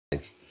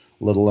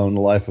let alone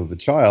the life of a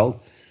child,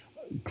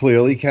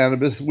 clearly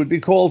cannabis would be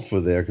called for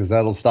there because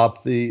that'll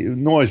stop the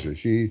nausea.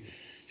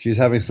 She's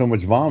having so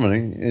much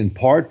vomiting in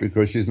part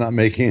because she's not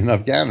making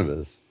enough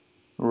cannabis.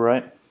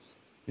 Right.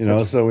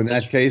 So in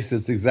that case,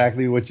 it's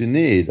exactly what you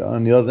need.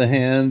 On the other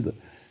hand,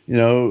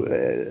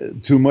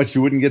 too much,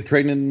 you wouldn't get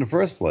pregnant in the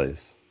first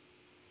place.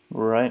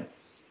 Right.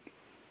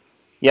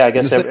 Yeah, I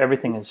guess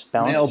everything is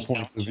balanced. Male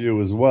point of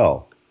view as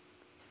well.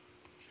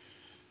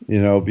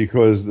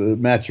 Because the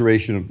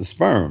maturation of the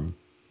sperm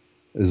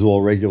is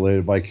all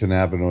regulated by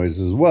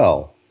cannabinoids as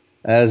well,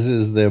 as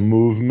is their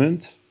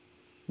movement.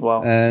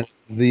 Wow. And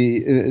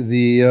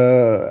the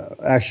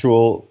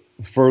actual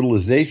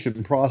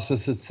fertilization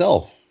process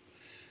itself.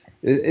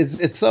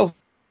 It's so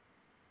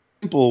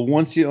simple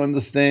once you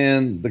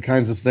understand the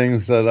kinds of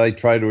things that I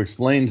try to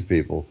explain to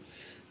people.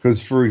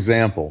 Because, for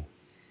example,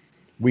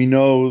 we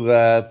know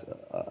that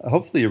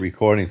hopefully you're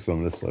recording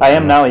some of this. I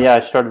am now. Yeah, I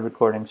started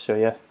recording. So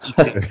yeah.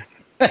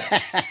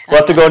 We'll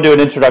have to go and do an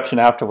introduction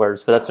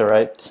afterwards, but that's all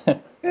right.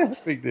 Yeah,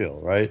 big deal,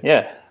 right?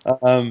 Yeah.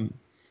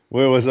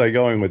 Where was I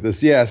going with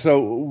this? Yeah, so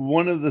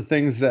one of the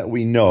things that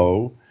we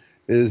know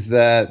is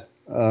that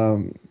are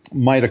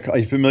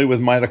you familiar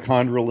with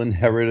mitochondrial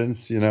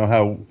inheritance? You know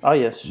how oh,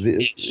 yes.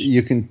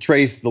 You can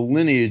trace the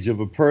lineage of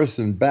a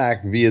person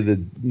back via the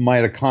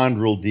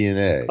mitochondrial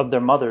DNA. Of their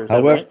mother, is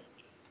However, that right?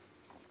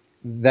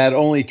 That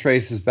only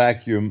traces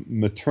back your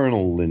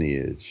maternal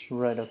lineage.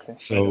 Right, okay.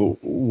 So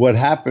what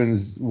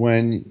happens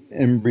when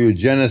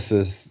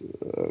embryogenesis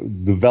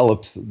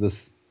develops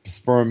this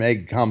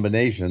sperm-egg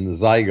combination, the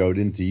zygote,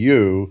 into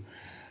you,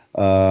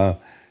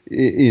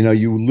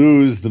 you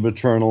lose the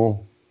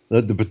paternal,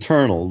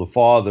 the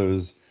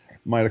father's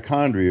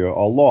mitochondria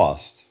are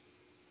lost.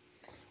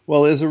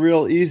 Well, there's a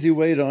real easy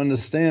way to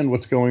understand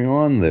what's going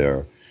on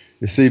there.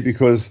 You see,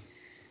 because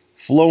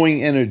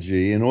flowing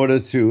energy, in order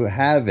to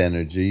have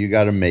energy, you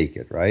got to make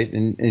it, right?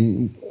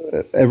 And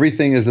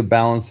everything is a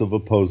balance of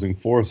opposing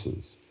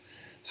forces.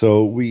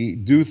 So we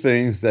do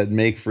things that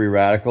make free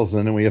radicals,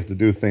 and then we have to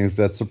do things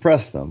that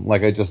suppress them,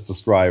 like I just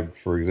described,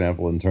 for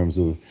example, in terms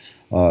of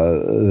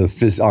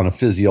on a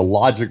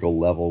physiological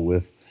level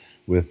with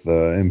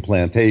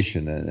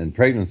implantation and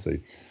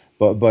pregnancy.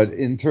 But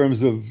in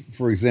terms of,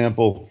 for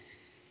example,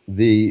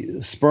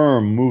 the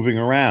sperm moving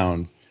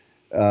around,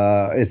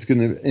 it's going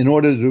to, in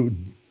order to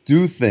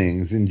do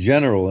things in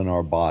general in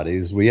our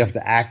bodies, we have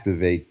to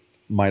activate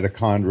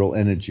mitochondrial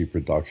energy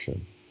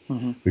production.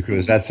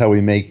 Because that's how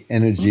we make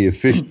energy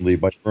efficiently,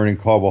 by burning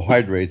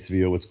carbohydrates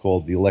via what's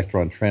called the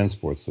electron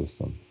transport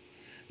system.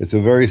 It's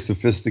a very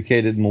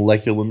sophisticated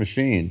molecular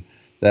machine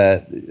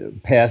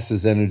that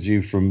passes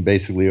energy from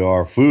basically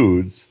our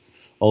foods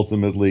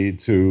ultimately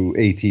to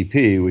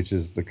ATP, which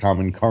is the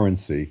common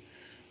currency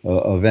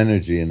of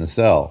energy in a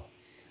cell.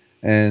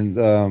 And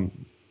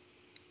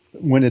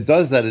when it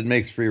does that, it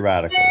makes free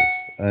radicals.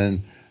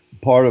 And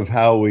part of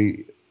how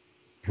we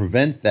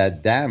prevent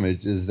that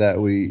damage is that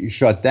we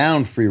shut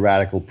down free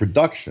radical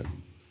production.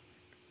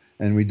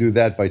 And we do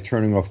that by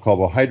turning off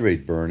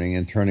carbohydrate burning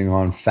and turning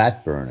on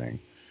fat burning,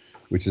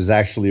 which is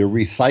actually a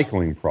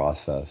recycling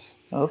process.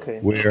 Okay.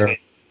 Where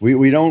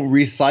we don't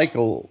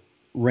recycle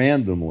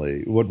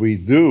randomly. What we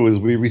do is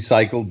we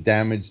recycle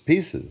damaged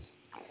pieces.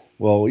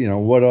 Well,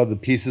 what are the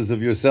pieces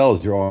of your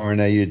cells? Your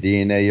RNA, your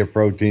DNA, your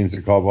proteins,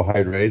 your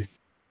carbohydrates,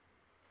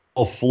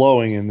 all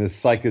flowing in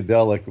this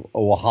psychedelic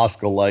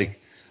ayahuasca-like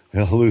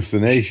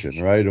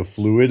hallucination, right, of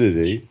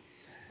fluidity.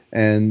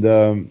 And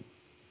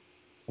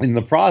in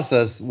the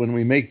process, when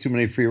we make too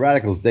many free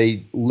radicals,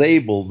 they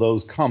label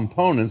those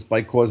components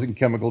by causing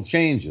chemical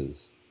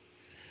changes.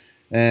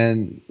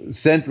 And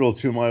central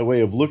to my way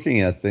of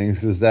looking at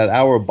things is that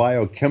our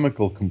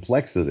biochemical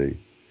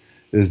complexity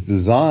is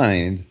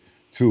designed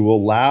to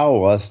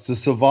allow us to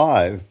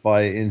survive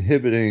by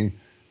inhibiting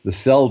the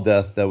cell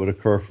death that would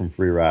occur from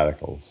free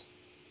radicals.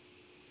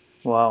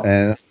 Wow.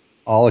 And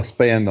I'll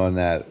expand on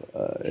that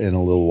in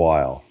a little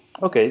while.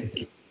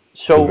 Okay.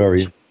 So, it's a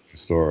very interesting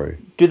story.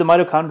 Do the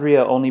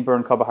mitochondria only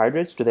burn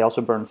carbohydrates? Do they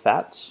also burn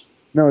fats?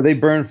 No, they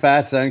burn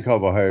fats and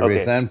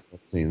carbohydrates and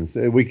proteins.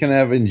 We can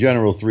have, in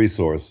general, 3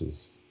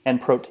 sources. And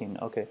protein,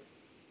 okay.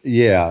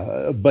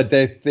 Yeah, but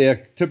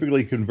they're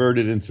typically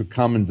converted into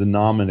common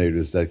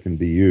denominators that can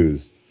be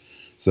used.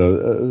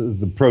 So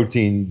the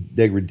protein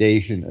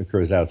degradation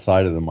occurs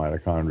outside of the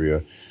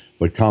mitochondria,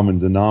 but common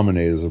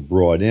denominators are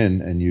brought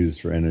in and used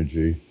for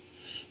energy.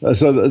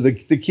 So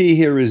the key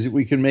here is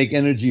we can make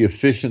energy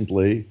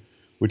efficiently,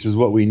 which is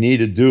what we need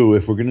to do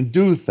if we're going to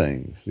do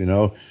things.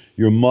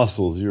 Your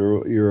muscles,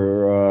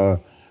 your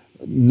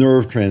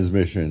nerve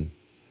transmission,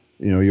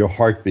 your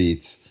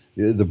heartbeats,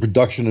 the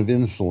production of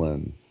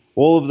insulin.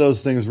 All of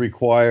those things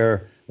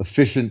require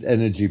efficient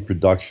energy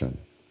production.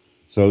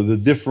 So the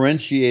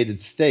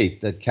differentiated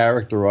state that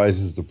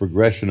characterizes the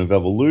progression of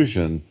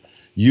evolution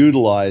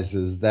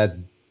utilizes that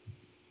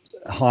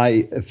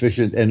high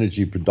efficient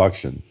energy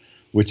production,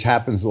 which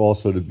happens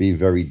also to be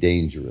very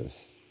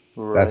dangerous.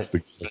 Right. That's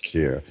the glitch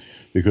here.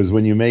 Because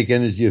when you make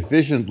energy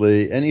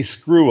efficiently, any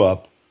screw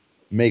up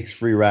makes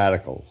free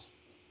radicals.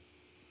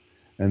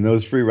 And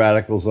those free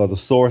radicals are the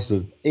source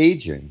of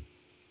aging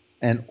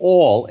and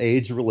all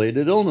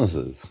age-related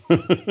illnesses.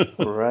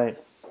 Right.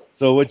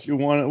 So what you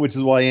want, which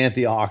is why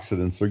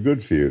antioxidants are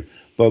good for you.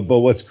 But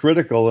what's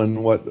critical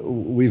and what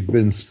we've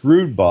been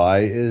screwed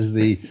by is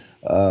the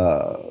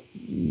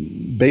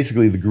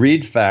basically the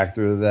greed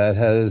factor that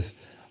has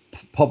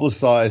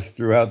publicized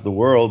throughout the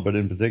world, but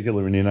in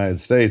particular in the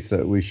United States,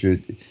 that we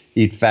should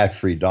eat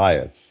fat-free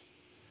diets,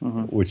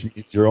 which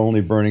means you're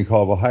only burning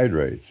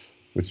carbohydrates,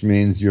 which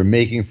means you're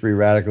making free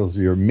radicals,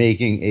 you're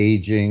making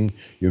aging,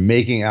 you're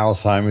making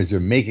Alzheimer's, you're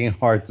making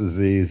heart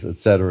disease, et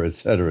cetera, et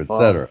cetera, et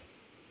cetera.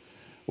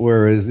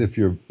 Whereas if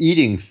you're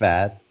eating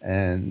fat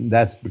and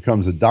that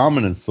becomes a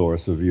dominant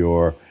source of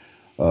your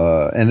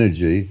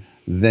energy,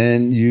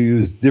 then you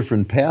use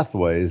different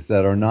pathways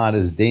that are not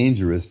as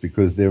dangerous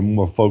because they're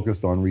more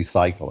focused on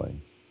recycling.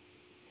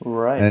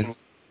 Right. And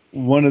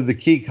one of the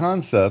key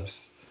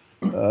concepts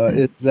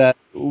is that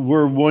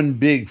we're one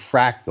big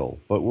fractal,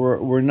 but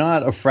we're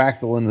not a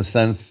fractal in the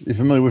sense. You're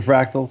familiar with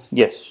fractals?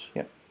 Yes.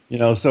 Yeah. You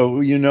know,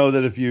 so you know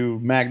that if you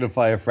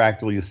magnify a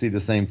fractal, you see the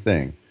same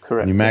thing.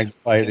 Correct. You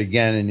magnify it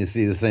again and you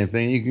see the same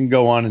thing. You can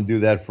go on and do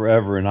that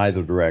forever in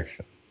either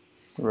direction.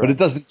 Right. But it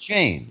doesn't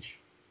change.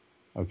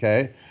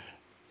 Okay?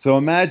 So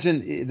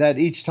imagine that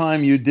each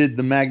time you did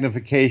the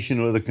magnification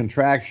or the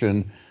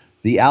contraction,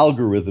 the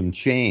algorithm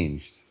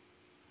changed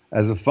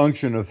as a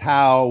function of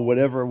how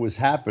whatever was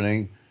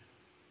happening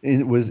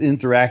was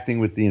interacting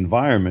with the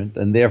environment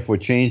and therefore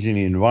changing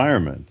the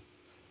environment.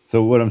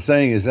 So what I'm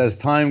saying is as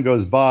time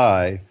goes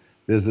by,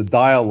 there's a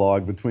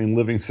dialogue between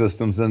living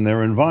systems and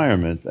their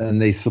environment,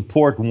 and they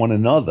support one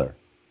another.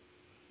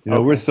 You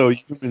know, we're so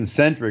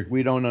human-centric,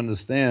 we don't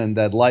understand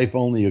that life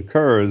only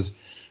occurs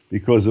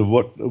because of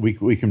what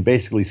we can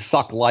basically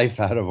suck life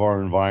out of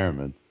our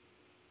environment.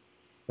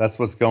 That's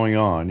what's going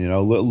on. You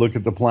know, look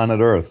at the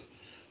planet Earth.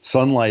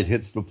 Sunlight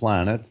hits the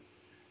planet,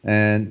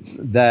 and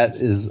that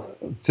is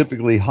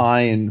typically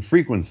high in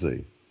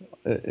frequency,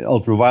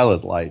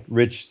 ultraviolet light,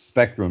 rich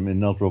spectrum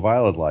in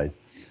ultraviolet light.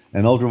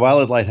 And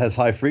ultraviolet light has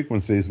high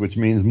frequencies, which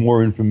means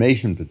more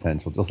information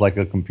potential, just like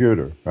a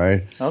computer,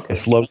 right? Okay. A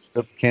slow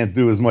chip can't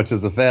do as much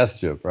as a fast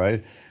chip,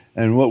 right?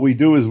 And what we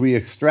do is we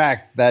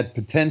extract that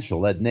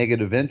potential, that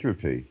negative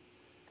entropy,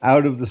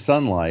 out of the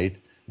sunlight,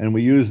 and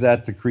we use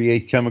that to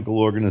create chemical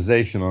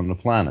organization on the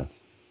planet.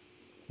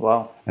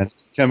 Wow. And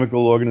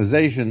chemical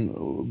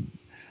organization,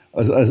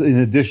 in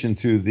addition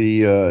to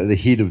the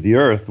heat of the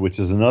earth, which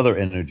is another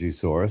energy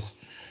source,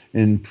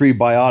 in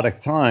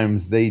prebiotic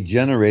times, they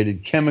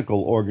generated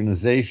chemical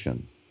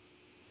organization,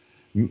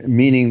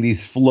 meaning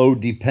these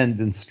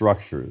flow-dependent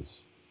structures.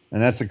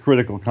 And that's a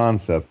critical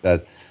concept,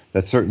 that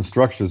certain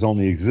structures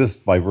only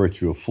exist by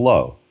virtue of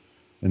flow.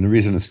 And the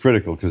reason it's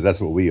critical, because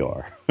that's what we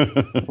are.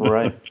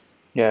 Right.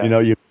 Yeah. You know,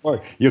 you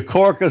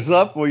cork us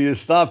up or you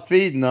stop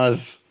feeding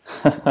us,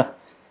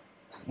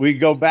 we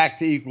go back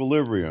to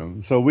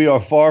equilibrium. So we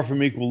are far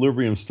from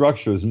equilibrium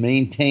structures,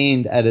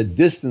 maintained at a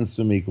distance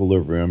from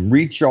equilibrium,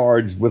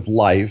 recharged with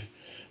life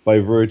by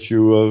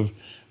virtue of,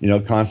 you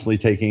know, constantly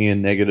taking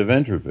in negative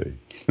entropy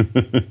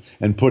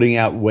and putting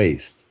out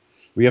waste.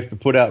 We have to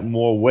put out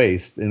more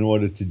waste in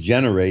order to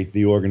generate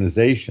the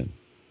organization.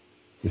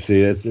 You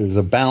see, there's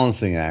a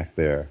balancing act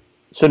there.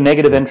 So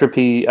negative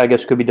entropy, I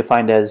guess, could be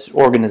defined as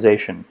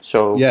organization.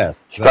 So yeah,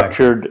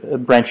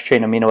 structured branch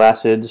chain amino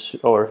acids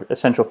or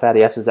essential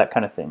fatty acids, that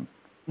kind of thing.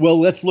 Well,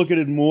 let's look at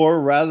it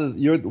more.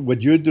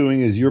 What you're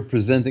doing is you're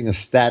presenting a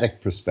static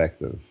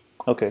perspective.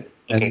 Okay.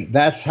 And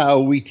that's how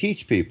we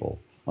teach people.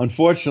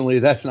 Unfortunately,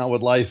 that's not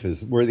what life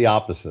is. We're the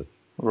opposite.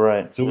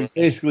 Right. So we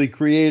basically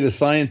create a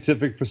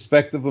scientific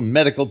perspective, a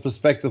medical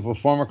perspective, a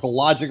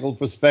pharmacological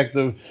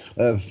perspective,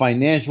 a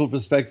financial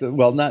perspective.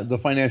 Well, not the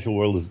financial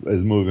world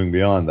is moving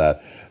beyond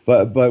that,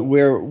 but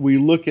where we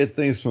look at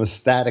things from a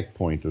static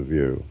point of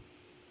view.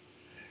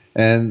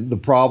 And the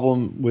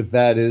problem with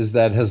that is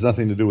that has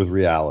nothing to do with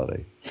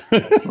reality.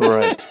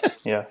 Right.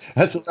 Yeah.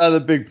 That's another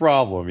big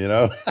problem, you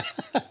know,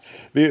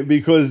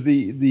 because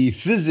the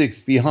physics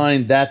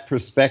behind that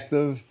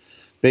perspective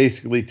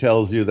basically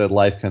tells you that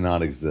life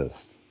cannot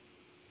exist.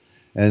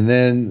 And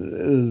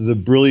then the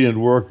brilliant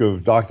work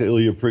of Dr.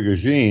 Ilya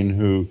Prigogine,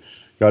 who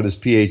got his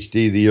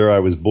Ph.D. the year I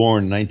was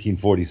born,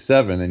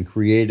 1947, and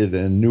created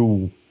a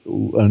new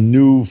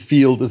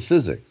field of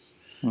physics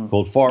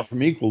called far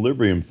from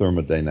equilibrium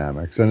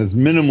thermodynamics, and it's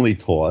minimally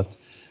taught.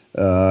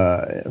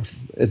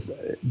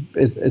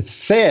 It's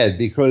sad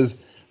because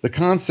the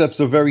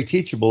concepts are very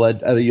teachable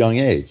at a young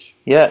age.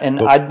 Yeah, and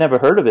I'd never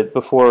heard of it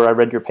before I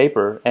read your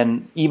paper.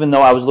 And even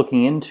though I was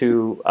looking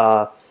into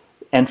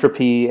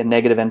entropy and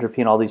negative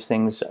entropy and all these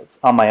things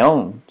on my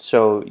own,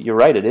 so you're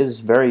right, it is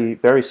very,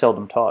 very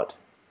seldom taught.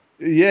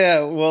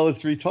 Yeah, well,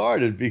 it's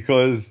retarded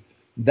because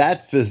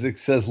that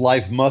physics says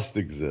life must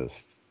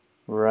exist.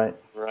 Right.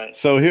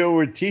 So here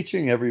we're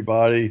teaching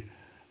everybody,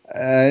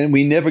 and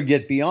we never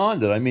get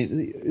beyond it. I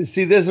mean,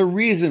 see, there's a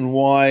reason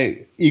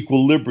why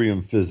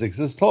equilibrium physics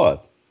is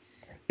taught.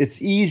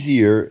 It's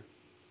easier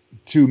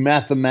to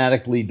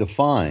mathematically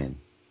define.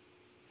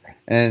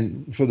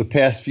 And for the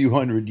past few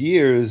hundred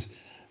years,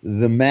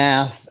 the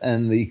math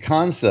and the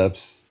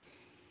concepts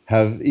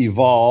have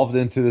evolved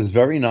into this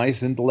very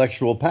nice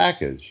intellectual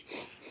package.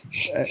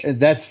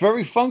 That's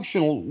very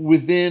functional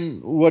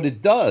within what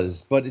it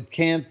does, but it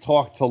can't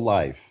talk to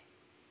life.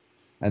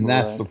 And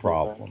that's the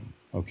problem,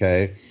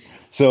 okay?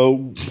 So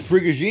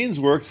Prigoghine's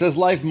work says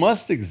life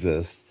must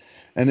exist,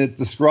 and it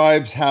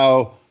describes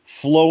how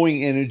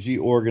flowing energy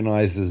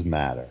organizes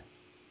matter.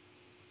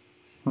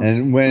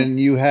 And when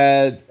you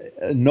had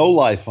no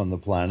life on the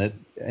planet,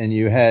 and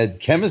you had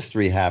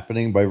chemistry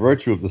happening by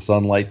virtue of the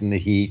sunlight and the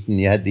heat, and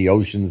you had the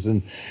oceans,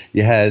 and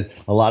you had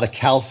a lot of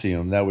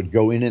calcium that would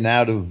go in and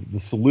out of the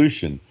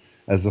solution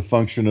as a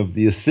function of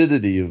the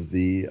acidity of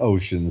the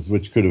oceans,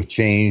 which could have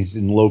changed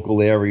in local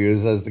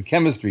areas as the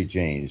chemistry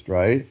changed,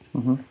 right?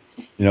 You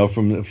know,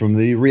 from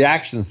the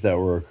reactions that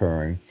were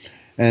occurring.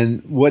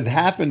 And what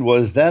happened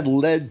was that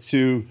led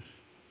to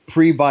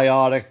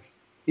prebiotic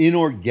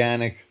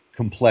inorganic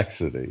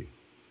complexity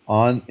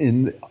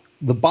in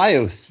the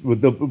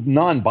with the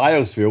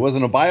non-biosphere. It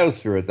wasn't a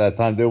biosphere at that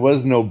time. There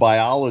was no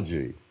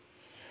biology.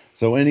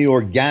 So any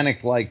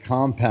organic-like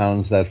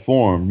compounds that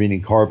formed,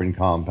 meaning carbon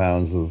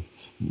compounds of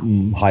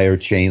higher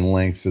chain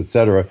lengths,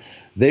 etc.,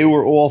 they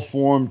were all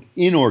formed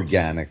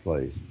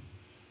inorganically.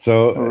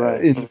 So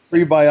in the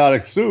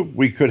prebiotic soup,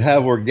 we could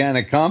have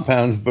organic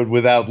compounds, but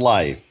without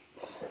life.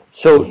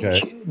 So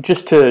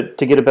just to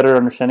get a better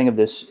understanding of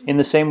this, in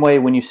the same way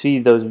when you see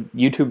those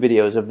YouTube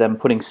videos of them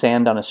putting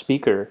sand on a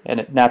speaker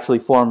and it naturally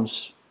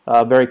forms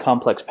very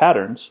complex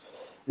patterns,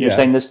 you're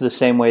saying this is the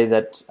same way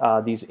that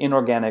these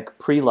inorganic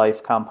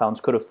pre-life compounds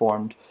could have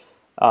formed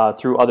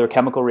through other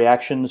chemical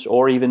reactions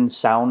or even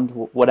sound,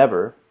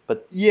 whatever.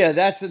 But yeah,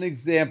 that's an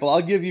example.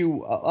 I'll give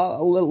you.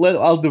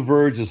 I'll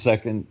diverge a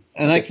second,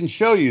 and I can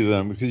show you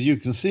them because you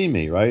can see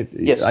me, right?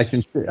 Yes.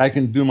 I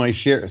can do my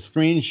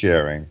screen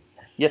sharing.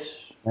 Yes.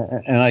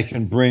 And I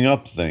can bring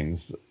up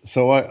things.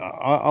 So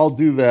I'll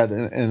do that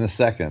in a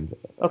second.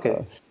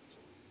 Okay.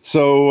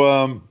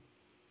 So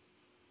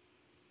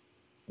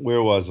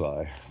where was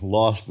I?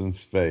 Lost in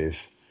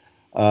space.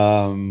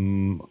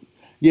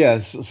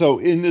 Yes. So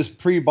in this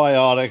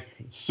prebiotic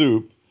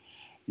soup,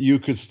 you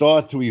could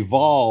start to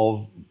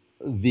evolve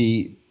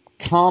the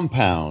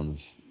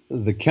compounds,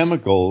 the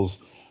chemicals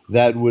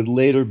that would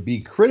later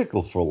be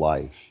critical for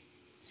life.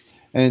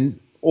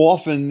 And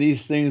often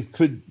these things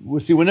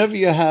whenever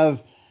you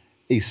have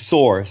a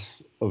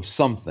source of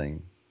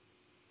something,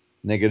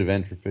 negative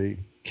entropy,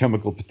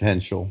 chemical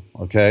potential,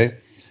 okay,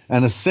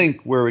 and a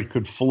sink where it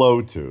could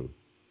flow to,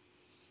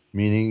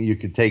 meaning you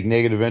could take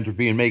negative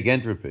entropy and make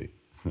entropy.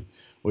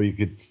 Or you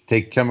could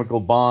take chemical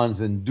bonds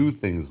and do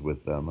things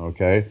with them,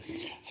 okay?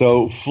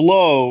 So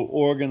flow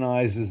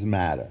organizes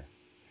matter.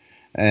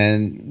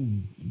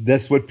 And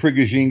that's what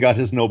Prigogine got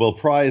his Nobel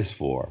Prize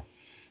for.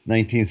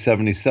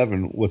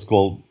 1977, what's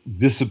called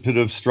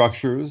dissipative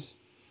structures.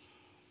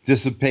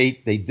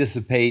 They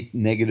dissipate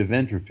negative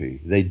entropy.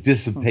 They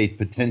dissipate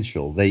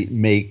potential. They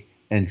make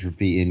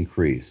entropy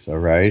increase, all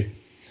right?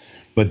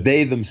 But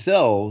they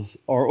themselves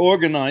are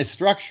organized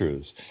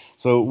structures.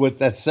 So what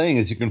that's saying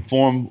is you can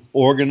form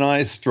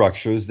organized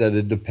structures that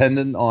are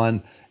dependent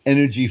on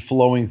energy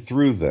flowing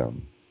through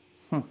them.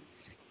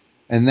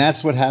 And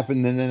that's what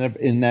happened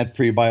in that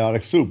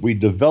prebiotic soup. We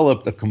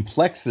developed a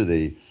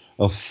complexity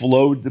of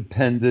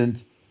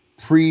flow-dependent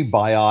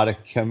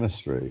prebiotic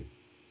chemistry.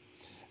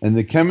 And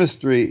the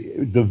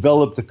chemistry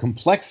developed a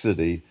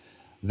complexity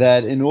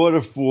that in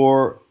order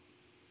for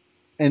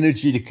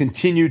energy to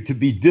continue to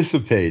be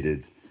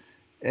dissipated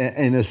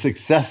in a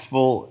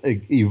successful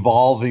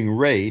evolving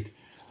rate,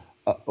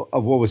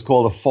 of what was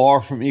called a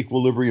far from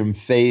equilibrium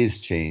phase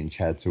change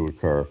had to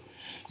occur.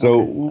 So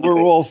we're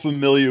all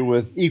familiar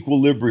with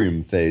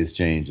equilibrium phase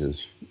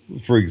changes.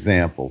 For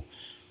example,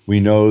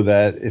 we know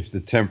that if the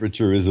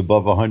temperature is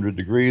above 100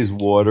 degrees,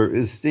 water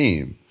is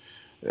steam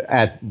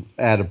at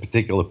a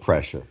particular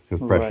pressure,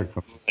 because pressure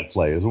comes into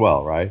play as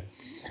well, right?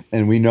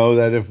 And we know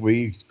that if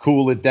we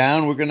cool it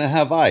down, we're going to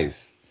have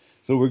ice.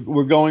 So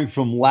we're going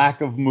from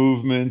lack of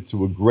movement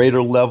to a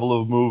greater level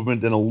of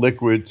movement in a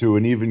liquid to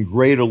an even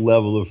greater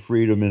level of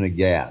freedom in a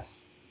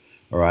gas,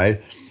 all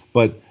right?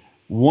 But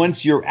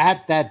once you're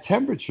at that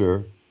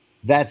temperature,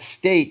 that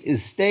state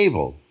is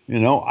stable. You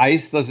know,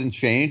 ice doesn't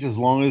change as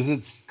long as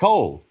it's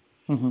cold.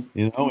 You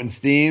know, and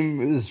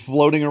steam is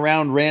floating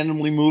around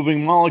randomly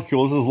moving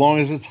molecules as long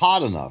as it's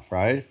hot enough,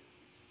 right?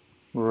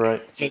 Right.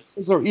 So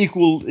those are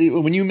equal.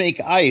 When you make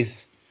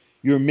ice,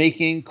 you're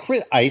making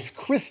ice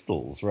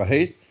crystals,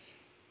 right?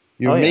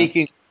 You're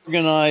making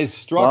organized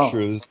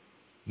structures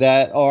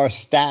that are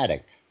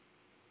static.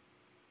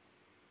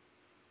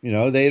 You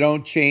know, they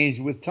don't change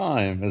with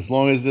time. As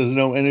long as there's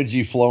no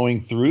energy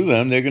flowing through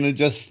them, they're going to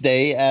just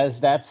stay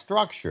as that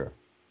structure.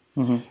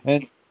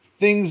 And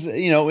things,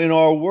 you know, in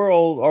our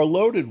world are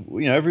loaded,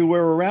 you know,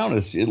 everywhere around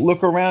us. You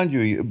look around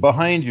you,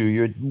 behind you,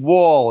 your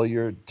wall,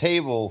 your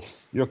table,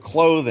 your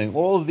clothing.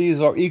 All of these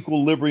are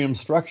equilibrium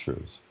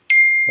structures.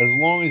 As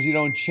long as you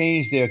don't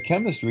change their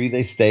chemistry,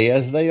 they stay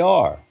as they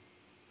are.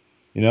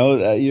 You know,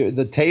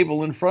 the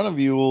table in front of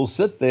you will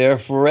sit there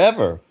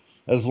forever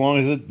as long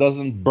as it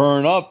doesn't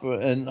burn up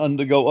and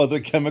undergo other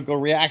chemical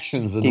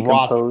reactions and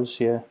rot. Decompose,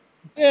 yeah.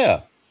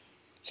 Yeah.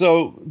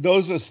 So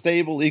those are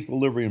stable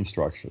equilibrium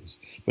structures.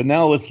 But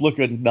now let's look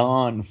at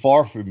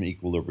far from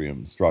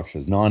equilibrium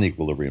structures,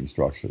 non-equilibrium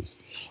structures.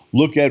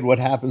 Look at what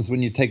happens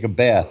when you take a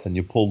bath and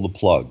you pull the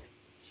plug.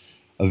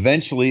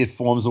 Eventually it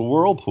forms a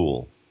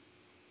whirlpool.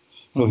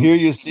 So here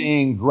you're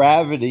seeing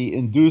gravity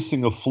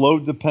inducing a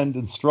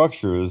flow-dependent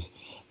structures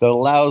that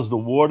allows the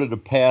water to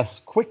pass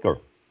quicker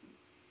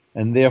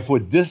and therefore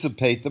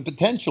dissipate the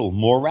potential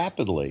more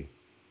rapidly.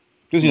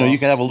 Because, you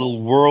can have a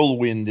little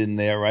whirlwind in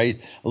there,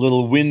 right? A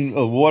little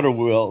water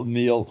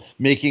wheel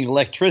making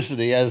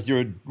electricity as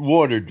your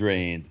water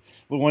drained.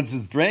 But once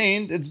it's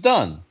drained, it's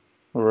done.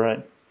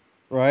 Right.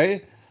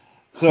 Right?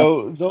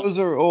 So those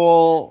are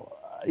all,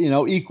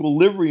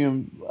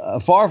 equilibrium,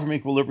 far from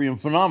equilibrium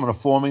phenomena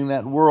forming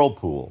that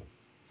whirlpool.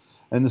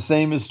 And the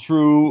same is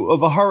true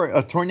of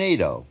a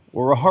tornado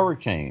or a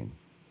hurricane.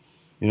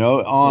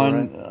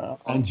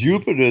 On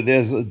Jupiter,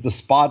 there's the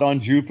spot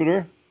on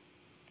Jupiter.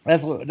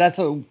 That's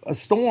a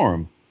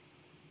storm,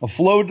 a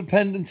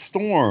flow-dependent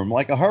storm,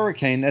 like a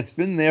hurricane that's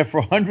been there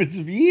for hundreds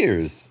of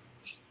years.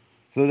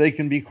 So they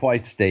can be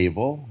quite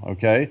stable,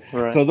 okay?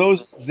 Right. So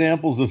those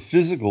examples of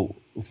physical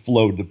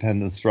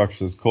flow-dependent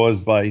structures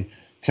caused by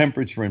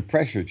temperature and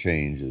pressure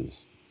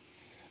changes.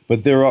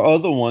 But there are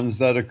other ones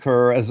that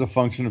occur as a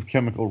function of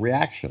chemical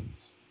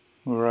reactions.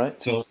 Right.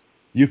 So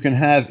you can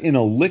have in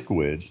a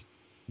liquid...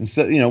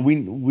 Instead,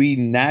 we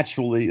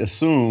naturally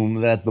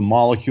assume that the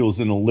molecules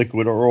in a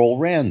liquid are all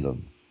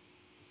random,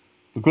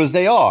 because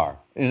they are.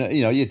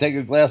 You take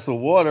a glass of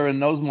water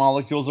and those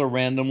molecules are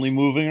randomly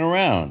moving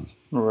around.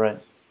 Right.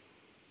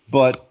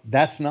 But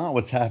that's not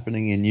what's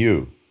happening in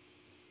you.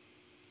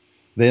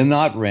 They're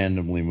not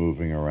randomly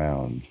moving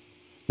around.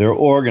 They're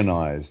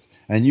organized,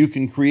 and you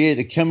can create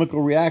a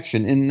chemical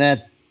reaction in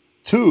that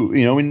too.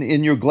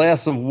 In your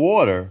glass of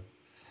water,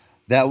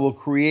 that will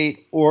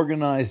create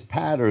organized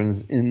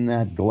patterns in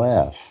that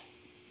glass,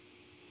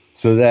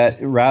 so that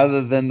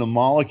rather than the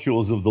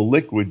molecules of the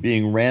liquid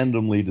being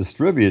randomly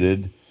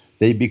distributed,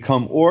 they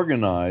become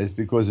organized,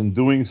 because in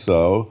doing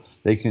so,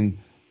 they can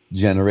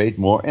generate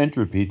more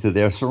entropy to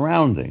their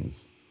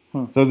surroundings.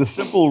 So the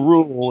simple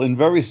rule, in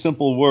very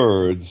simple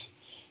words,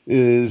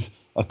 is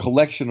a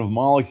collection of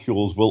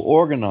molecules will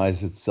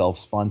organize itself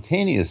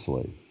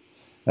spontaneously,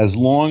 as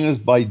long as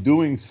by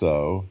doing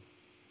so,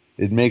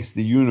 it makes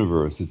the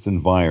universe, its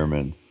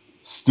environment,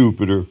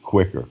 stupider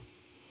quicker.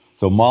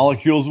 So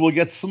molecules will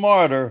get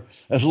smarter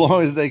as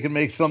long as they can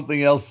make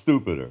something else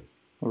stupider.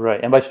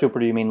 Right. And by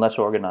stupider, you mean less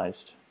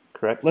organized,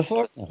 correct? Less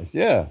organized,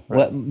 yeah.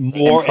 Right.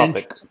 More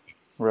entropic.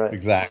 Right.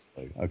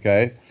 Exactly.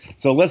 Okay.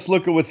 So let's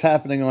look at what's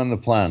happening on the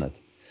planet.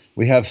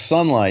 We have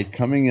sunlight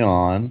coming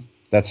on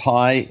that's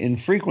high in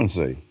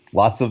frequency,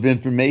 lots of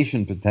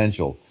information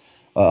potential.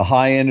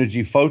 High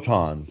energy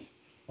photons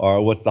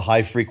are what the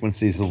high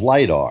frequencies of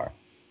light are.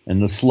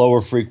 And the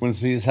slower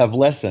frequencies have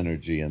less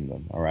energy in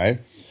them, all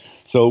right?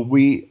 So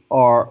we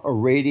are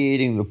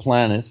irradiating the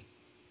planet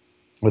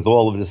with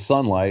all of this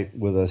sunlight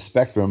with a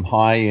spectrum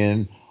high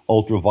in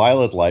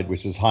ultraviolet light,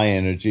 which is high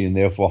energy and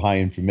therefore high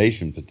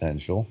information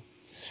potential.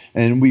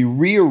 And we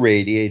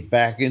re-irradiate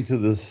back into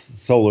the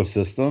solar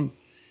system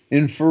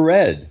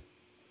infrared,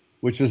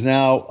 which is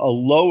now a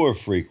lower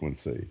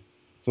frequency.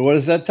 So what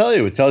does that tell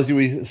you? It tells you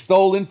we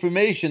stole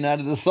information out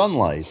of the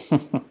sunlight.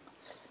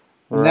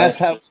 And that's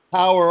how we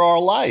power our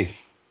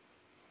life.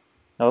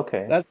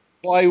 Okay. That's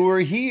why we're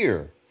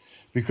here,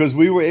 because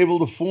we were able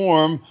to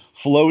form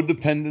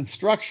flow-dependent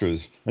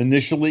structures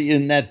initially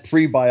in that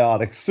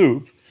prebiotic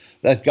soup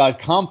that got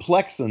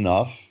complex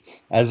enough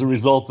as a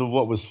result of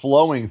what was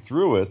flowing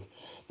through it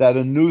that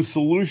a new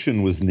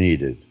solution was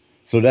needed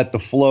so that the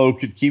flow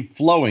could keep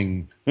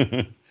flowing.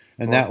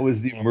 And that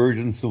was the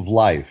emergence of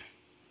life.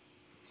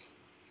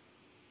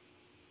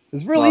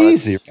 It's really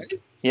easy,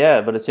 right?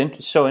 Yeah, but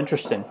it's so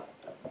interesting.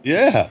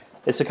 Yeah.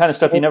 It's the kind of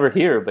stuff you never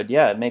hear, but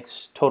yeah, it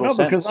makes total sense.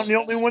 No, because I'm the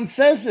only one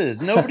says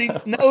it. Nobody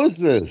knows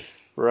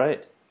this.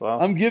 Right. Wow.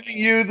 I'm giving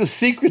you the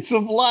secrets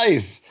of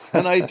life.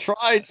 And I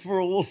tried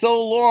for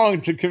so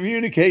long to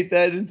communicate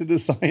that into the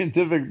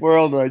scientific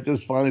world, and I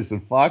just finally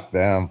said, fuck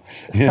them.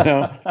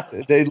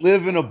 They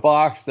live in a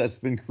box that's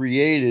been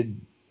created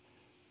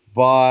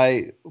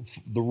by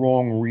the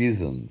wrong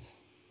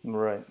reasons.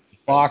 Right. The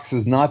box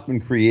has not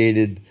been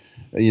created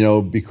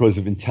because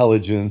of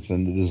intelligence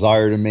and the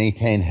desire to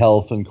maintain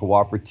health and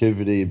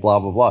cooperativity, blah,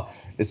 blah, blah.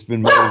 It's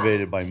been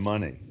motivated by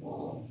money.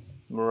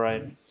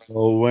 Right.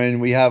 So when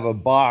we have a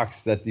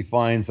box that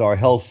defines our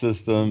health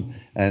system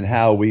and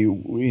how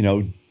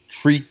we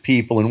treat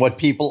people and what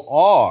people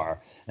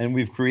are, and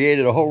we've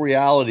created a whole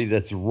reality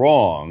that's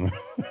wrong,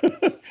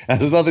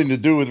 has nothing to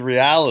do with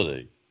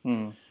reality.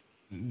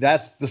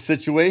 That's the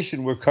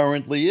situation we're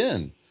currently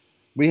in.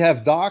 We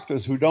have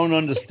doctors who don't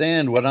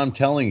understand what I'm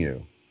telling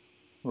you.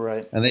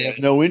 Right. And they have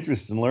no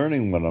interest in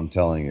learning what I'm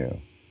telling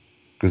you,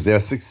 because they're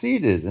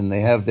succeeded and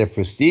they have their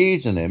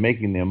prestige and they're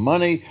making their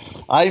money.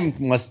 I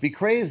must be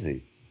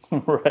crazy.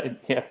 Right.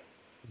 Yeah.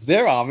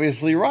 They're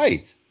obviously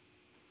right.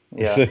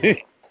 Yeah.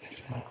 See?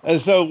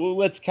 And so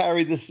let's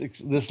carry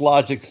this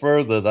logic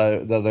further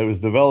that I was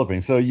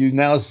developing. So you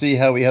now see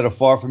how we had a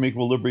far from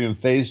equilibrium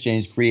phase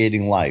change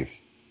creating life.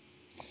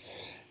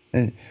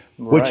 And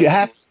what you Right.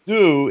 have to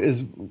do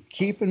is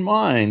keep in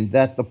mind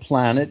that the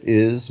planet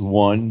is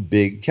one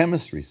big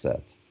chemistry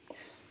set.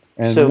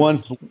 And So,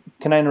 once,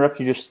 can I interrupt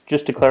you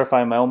just to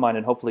clarify in my own mind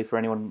and hopefully for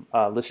anyone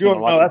listening sure, and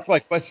no, watching? that's why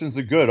questions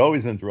are good.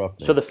 Always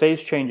interrupt So me. the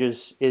phase change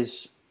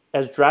is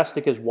as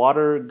drastic as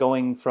water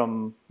going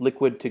from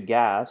liquid to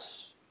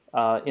gas.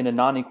 In a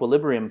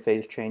non-equilibrium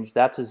phase change,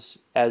 that's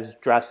as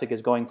drastic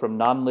as going from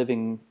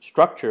non-living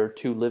structure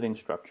to living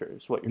structure,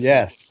 is what you're saying.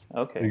 Yes,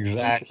 Okay, interesting.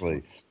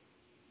 exactly.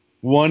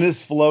 One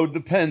is flow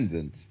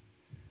dependent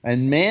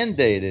and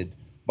mandated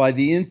by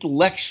the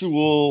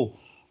intellectual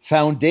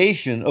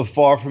foundation of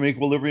far from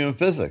equilibrium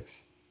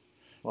physics.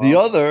 The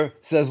Wow. other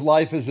says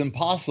life is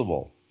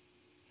impossible.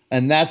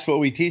 And that's what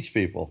we teach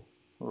people.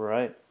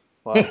 Right.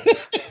 Wow.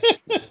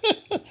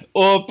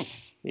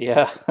 Oops.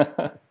 Yeah.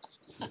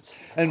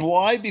 And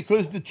why?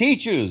 Because the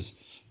teachers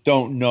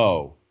don't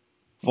know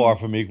far Mm,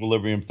 from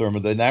equilibrium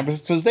thermodynamics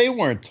because they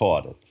weren't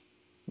taught it.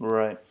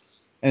 right.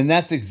 And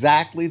that's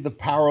exactly the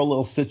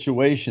parallel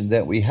situation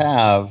that we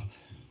have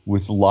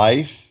with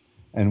life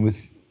and with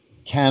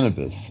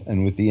cannabis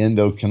and with the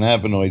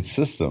endocannabinoid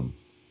system.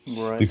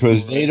 Right.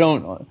 Because they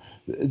don't,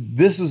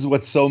 this is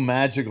what's so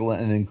magical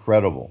and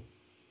incredible,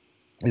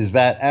 is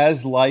that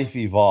as life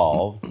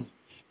evolved,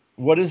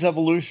 what is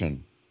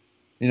evolution?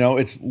 You know,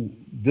 it's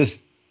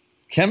this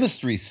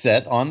chemistry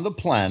set on the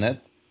planet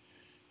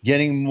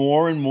getting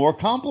more and more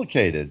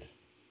complicated.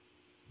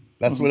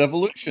 That's Hmm. what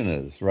evolution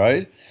is,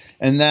 right?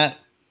 And that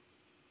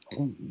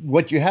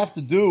what you have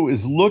to do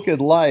is look at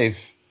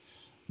life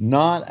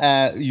not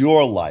at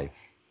your life,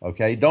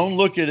 okay? Don't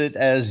look at it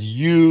as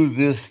you,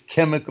 this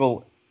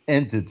chemical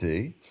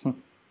entity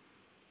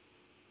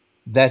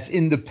that's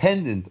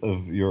independent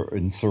of your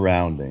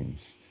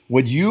surroundings.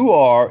 What you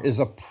are is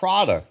a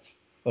product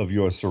of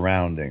your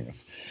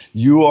surroundings.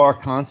 You are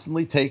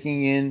constantly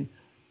taking in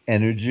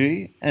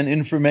energy and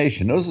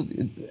information.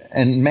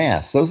 And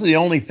mass. Those are the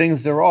only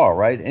things there are,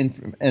 right?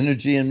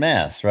 Energy and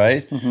mass,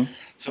 right? Hmm.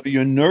 So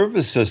your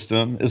nervous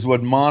system is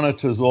what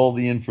monitors all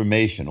the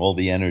information, all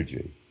the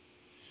energy.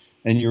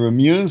 And your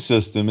immune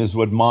system is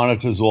what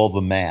monitors all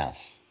the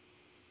mass,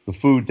 the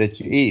food that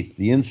you eat,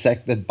 the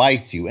insect that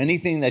bites you,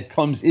 anything that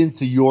comes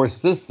into your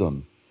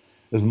system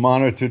is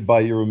monitored by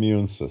your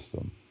immune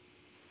system.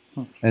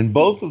 And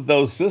both of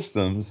those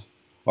systems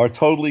are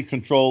totally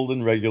controlled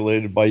and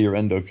regulated by your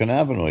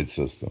endocannabinoid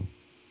system,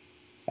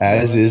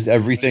 as Right. is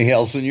everything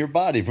else in your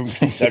body from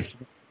conception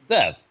to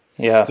death.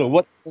 Yeah. So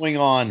what's going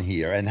on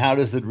here, and how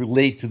does it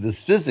relate to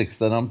this physics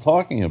that I'm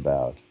talking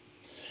about?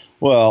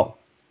 Well,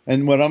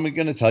 and what I'm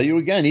going to tell you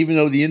again, even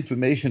though the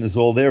information is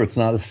all there, it's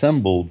not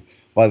assembled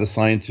by the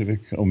scientific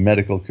or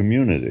medical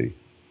community.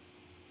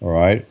 All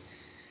right?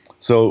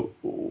 So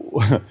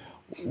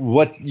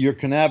what your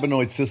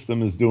cannabinoid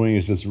system is doing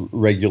is just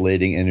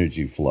regulating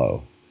energy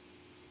flow.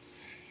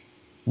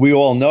 We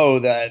all know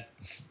that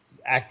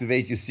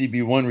activate your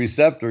CB1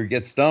 receptor,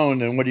 get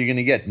stoned, and what are you going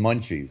to get?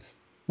 Munchies.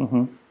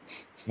 Hmm.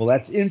 Well,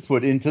 that's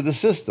input into the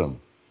system.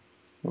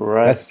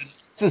 Right. That's the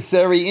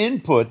necessary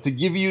input to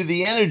give you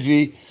the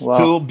energy Wow.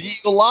 to be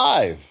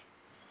alive.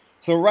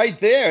 So right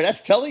there,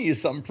 that's telling you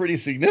something pretty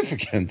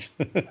significant.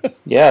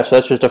 Yeah, so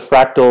that's just a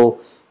fractal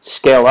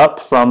scale up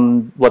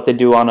from what they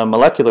do on a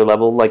molecular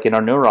level, like in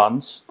our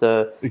neurons.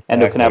 The Exactly.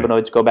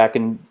 endocannabinoids go back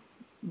and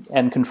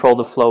control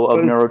the flow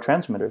of Because,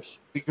 neurotransmitters.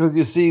 because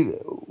you see,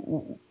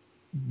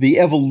 the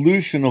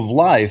evolution of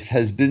life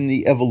has been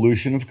the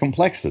evolution of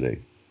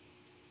complexity.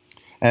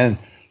 And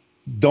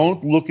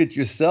don't look at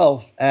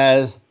yourself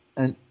as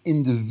an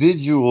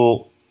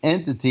individual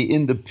entity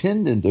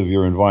independent of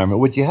your environment.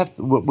 What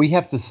we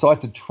have to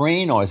start to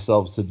train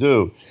ourselves to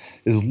do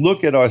is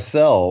look at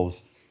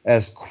ourselves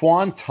as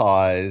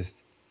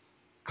quantized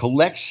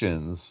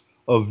collections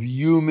of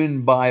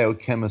human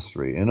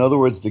biochemistry. In other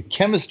words, the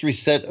chemistry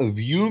set of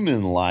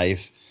human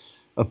life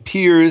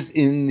appears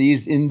in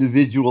these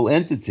individual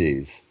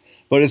entities,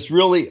 but it's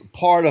really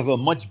part of a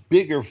much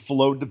bigger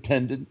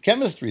flow-dependent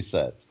chemistry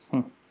set.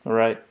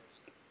 Right.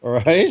 All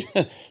right.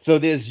 So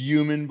there's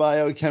human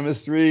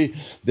biochemistry,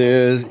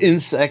 there's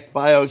insect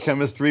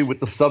biochemistry with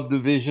the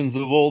subdivisions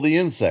of all the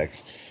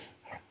insects.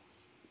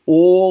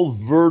 All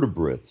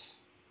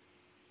vertebrates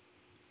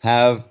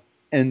have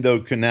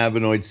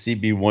endocannabinoid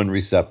CB1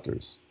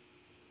 receptors.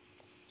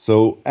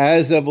 So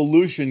as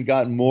evolution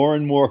got more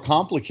and more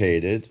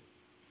complicated,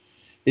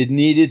 it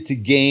needed to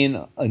gain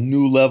a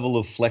new level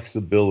of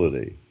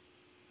flexibility.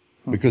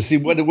 Because see,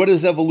 what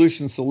is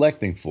evolution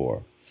selecting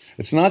for?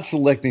 It's not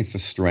selecting for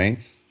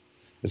strength.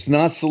 It's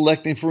not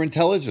selecting for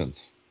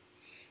intelligence.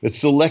 It's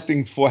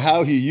selecting for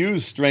how you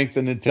use strength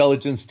and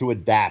intelligence to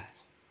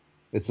adapt.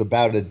 It's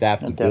about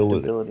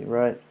adaptability. Adaptability,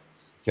 right.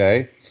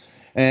 Okay?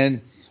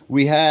 And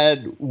we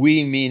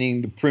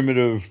meaning the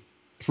primitive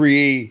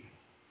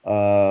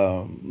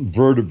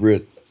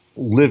pre-vertebrate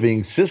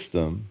living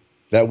system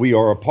that we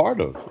are a part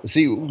of.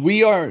 See,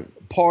 we are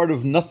part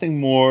of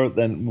nothing more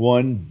than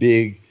one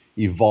big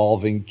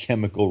evolving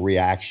chemical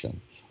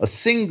reaction, a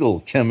single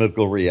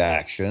chemical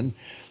reaction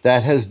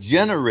that has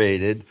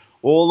generated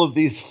all of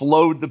these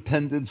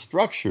flow-dependent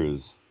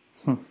structures.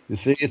 You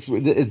see,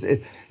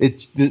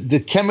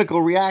 the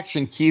chemical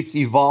reaction keeps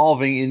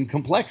evolving in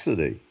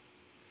complexity,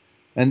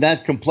 and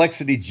that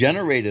complexity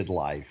generated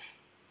life.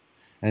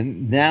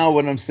 And now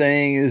what I'm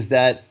saying is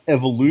that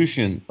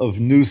evolution of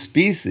new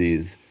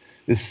species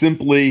is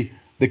simply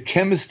the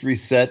chemistry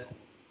set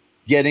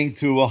getting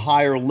to a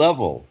higher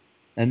level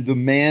and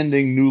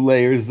demanding new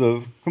layers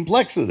of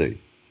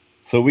complexity.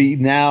 So we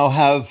now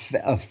have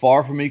a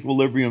far from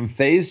equilibrium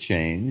phase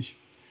change,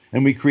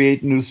 and we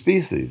create new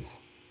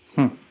species.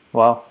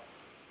 Wow.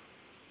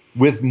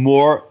 With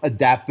more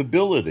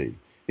adaptability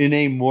in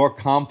a more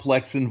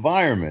complex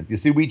environment. You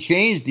see, we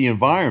change the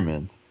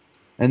environment,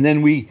 and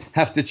then we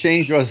have to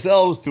change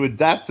ourselves to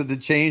adapt to the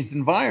changed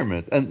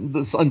environment. And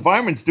the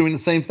environment's doing the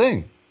same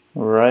thing.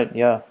 Right,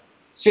 yeah.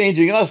 It's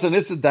changing us, and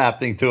it's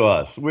adapting to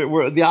us.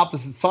 We're the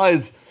opposite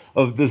sides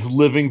of this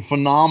living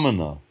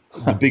phenomena,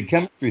 the big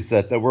chemistry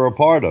set that we're a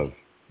part of.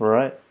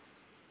 Right.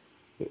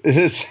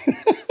 It's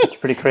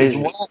pretty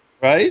crazy. It's wild,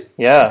 right?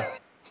 Yeah.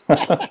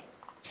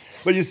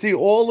 But you see,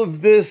 all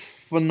of this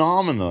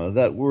phenomena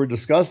that we're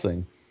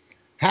discussing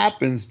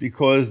happens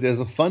because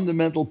there's a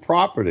fundamental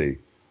property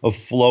of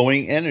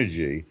flowing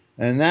energy,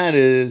 and that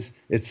is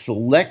it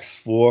selects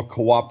for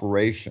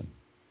cooperation,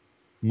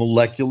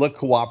 molecular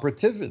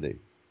cooperativity.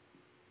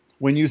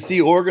 When you see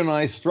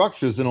organized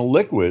structures in a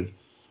liquid,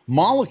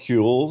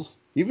 molecules,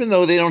 even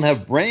though they don't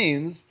have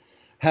brains,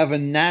 have a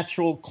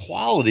natural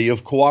quality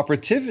of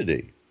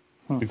cooperativity.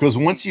 Because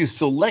once you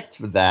select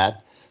for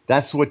that,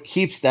 that's what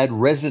keeps that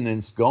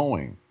resonance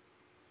going.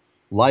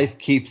 Life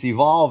keeps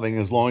evolving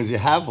as long as you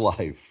have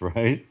life,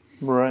 right?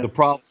 Right. The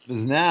problem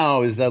is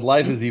now is that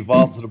life has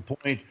evolved to the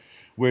point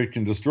where it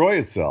can destroy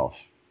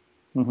itself.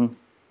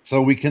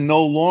 So we can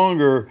no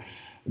longer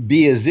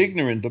be as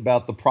ignorant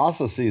about the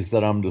processes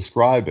that I'm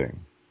describing.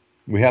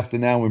 We have to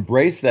now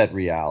embrace that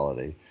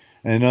reality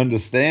and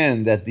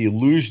understand that the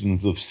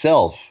illusions of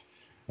self,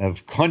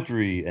 of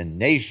country and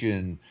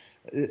nation,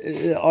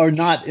 are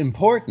not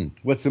important.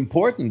 What's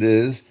important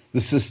is the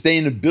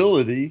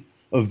sustainability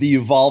of the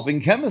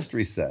evolving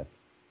chemistry set.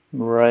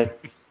 Right.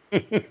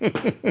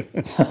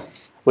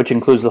 Which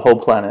includes the whole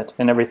planet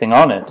and everything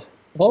on it.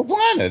 The whole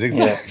planet,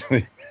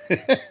 exactly.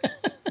 Yeah.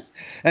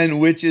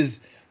 And which is,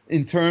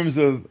 in terms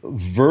of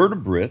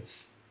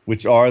vertebrates,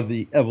 which are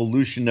the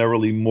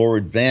evolutionarily more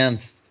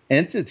advanced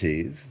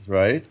entities,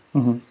 right?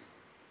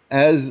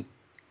 As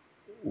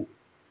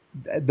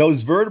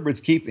those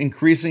vertebrates keep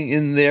increasing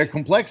in their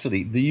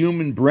complexity. The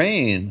human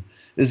brain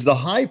is the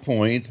high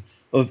point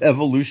of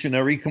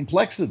evolutionary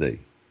complexity.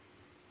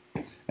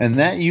 And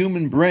that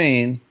human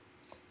brain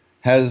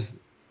has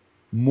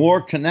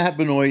more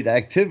cannabinoid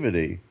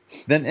activity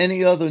than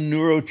any other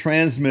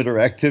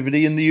neurotransmitter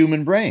activity in the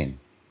human brain.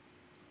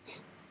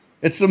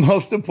 It's the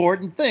most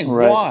important thing.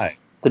 Right. Why?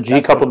 The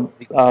G-coupled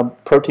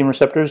protein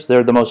receptors,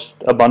 they're the most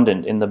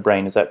abundant in the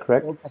brain. Is that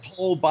correct? Well, that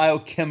whole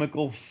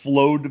biochemical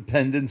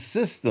flow-dependent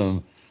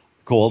system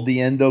called the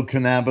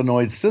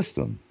endocannabinoid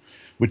system,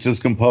 which is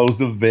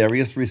composed of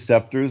various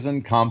receptors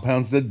and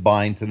compounds that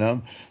bind to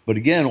them. But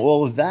again,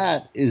 all of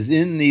that is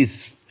in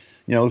these,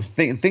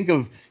 think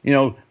of,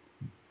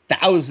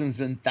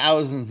 thousands and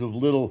thousands of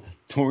little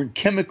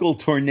chemical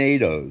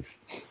tornadoes.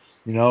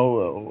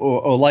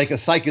 Or like a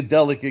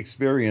psychedelic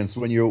experience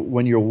when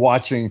you're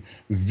watching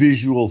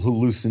visual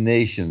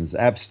hallucinations,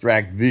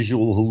 abstract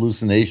visual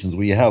hallucinations,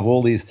 where you have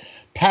all these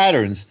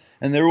patterns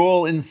and they're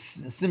all in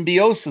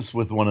symbiosis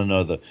with one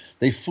another.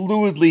 They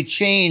fluidly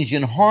change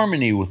in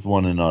harmony with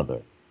one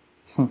another.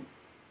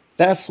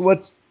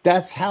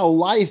 That's how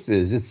life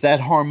is. It's that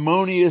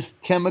harmonious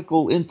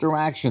chemical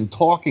interaction,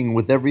 talking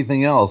with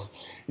everything else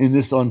in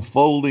this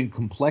unfolding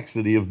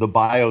complexity of the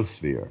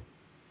biosphere.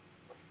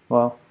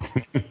 Wow.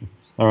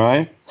 All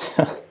right?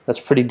 That's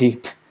pretty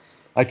deep.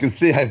 I can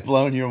see I've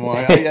blown your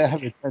mind. I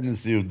have a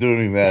tendency of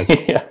doing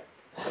that. Yeah.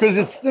 Because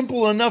it's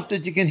simple enough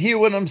that you can hear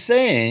what I'm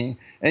saying,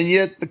 and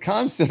yet the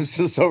concepts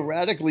are so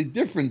radically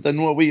different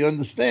than what we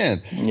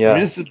understand. Yeah.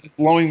 This has been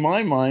blowing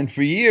my mind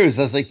for years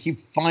as I keep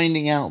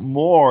finding out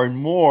more and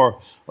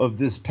more of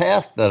this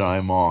path that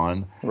I'm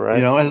on. Right.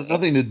 It has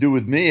nothing to do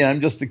with me.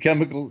 I'm just a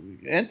chemical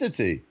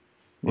entity.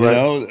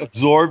 Right.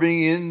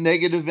 Absorbing in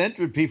negative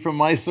entropy from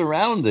my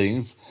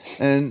surroundings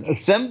and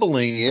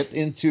assembling it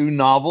into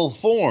novel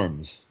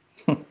forms.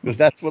 Because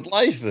that's what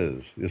life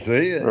is, you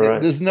see?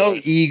 Right. There's no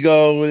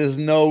ego, there's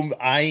no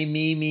I,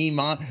 me,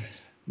 my.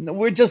 No,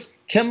 we're just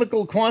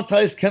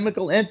quantized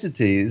chemical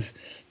entities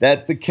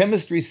that the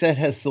chemistry set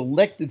has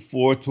selected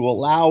for to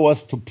allow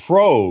us to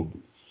probe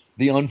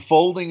the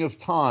unfolding of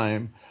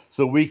time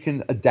so we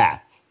can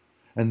adapt.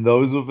 And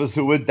those of us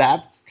who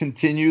adapt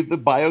continue the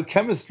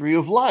biochemistry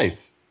of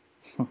life.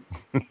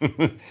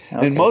 Okay.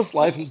 And most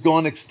life has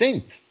gone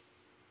extinct.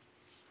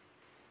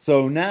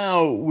 So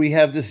now we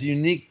have this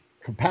unique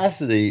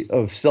capacity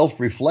of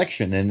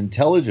self-reflection and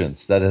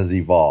intelligence that has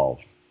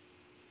evolved.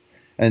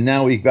 And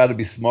now we've got to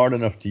be smart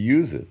enough to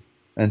use it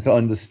and to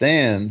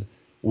understand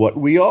what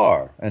we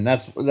are. And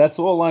that's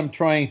all I'm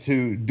trying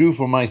to do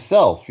for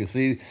myself. You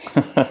see,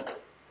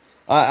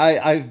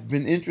 I've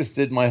been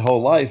interested my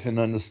whole life in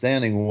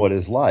understanding what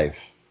is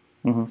life.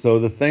 Hmm. So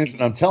the things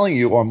that I'm telling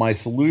you are my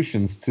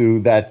solutions to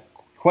that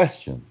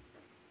question.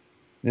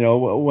 You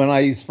know, when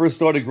I first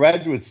started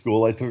graduate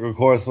school, I took a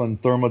course on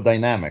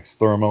thermodynamics,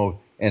 thermo,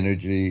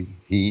 energy,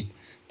 heat,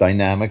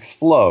 dynamics,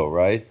 flow,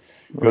 right?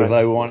 Because Right.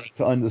 I wanted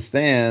to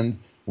understand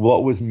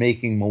what was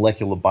making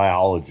molecular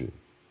biology.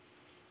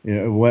 You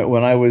know,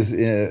 when I was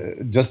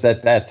just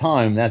at that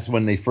time, that's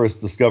when they first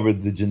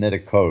discovered the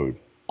genetic code.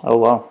 Oh,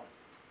 wow.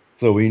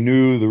 So we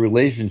knew the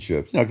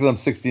relationships, you know, because I'm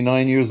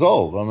 69 years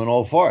old. I'm an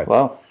old fart,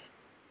 Wow.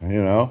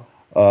 you know.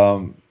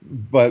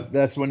 But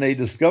that's when they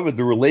discovered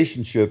the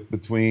relationship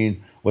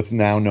between what's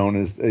now known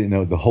as, you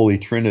know, the holy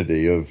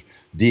trinity of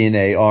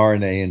DNA,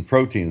 RNA, and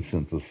protein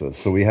synthesis.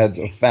 So we had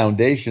a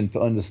foundation to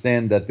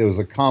understand that there was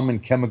a common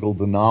chemical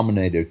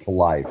denominator to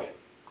life.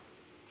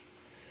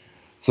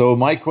 So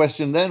my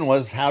question then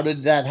was, how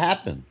did that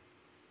happen?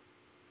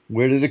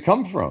 Where did it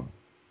come from?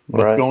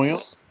 What's Right. going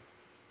on?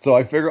 So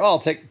I figure, oh, I'll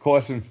take a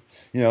course in,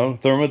 you know,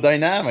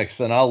 thermodynamics,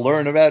 and I'll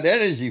learn about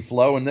energy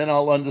flow, and then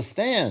I'll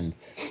understand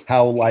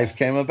how life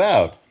came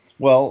about.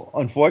 Well,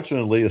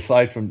 unfortunately,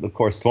 aside from, of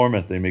course,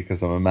 tormenting me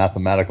because I'm a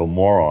mathematical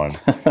moron,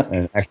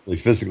 and actually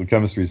physical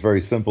chemistry is very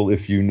simple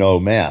if you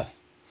know math.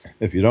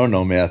 If you don't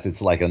know math,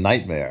 it's like a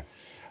nightmare.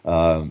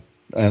 Um,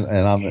 and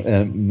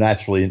I'm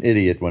naturally an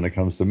idiot when it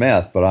comes to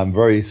math, but I'm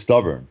very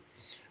stubborn.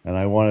 And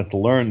I wanted to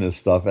learn this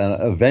stuff.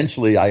 And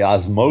eventually I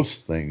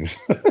osmosed things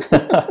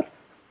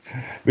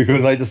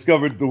because I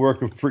discovered the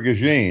work of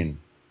Prigogine.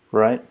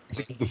 Right.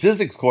 Because the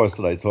physics course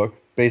that I took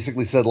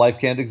basically said life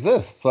can't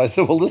exist. So I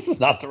said, well, this is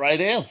not the right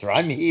answer.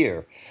 I'm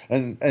here.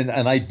 And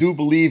I do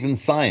believe in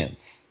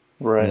science.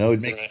 You Right. know, it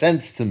makes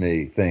sense to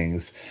me,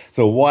 things.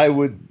 So why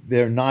would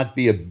there not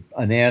be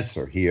an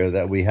answer here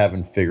that we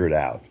haven't figured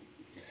out?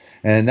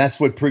 And that's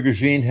what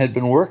Prigogine had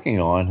been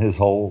working on his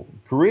whole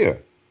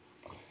career.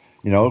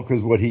 You know,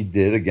 because what he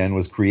did, again,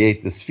 was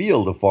create this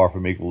field of far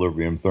from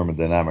equilibrium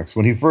thermodynamics.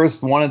 When he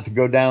first wanted to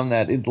go down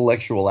that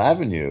intellectual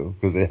avenue,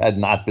 because it had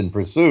not been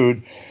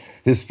pursued,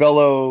 his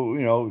fellow,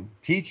 you know,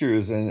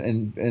 teachers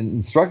and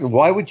instructors,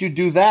 why would you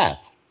do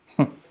that?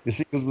 You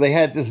see, because they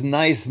had this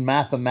nice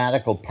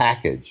mathematical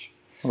package,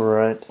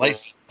 Right.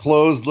 nice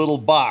closed little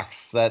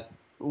box that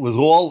was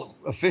all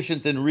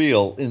efficient and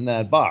real in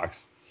that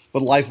box,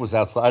 but life was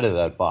outside of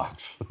that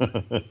box.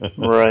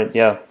 Right.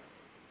 Yeah.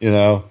 You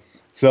know,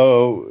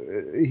 so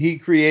he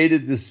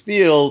created this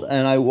field,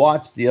 and I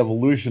watched the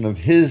evolution of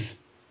his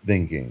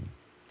thinking.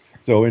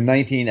 So in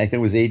I think it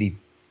was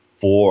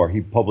 84,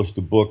 he published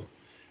a book,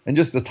 and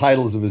just the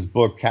titles of his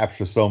book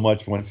capture so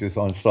much once you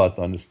start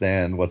to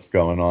understand what's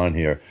going on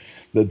here.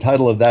 The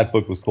title of that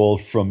book was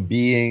called From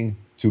Being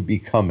to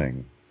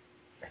Becoming.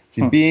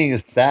 See, being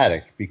is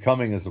static,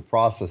 becoming is a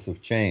process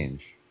of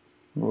change.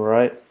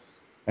 Right.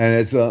 And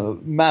it's a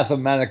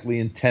mathematically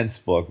intense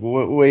book,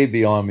 way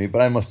beyond me,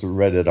 but I must have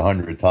read it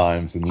 100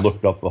 times and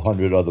looked up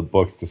 100 other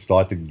books to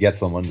start to get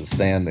some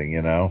understanding,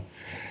 you know.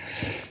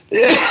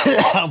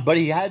 But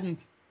he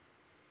hadn't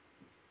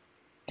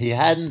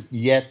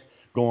yet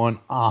gone,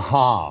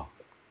 aha,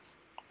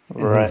 in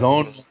his Right.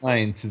 own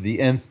mind to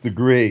the nth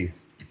degree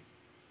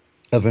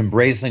of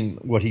embracing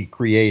what he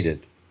created.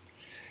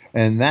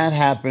 And that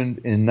happened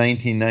in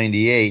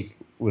 1998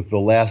 with the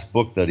last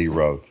book that he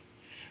wrote,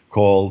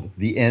 called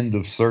The End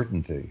of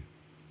Certainty.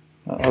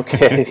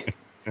 Okay.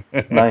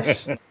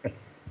 Nice.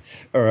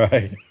 All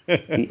right.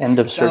 The end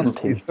of It sounds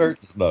certainty. pretty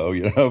certain, though,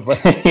 you know. But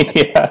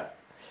Yeah.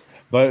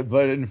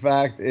 but in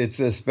fact, it's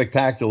a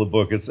spectacular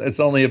book. It's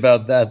only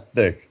about that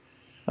thick,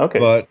 Okay.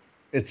 but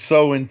it's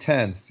so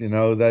intense, you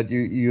know, that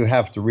you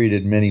have to read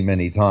it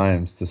many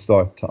times to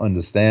start to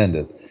understand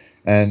it.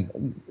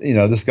 And you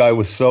know, this guy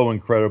was so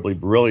incredibly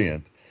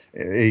brilliant.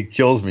 He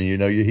kills me, you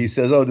know. He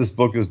says, "Oh, this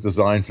book is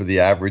designed for the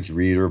average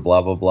reader,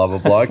 blah blah blah blah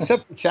blah."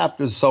 Except for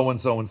chapters so and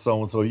so and so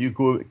and so. You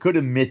could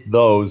omit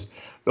those.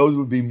 Those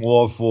would be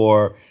more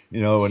for,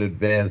 you know, an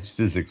advanced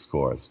physics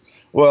course.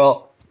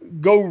 Well,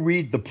 go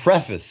read the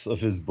preface of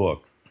his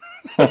book,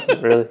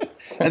 Really?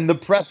 and the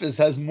preface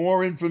has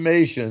more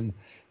information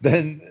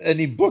than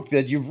any book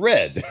that you've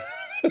read.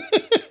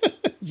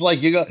 It's like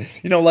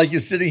like you're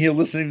sitting here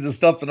listening to the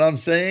stuff that I'm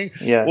saying.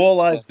 Yeah. All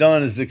I've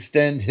done is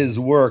extend his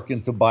work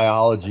into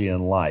biology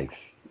and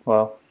life.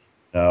 Well,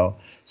 You know,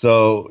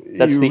 so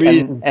that's you the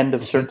read end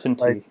of it's like,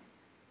 certainty.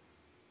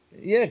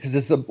 yeah,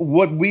 because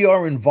what we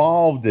are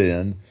involved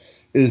in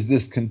is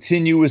this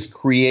continuous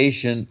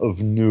creation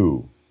of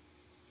new.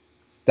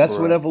 That's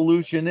what Right.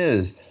 evolution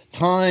is.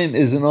 Time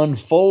is an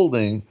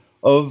unfolding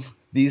of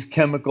these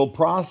chemical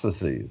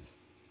processes.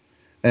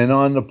 And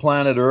on the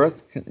planet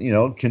Earth, you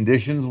know,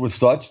 conditions were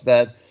such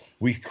that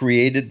we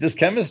created this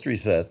chemistry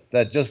set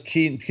that just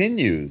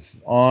continues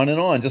on and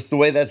on, just the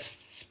way that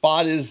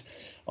spot is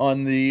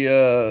on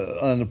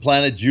the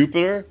planet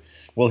Jupiter.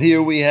 Well,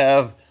 here we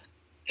have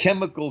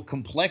chemical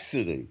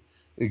complexity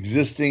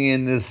existing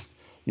in this,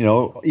 you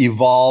know,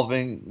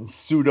 evolving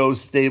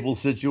pseudo-stable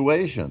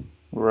situation.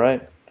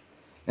 Right.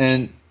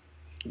 And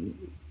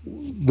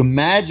the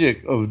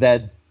magic of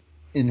that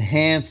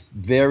enhanced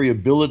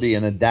variability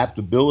and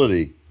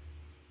adaptability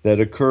that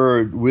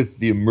occurred with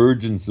the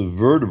emergence of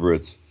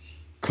vertebrates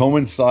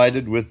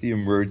coincided with the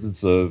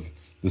emergence of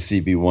the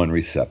CB1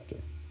 receptor.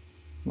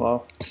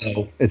 Wow.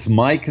 So it's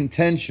my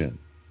contention,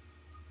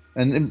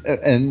 and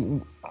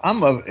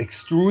I'm an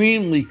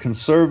extremely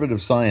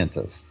conservative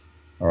scientist,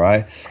 all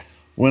right?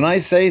 When I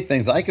say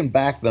things, I can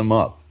back them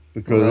up,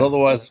 because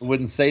otherwise I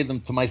wouldn't say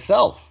them to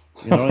myself.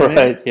 You know what I mean?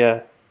 Right,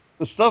 yeah.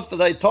 The stuff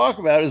that I talk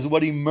about is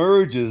what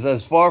emerges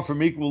as far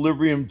from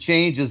equilibrium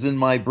changes in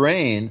my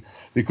brain,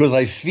 because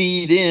I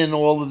feed in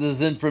all of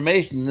this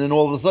information, and then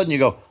all of a sudden you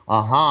go,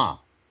 aha.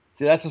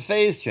 See, that's a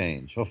phase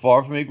change, a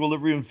far from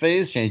equilibrium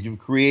phase change. You've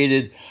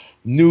created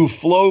new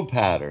flow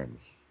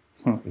patterns.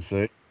 You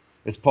see?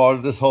 It's part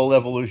of this whole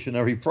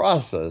evolutionary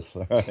process,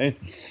 all right?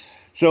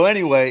 So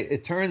anyway,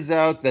 it turns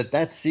out that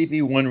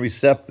CB1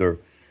 receptor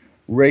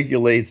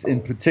regulates,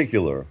 in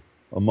particular,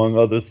 among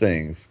other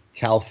things,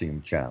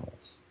 calcium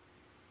channels.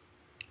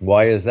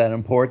 Why is that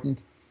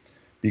important?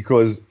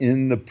 Because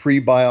in the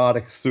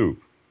prebiotic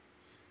soup,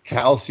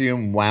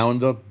 calcium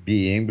wound up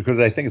being, because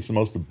I think it's the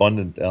most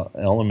abundant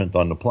element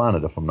on the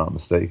planet, if I'm not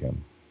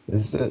mistaken.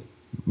 Is it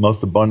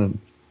most abundant?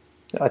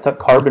 I thought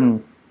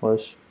carbon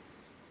was.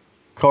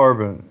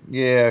 Carbon,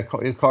 yeah,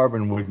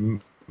 carbon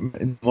would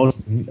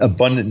most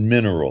abundant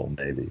mineral,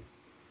 maybe.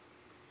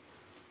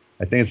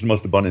 I think it's the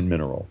most abundant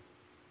mineral.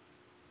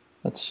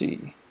 Let's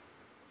see.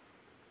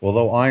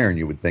 Although iron,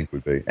 you would think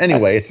would be.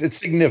 Anyway, it's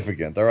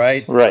significant, all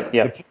right? Right,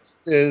 yeah. The point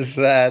is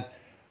that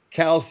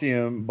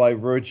calcium, by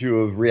virtue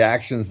of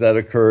reactions that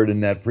occurred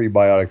in that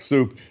prebiotic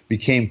soup,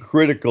 became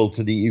critical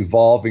to the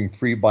evolving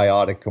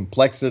prebiotic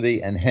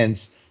complexity, and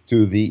hence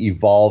to the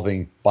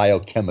evolving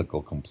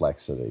biochemical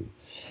complexity.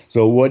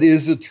 So what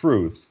is the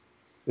truth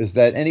is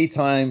that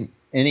anytime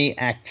any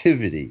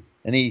activity,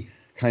 any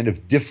kind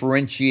of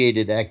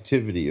differentiated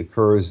activity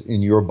occurs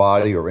in your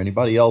body or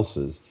anybody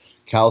else's,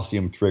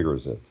 calcium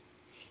triggers it.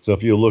 So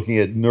if you're looking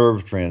at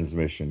nerve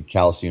transmission,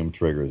 calcium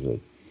triggers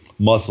it.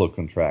 Muscle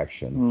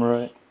contraction,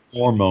 right.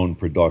 Hormone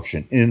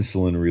production,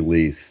 insulin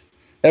release,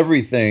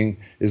 everything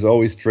is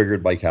always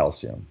triggered by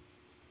calcium.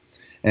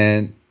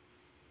 And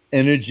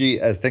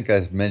energy, I think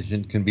I've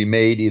mentioned, can be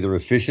made either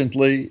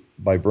efficiently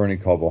by burning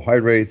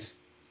carbohydrates,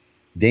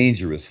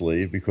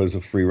 dangerously because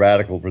of free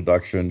radical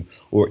production,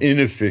 or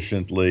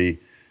inefficiently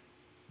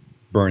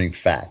burning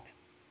fat.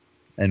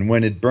 And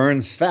when it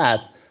burns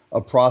fat, a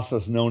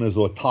process known as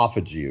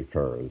autophagy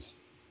occurs.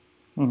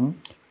 Mm-hmm.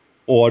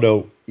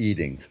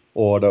 Auto-eating,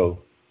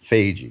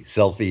 autophagy,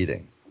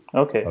 self-eating.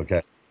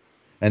 Okay.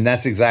 And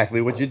that's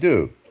exactly what you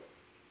do.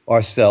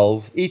 Our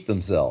cells eat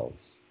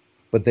themselves,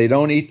 but they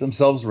don't eat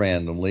themselves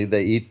randomly.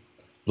 They eat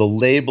the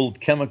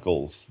labeled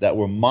chemicals that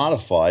were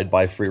modified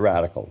by free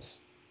radicals.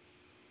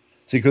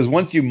 See, because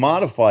once you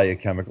modify a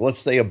chemical,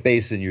 let's say a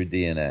base in your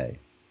DNA,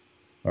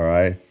 all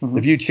right? Mm-hmm.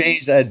 If you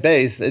change that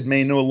base, it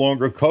may no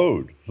longer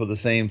code for the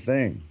same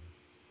thing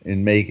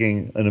in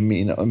making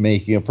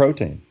making a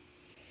protein.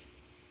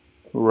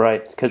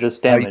 Right, because it's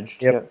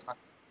damaged.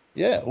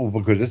 Yeah, well,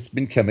 because it's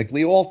been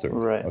chemically altered.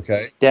 Right.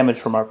 Okay. Damaged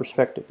from our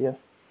perspective, yeah.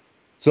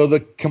 So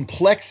the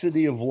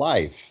complexity of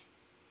life,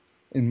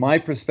 in my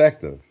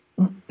perspective,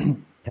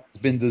 has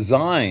been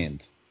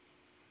designed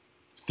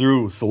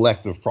through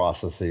selective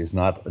processes,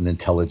 not an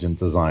intelligent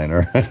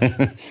designer,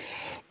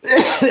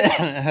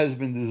 has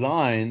been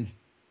designed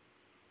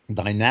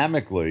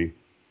dynamically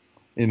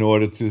in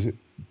order to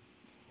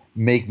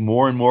make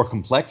more and more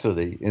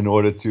complexity in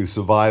order to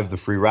survive the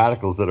free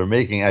radicals that are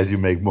making as you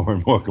make more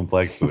and more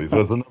complexity. So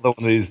it's another one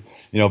of these,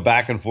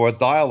 back and forth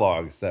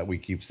dialogues that we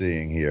keep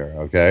seeing here,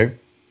 okay?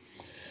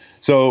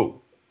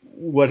 So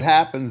what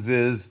happens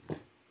is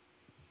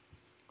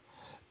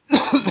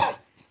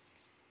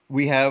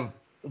we have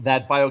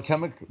that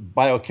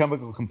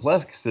biochemical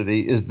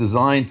complexity is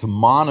designed to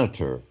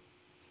monitor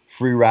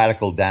free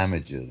radical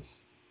damages,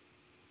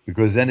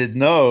 because then it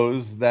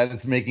knows that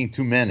it's making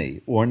too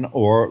many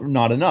or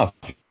not enough.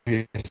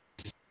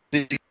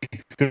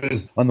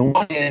 Because on the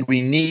one hand,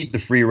 we need the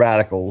free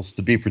radicals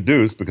to be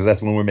produced, because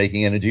that's when we're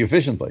making energy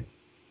efficiently.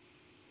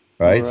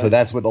 Right? So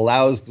that's what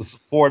allows the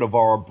support of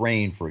our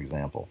brain, for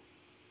example.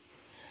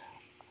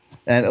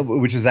 And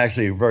which is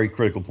actually a very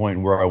critical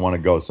point where I want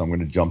to go. So I'm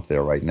going to jump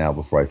there right now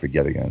before I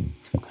forget again.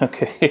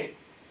 Okay.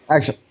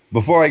 Actually,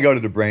 before I go to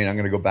the brain, I'm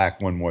going to go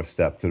back one more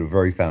step to the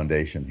very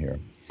foundation here.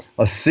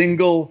 A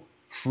single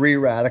free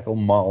radical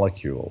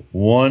molecule,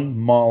 one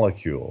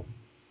molecule,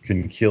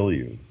 can kill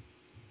you.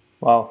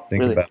 Wow.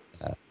 Think really? about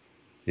that.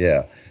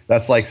 Yeah.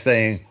 That's like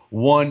saying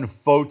one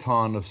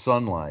photon of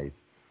sunlight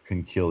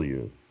can kill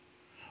you.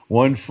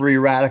 One free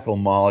radical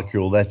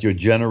molecule that you're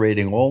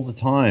generating all the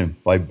time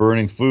by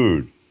burning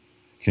food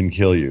can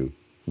kill you.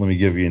 Let me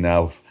give you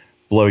now,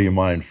 blow your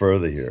mind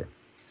further here.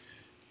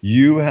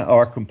 You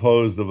are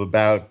composed of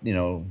about,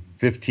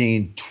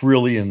 15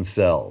 trillion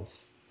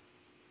cells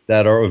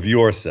that are of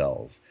your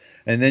cells.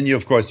 And then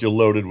of course, you're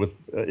loaded with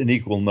an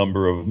equal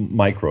number of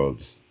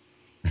microbes.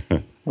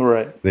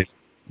 Right.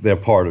 They're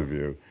part of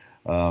you.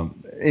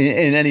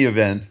 In any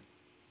event,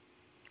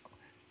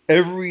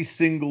 Every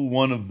single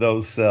one of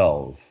those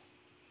cells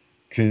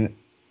can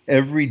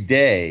every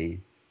day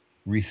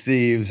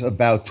receives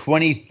about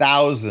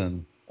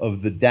 20,000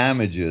 of the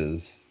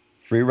damages,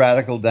 free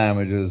radical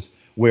damages,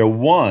 where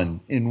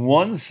one in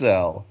one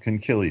cell can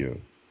kill you.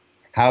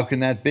 How can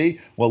that be?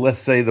 Well, let's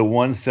say the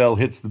one cell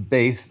hits the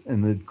base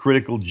and the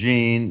critical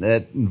gene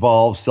that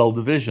involves cell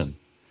division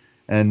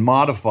and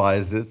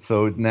modifies it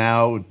so it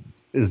now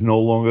is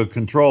no longer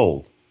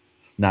controlled.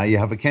 Now you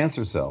have a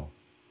cancer cell.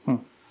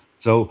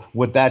 So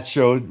what that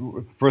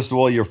showed, first of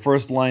all, your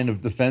first line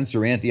of defense,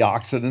 your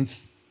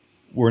antioxidants,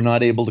 were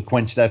not able to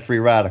quench that free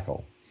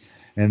radical.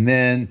 And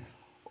then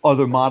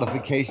other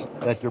modifications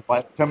that your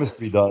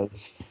biochemistry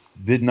does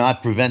did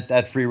not prevent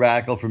that free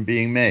radical from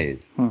being made.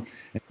 And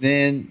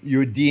then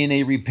your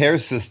DNA repair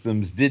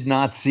systems did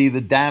not see the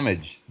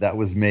damage that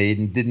was made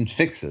and didn't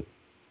fix it.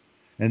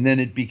 And then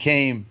it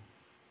became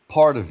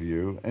part of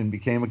you and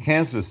became a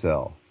cancer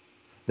cell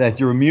that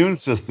your immune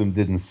system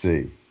didn't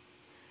see.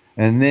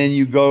 And then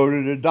you go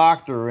to the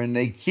doctor and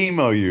they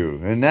chemo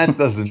you, and that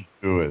doesn't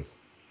do it.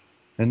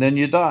 And then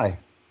you die.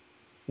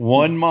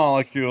 One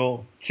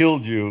molecule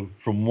killed you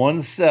from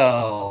one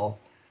cell,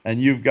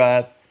 and you've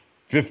got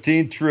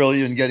 15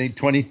 trillion getting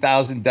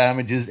 20,000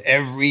 damages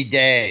every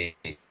day.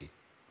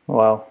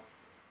 Wow.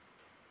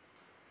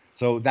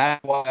 So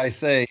that's why I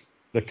say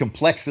the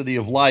complexity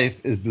of life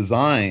is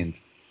designed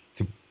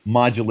to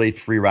modulate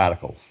free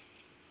radicals.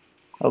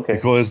 Okay.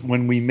 Because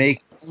when we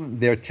make,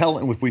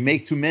 if we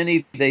make too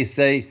many, they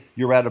say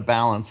you're out of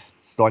balance,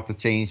 start to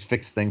change,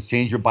 fix things,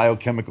 change your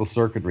biochemical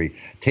circuitry,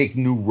 take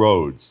new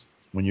roads.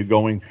 When you're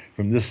going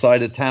from this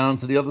side of town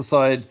to the other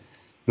side,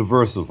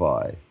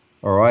 diversify,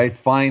 all right?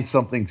 Find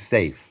something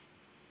safe,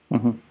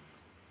 all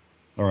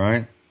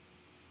right?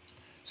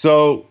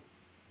 So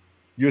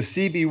your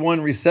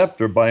CB1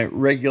 receptor, by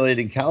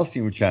regulating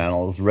calcium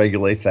channels,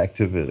 regulates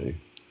activity,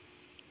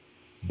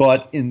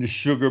 but in the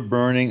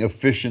sugar-burning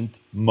efficient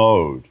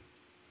mode.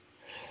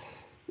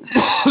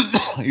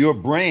 Your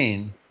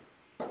brain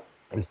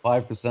is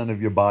 5%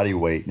 of your body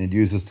weight, and it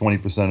uses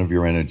 20% of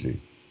your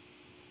energy.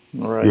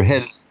 Right. Your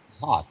head is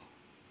hot.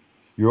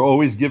 You're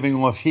always giving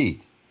off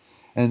heat.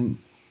 And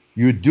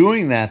you're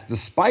doing that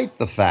despite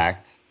the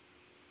fact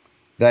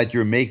that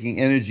you're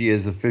making energy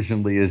as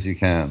efficiently as you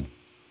can.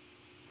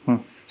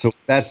 So what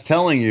that's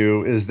telling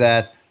you is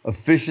that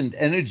efficient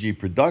energy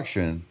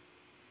production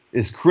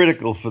is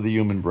critical for the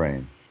human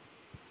brain.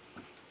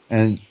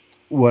 And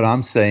what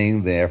I'm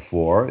saying,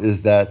 therefore,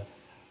 is that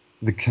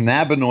the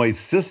cannabinoid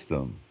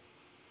system,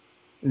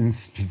 in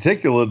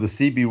particular the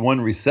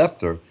CB1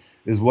 receptor,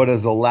 is what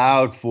has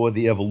allowed for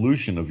the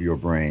evolution of your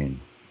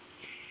brain.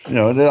 You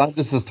know,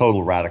 this is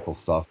total radical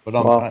stuff, but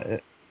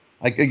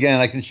I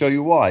can show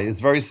you why. It's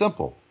very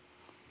simple.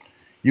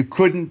 You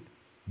couldn't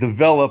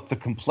develop the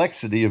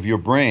complexity of your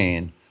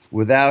brain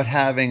without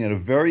having a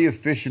very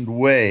efficient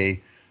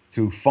way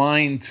to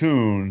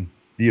fine-tune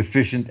the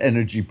efficient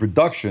energy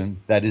production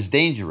that is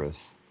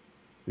dangerous.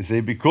 You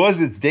see,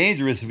 because it's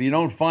dangerous, if you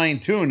don't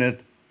fine-tune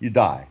it, you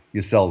die.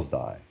 Your cells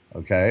die,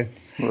 okay?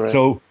 Right.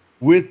 So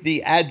with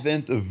the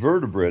advent of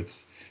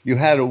vertebrates, you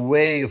had a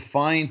way of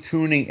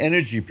fine-tuning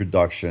energy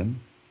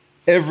production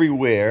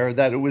everywhere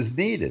that it was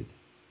needed,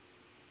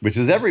 which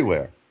is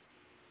everywhere.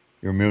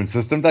 Your immune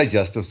system,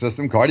 digestive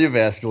system,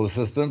 cardiovascular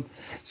system.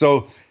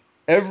 So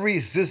every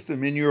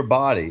system in your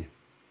body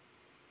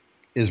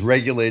is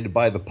regulated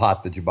by the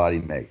pot that your body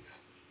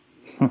makes.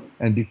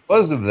 And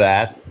because of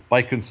that,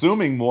 by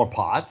consuming more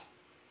pot,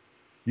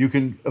 you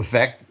can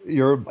affect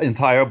your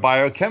entire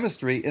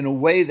biochemistry in a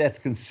way that's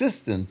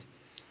consistent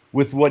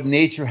with what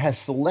nature has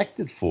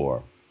selected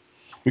for.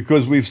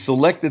 Because we've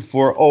selected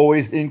for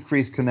always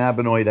increased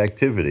cannabinoid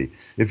activity.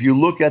 If you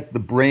look at the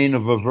brain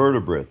of a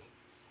vertebrate,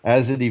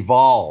 as it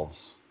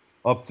evolves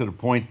up to the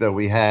point that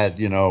we had,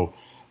 you know,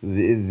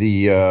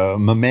 the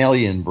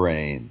mammalian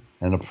brain,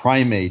 and a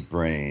primate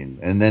brain,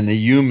 and then the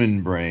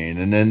human brain,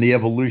 and then the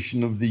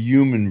evolution of the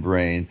human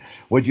brain.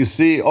 What you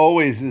see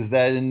always is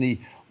that in the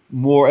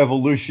more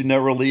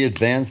evolutionarily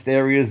advanced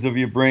areas of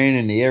your brain,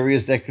 and the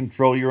areas that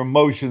control your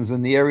emotions,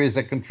 and the areas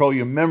that control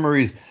your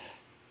memories,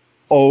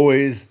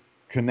 always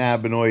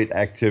cannabinoid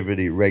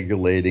activity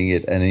regulating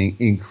it and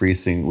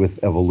increasing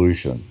with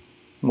evolution.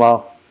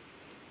 Wow.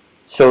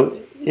 So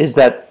is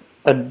that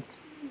a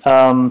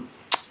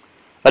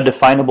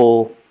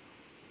definable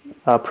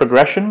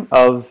progression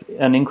of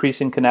an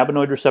increase in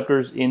cannabinoid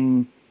receptors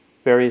in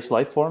various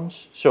life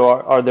forms? So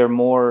are there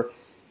more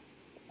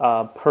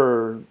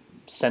per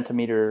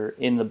centimeter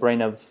in the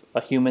brain of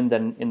a human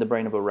than in the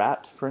brain of a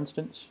rat, for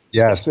instance?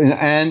 Yes,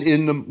 and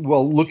in the,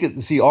 well,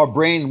 see, our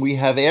brain, we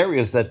have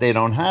areas that they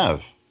don't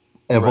have,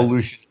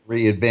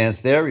 evolutionary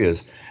advanced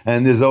areas,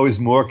 and there's always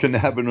more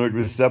cannabinoid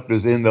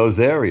receptors in those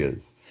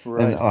areas.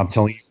 Right. And I'm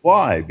telling you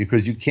why,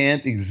 because you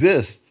can't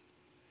exist.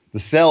 The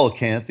cell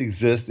can't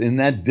exist in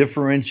that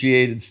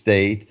differentiated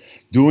state,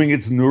 doing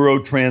its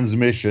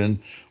neurotransmission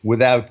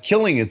without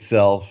killing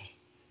itself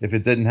if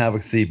it didn't have a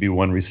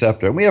CB1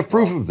 receptor. And we have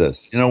proof of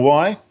this. You know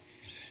why?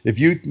 If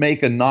you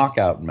make a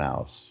knockout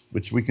mouse,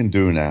 which we can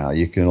do now,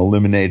 you can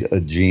eliminate a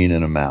gene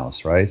in a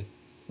mouse, right?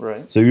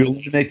 Right. So you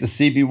eliminate the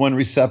CB1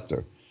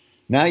 receptor.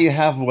 Now you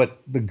have what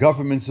the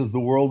governments of the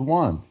world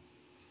want,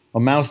 a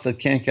mouse that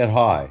can't get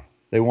high.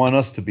 They want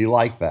us to be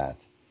like that.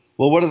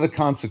 Well, what are the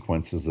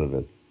consequences of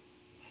it?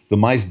 The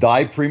mice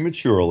die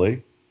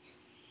prematurely,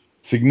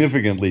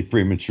 significantly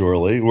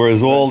prematurely,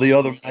 whereas all the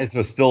other mice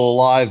are still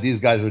alive. These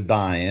guys are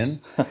dying.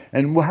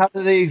 And how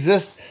do they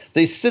exist?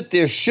 They sit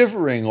there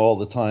shivering all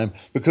the time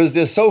because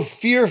they're so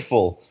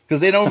fearful, because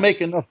they don't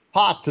make enough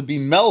pot to be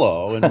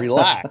mellow and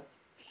relaxed,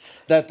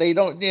 that they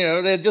don't,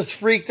 they're just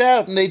freaked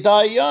out and they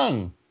die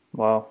young.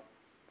 Wow.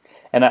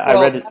 And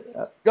I read it. That's what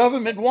the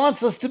government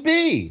wants us to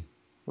be.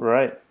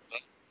 Right.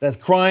 That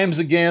crimes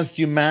against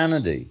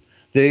humanity.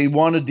 They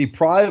want to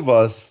deprive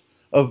us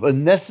of a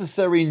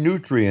necessary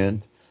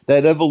nutrient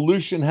that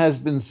evolution has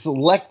been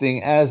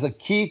selecting as a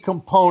key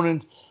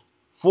component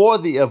for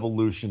the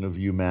evolution of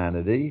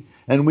humanity.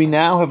 And we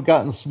now have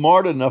gotten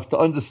smart enough to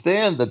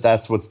understand that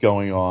that's what's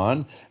going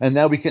on. And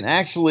now we can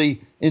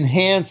actually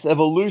enhance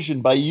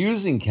evolution by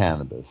using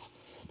cannabis,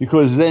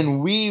 because then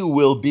we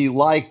will be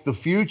like the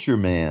future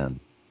man.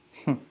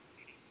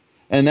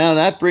 And now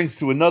that brings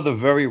to another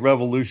very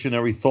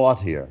revolutionary thought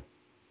here.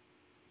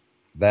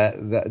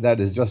 That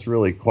is just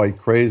really quite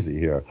crazy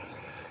here.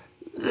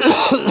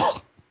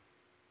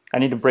 I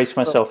need to brace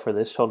myself for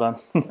this. Hold on.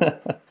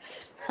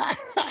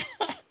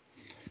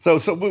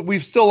 So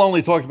we've still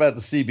only talked about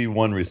the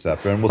CB1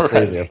 receptor, and we'll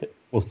stay there.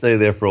 We'll stay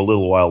there for a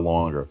little while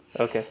longer.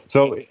 Okay.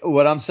 So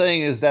what I'm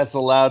saying is that's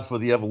allowed for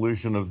the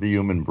evolution of the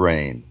human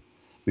brain,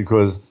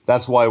 because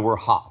that's why we're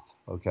hot,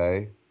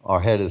 okay? Our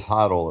head is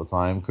hot all the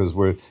time because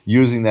we're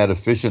using that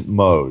efficient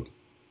mode.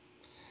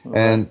 Okay.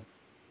 And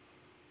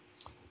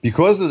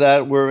because of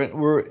that,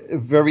 we're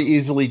very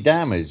easily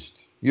damaged.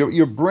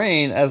 Your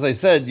brain, as I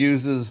said,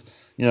 uses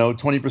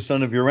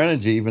 20% of your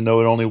energy, even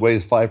though it only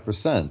weighs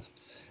 5%.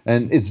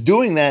 And it's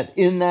doing that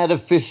in that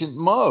efficient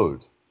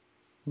mode.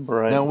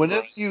 Right. Now,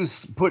 whenever you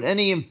put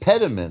any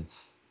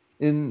impediments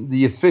in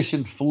the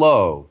efficient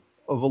flow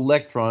of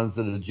electrons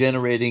that are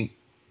generating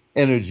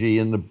energy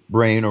in the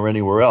brain or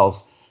anywhere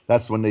else,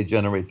 that's when they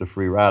generate the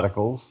free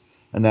radicals,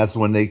 and that's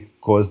when they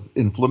cause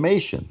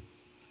inflammation.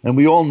 And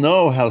we all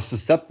know how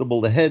susceptible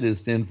the head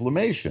is to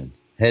inflammation,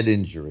 head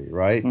injury,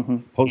 right? Mm-hmm.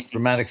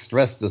 Post-traumatic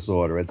stress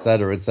disorder, et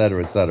cetera, et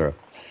cetera, et cetera.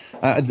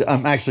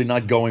 I'm actually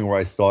not going where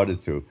I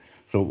started to,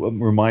 so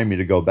remind me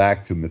to go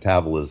back to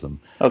metabolism.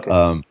 Okay.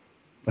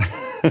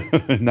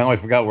 Now I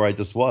forgot where I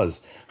just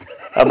was.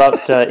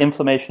 About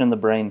inflammation in the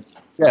brain.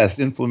 Yes,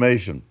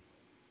 inflammation.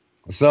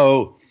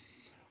 So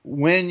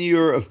when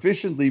you're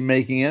efficiently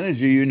making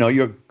energy,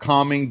 you're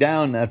calming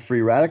down that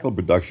free radical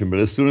production. But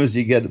as soon as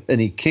you get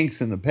any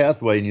kinks in the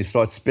pathway and you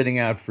start spitting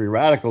out free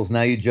radicals,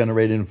 now you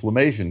generate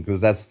inflammation,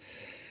 because that's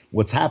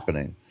what's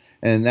happening.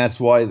 And that's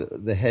why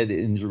the head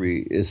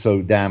injury is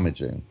so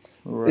damaging.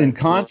 Right. In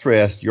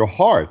contrast, your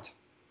heart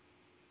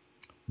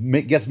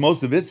gets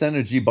most of its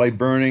energy by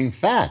burning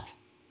fat.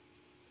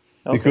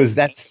 Okay. Because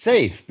that's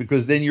safe,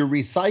 because then you're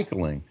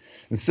recycling.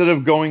 Instead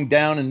of going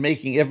down and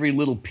making every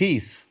little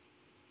piece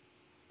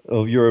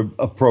of your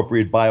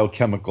appropriate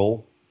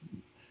biochemical,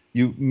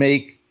 you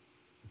make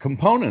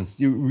components.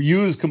 You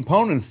use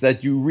components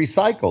that you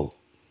recycled.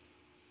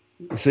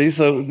 See,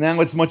 so now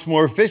it's much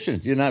more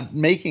efficient. You're not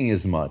making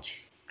as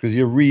much because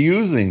you're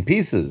reusing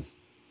pieces.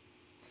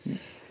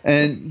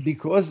 And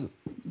because...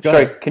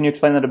 Sorry, can you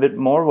explain that a bit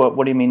more?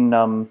 What do you mean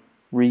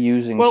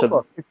reusing? Well,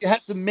 look, if you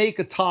have to make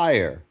a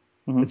tire,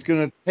 mm-hmm. it's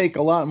going to take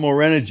a lot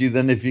more energy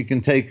than if you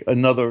can take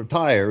another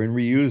tire and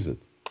reuse it.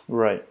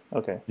 Right,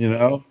 okay.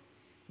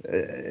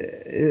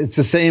 It's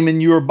the same in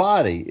your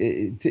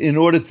body. In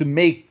order to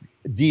make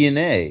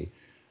DNA,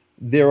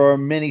 there are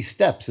many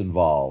steps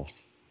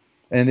involved.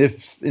 And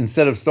if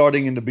instead of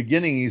starting in the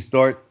beginning, you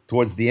start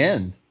towards the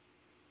end,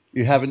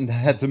 you haven't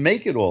had to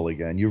make it all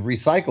again. You've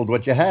recycled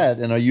what you had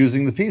and are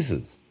using the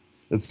pieces.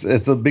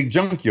 It's a big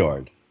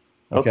junkyard.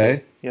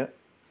 Okay? Yeah.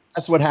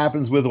 That's what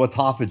happens with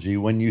autophagy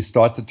when you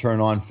start to turn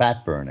on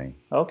fat burning.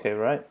 Okay,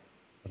 right.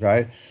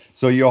 Right?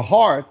 So your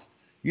heart,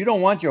 you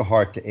don't want your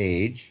heart to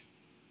age.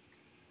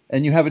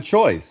 And you have a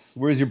choice,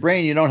 whereas your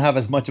brain, you don't have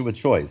as much of a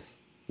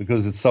choice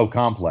because it's so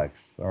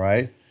complex, all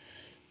right?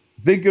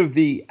 Think of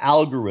the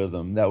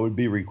algorithm that would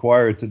be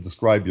required to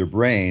describe your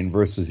brain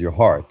versus your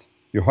heart.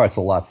 Your heart's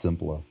a lot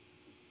simpler,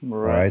 all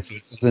right? So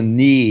it doesn't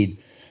need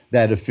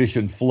that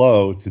efficient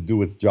flow to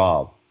do its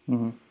job.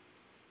 Mm-hmm.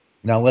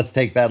 Now let's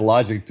take that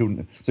logic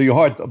to, so your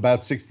heart,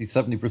 about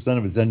 60-70%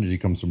 of its energy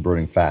comes from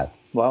burning fat.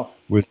 Wow.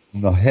 With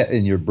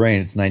in your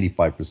brain, it's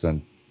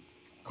 95%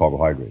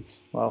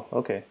 carbohydrates. Wow,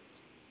 okay.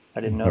 I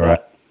didn't know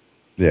that.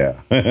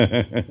 Yeah.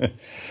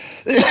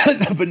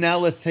 But now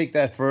let's take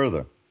that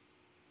further.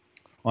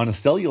 On a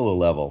cellular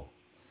level,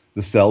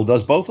 the cell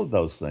does both of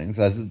those things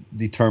as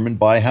determined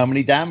by how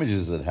many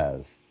damages it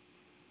has.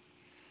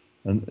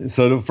 And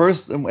so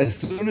as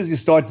soon as you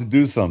start to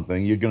do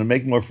something, you're going to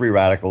make more free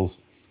radicals.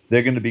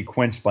 They're going to be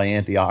quenched by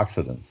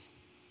antioxidants.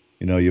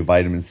 Your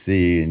vitamin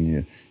C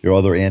and your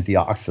other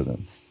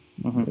antioxidants.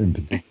 in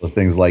particular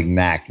things like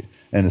NAC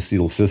and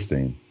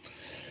acetylcysteine.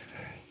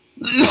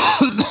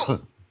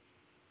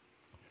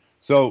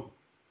 So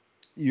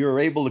you're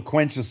able to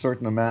quench a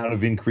certain amount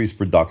of increased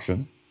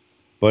production.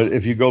 But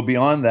if you go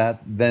beyond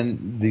that,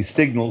 then the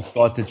signals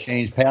start to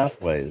change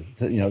pathways.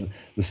 The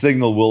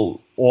signal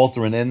will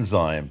alter an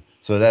enzyme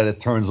so that it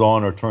turns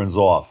on or turns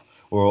off,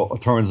 or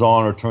turns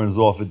on or turns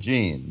off a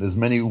gene. There's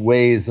many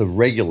ways of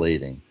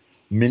regulating,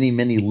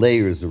 many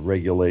layers of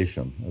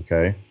regulation,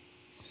 okay?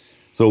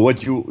 So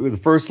the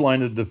first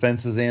line of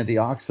defense is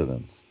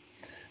antioxidants.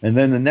 And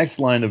then the next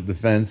line of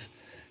defense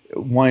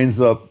winds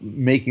up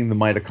making the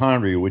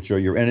mitochondria, which are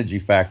your energy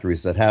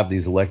factories that have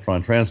these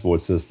electron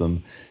transport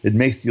system. It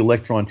makes the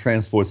electron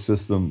transport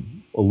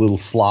system a little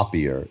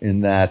sloppier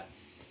in that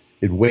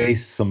it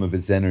wastes some of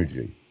its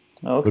energy.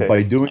 Okay. But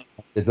by doing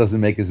it doesn't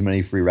make as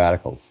many free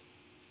radicals.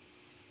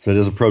 So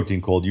there's a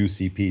protein called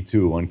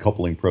UCP2,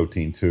 uncoupling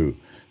protein 2,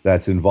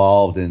 that's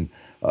involved in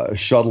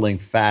shuttling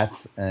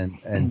fats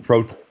and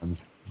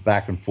protons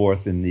back and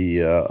forth in the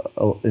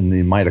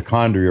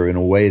mitochondria in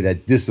a way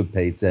that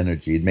dissipates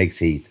energy. It makes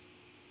heat,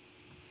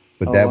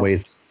 but that way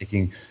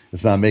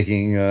it's not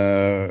making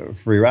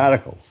free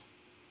radicals.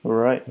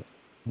 Right.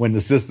 When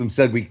the system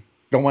said we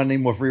don't want any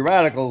more free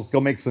radicals,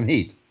 go make some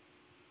heat.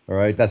 All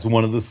right, that's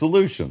one of the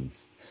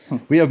solutions.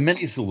 We have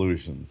many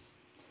solutions.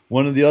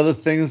 One of the other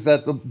things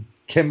that the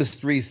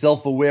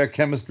self-aware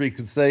chemistry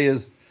could say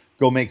is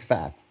go make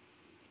fat,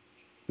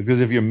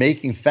 because if you're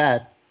making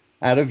fat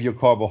out of your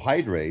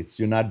carbohydrates,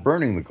 you're not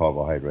burning the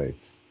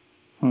carbohydrates.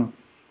 Okay?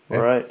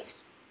 Right.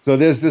 So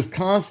there's this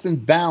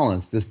constant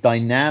balance, this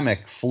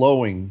dynamic,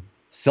 flowing,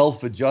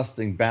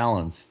 self-adjusting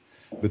balance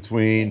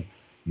between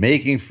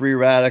making free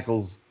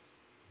radicals,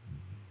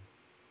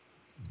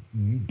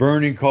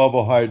 burning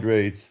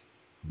carbohydrates,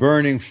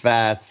 burning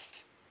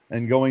fats,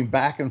 and going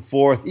back and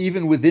forth,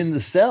 even within the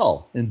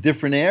cell in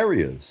different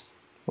areas.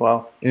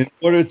 Wow. In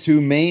order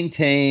to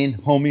maintain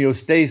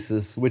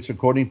homeostasis, which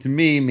according to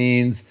me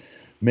means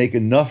make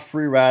enough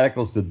free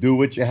radicals to do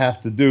what you have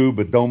to do,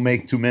 but don't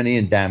make too many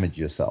and damage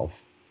yourself.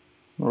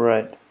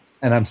 Right.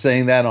 And I'm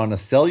saying that on a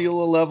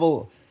cellular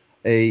level,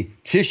 a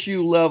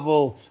tissue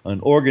level,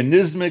 an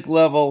organismic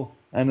level,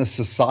 and a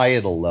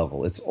societal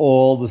level. It's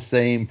all the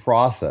same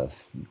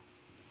process.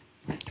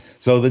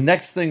 So the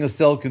next thing a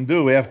cell can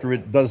do after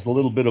it does a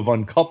little bit of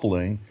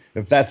uncoupling,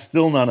 if that's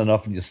still not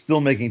enough and you're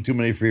still making too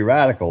many free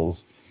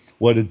radicals,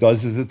 what it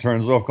does is it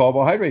turns off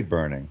carbohydrate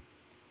burning.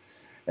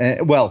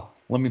 And, well,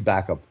 let me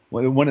back up.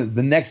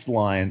 The next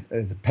line,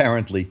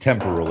 apparently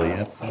temporarily,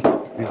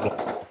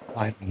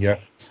 here,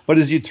 but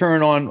as you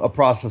turn on a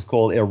process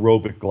called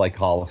aerobic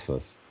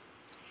glycolysis,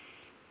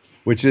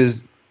 which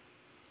is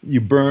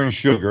you burn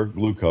sugar,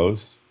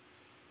 glucose,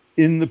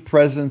 in the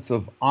presence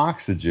of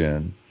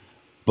oxygen,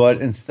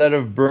 but instead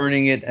of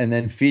burning it and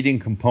then feeding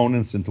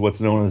components into what's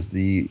known as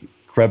the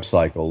Krebs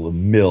cycle, the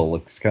mill,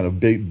 it's kind of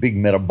big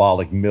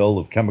metabolic mill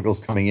of chemicals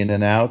coming in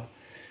and out.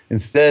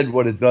 Instead,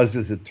 what it does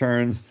is it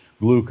turns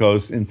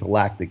glucose into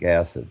lactic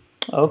acid.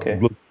 Okay.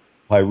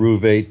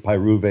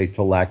 Pyruvate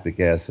to lactic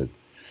acid.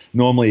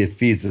 Normally, it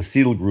feeds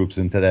acetyl groups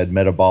into that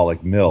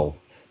metabolic mill,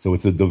 so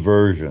it's a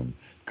diversion,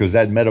 because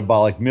that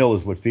metabolic mill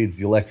is what feeds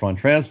the electron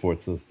transport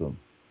system.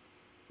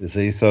 You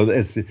see, so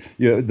it's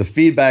the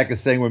feedback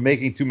is saying we're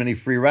making too many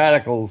free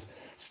radicals.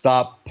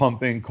 Stop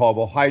pumping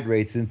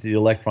carbohydrates into the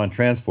electron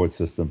transport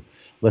system.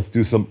 Let's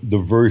do some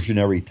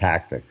diversionary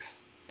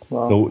tactics.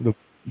 Wow. So the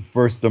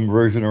first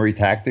diversionary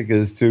tactic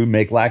is to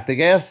make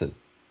lactic acid,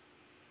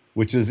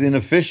 which is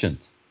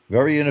inefficient,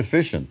 very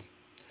inefficient.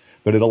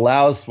 But it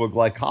allows for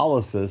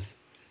glycolysis,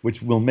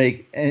 which will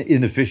make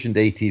inefficient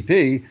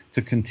ATP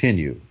to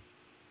continue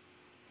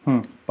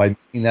by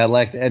making that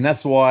lactic. And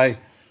that's why,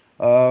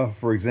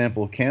 for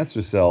example,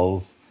 cancer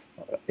cells,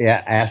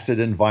 acid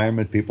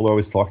environment, people are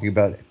always talking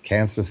about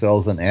cancer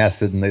cells and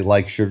acid, and they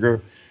like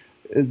sugar.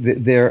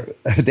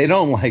 They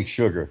don't like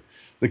sugar.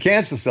 The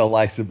cancer cell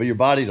likes it, but your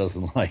body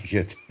doesn't like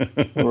it.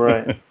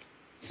 Right.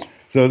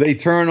 So they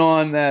turn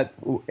on that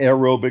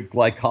aerobic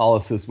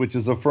glycolysis, which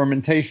is a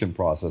fermentation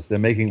process. They're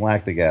making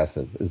lactic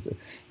acid.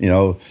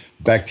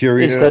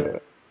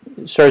 Bacteria.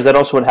 Is that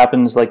also what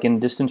happens like in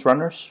distance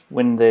runners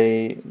when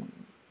they?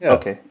 Yes.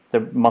 Okay,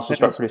 their muscles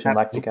start producing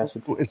lactic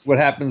acid. It's what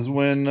happens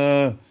when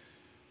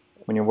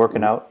you're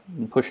working out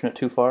and pushing it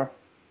too far.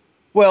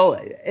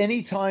 Well,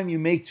 anytime you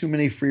make too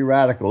many free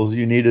radicals,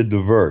 you need to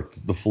divert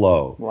the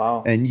flow.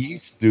 Wow. And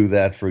yeast do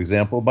that, for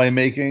example, by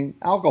making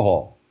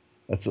alcohol.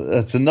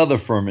 That's another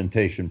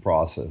fermentation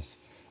process.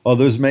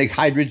 Others make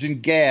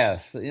hydrogen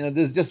gas.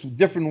 There's just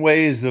different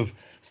ways of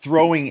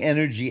throwing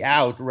energy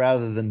out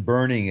rather than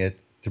burning it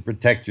to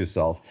protect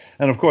yourself.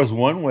 And of course,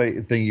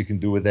 one thing you can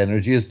do with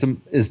energy is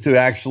to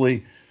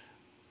actually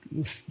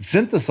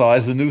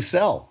synthesize a new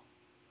cell.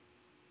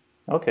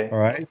 Okay. All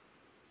right.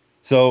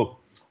 So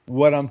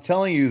what I'm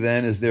telling you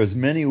then is there's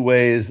many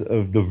ways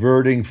of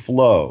diverting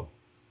flow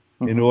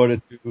in order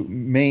to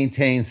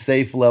maintain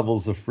safe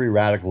levels of free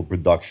radical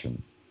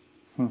production.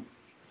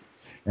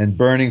 And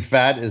burning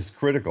fat is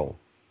critical,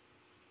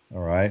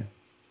 all right,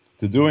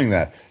 to doing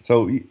that.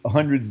 So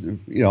hundreds,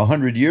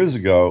 100 years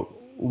ago,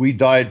 we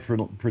died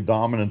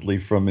predominantly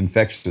from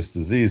infectious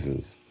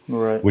diseases,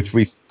 Right. which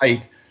we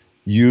fight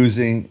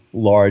using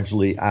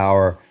largely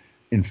our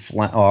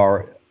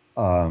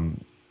kind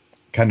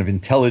of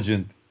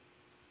intelligent,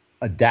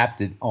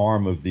 adapted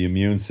arm of the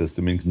immune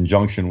system in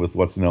conjunction with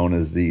what's known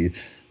as the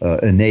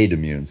innate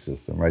immune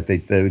system, right?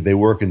 They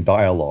work in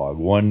dialogue.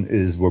 One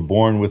is we're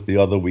born with, the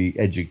other we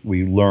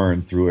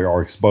learn through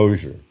our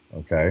exposure,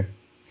 okay?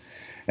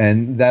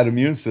 And that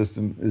immune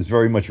system is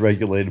very much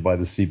regulated by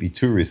the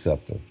CB2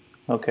 receptor.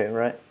 Okay,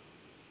 right.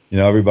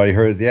 Everybody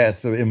heard, yeah, it's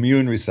the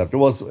immune receptor.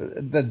 Well,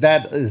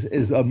 that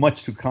is a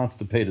much too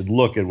constipated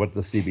look at what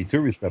the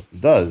CB2 receptor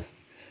does,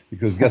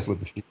 because guess what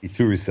the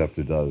CB2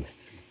 receptor does?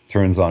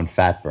 Turns on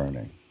fat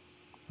burning.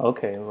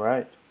 Okay,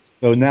 right.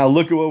 So now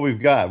look at what we've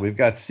got. We've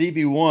got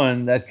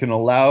CB1 that can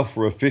allow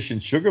for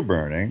efficient sugar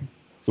burning,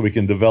 so we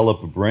can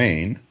develop a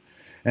brain.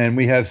 And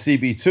we have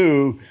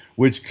CB2,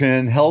 which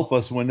can help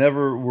us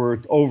whenever we're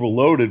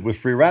overloaded with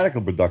free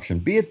radical production,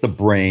 be it the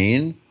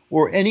brain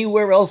or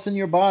anywhere else in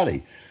your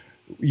body.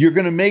 You're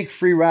going to make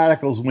free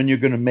radicals when you're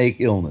going to make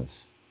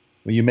illness.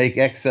 When you make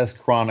excess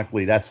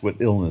chronically, that's what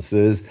illness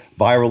is.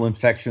 Viral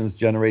infections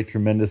generate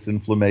tremendous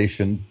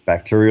inflammation,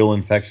 bacterial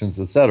infections,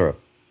 etc.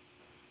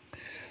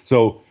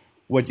 So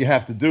what you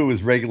have to do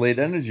is regulate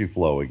energy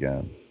flow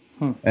again.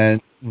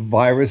 And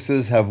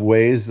viruses have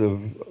ways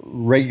of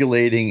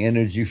regulating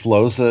energy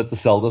flow so that the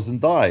cell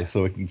doesn't die,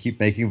 so it can keep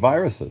making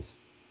viruses.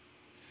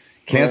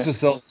 Cancer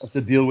cells have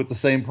to deal with the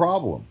same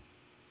problem.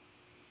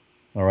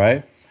 All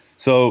right?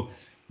 So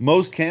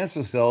most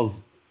cancer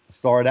cells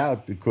start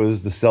out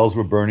because the cells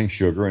were burning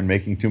sugar and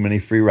making too many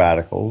free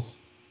radicals.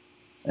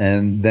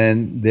 And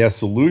then their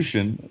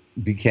solution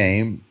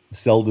became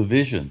cell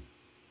division.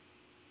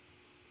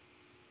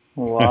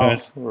 Wow,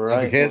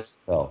 right. A cancer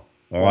cell.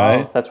 All Wow,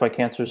 right? that's why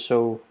cancer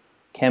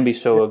can be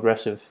so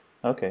aggressive.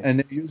 Okay. And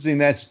they're using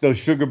those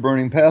sugar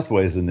burning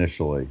pathways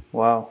initially.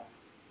 Wow.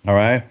 All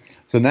right?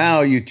 So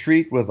now you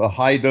treat with a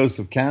high dose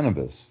of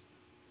cannabis,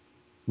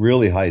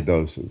 really high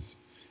doses,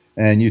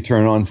 and you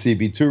turn on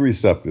CB2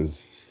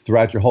 receptors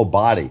throughout your whole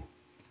body,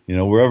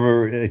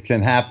 wherever it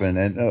can happen,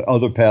 and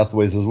other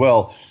pathways as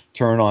well,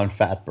 turn on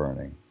fat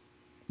burning.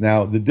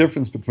 Now, the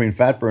difference between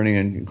fat burning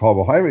and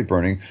carbohydrate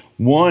burning,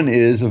 one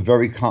is a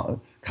very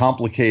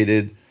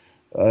complicated,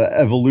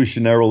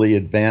 evolutionarily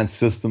advanced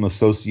system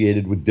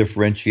associated with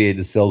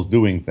differentiated cells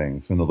doing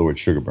things, in other words,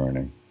 sugar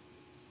burning.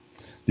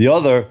 The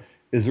other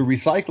is a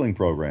recycling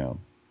program.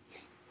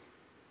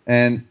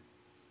 And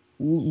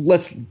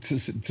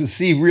to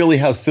see really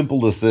how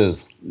simple this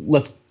is,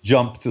 let's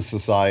jump to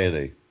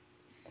society.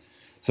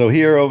 So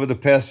here, over the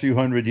past few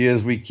hundred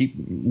years, we keep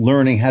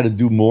learning how to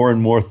do more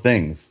and more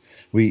things.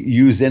 We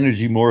use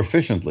energy more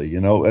efficiently.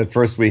 At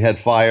first we had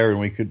fire and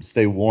we could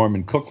stay warm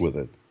and cook with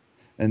it.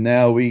 And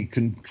now we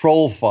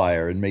control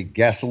fire and make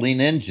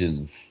gasoline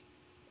engines,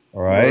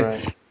 all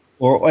right?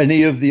 Or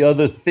any of the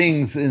other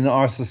things in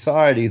our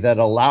society that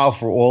allow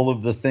for all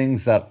of the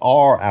things that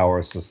are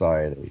our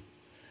society.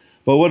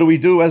 But what do we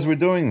do as we're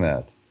doing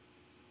that?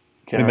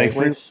 Generate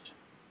waste.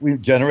 We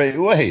generate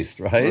waste,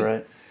 right?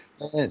 Right.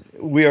 And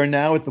we are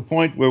now at the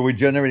point where we're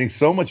generating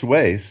so much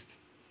waste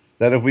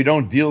that if we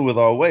don't deal with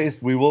our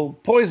waste, we will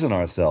poison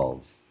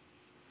ourselves.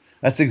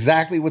 That's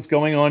exactly what's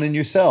going on in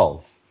your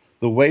cells.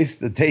 The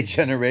waste that they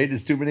generate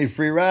is too many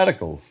free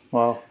radicals.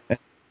 Wow.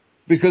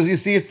 Because you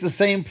see, it's the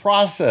same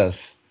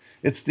process.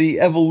 It's the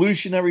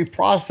evolutionary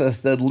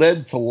process that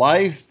led to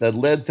life, that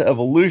led to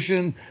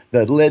evolution,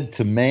 that led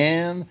to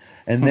man,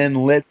 and then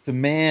led to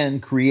man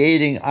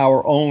creating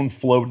our own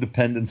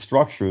flow-dependent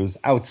structures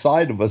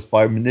outside of us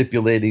by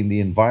manipulating the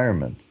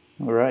environment.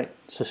 All right.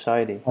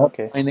 Society.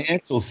 Okay.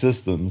 Financial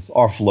systems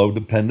are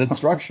flow-dependent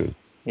structures.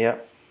 Yeah.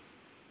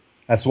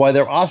 That's why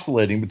they're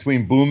oscillating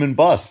between boom and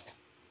bust.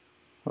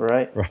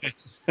 Right.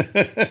 Right.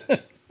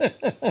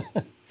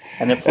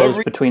 And it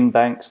flows between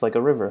banks like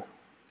a river.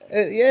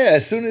 Yeah,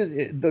 as soon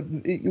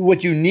as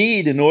what you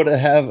need in order to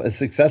have a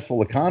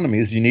successful economy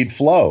is you need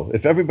flow.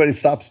 If everybody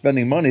stops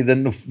spending money,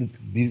 then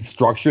the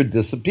structure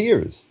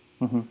disappears.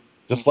 Mm-hmm.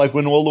 Just like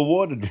when all the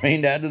water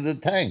drained out of the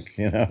tank,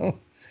 the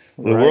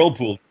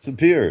whirlpool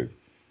disappeared.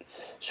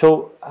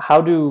 So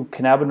how do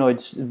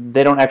cannabinoids,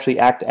 they don't actually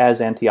act as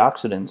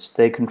antioxidants.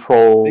 They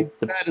control...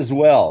 that as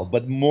well,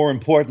 but more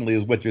importantly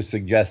is what you're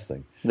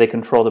suggesting. They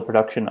control the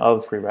production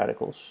of free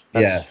radicals.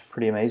 That's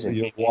pretty amazing.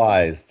 You're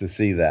wise to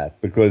see that,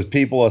 because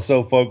people are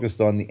so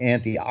focused on the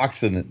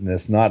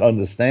antioxidantness, not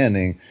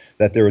understanding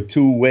that there are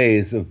two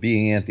ways of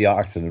being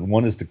antioxidant.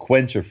 One is to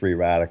quench a free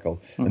radical,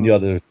 and the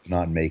other is to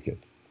not make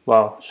it.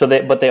 Wow. So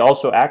but they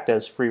also act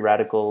as free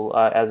radical,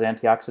 as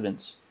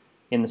antioxidants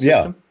in the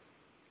system?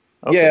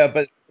 Okay. Yeah,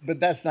 but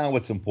that's not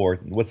what's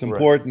important. What's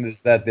important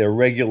is that they're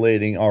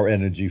regulating our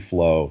energy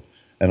flow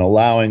and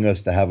allowing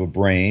us to have a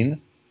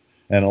brain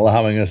and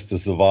allowing us to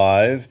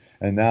survive,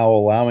 and now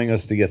allowing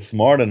us to get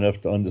smart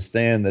enough to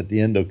understand that the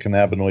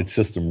endocannabinoid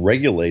system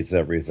regulates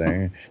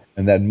everything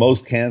and that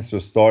most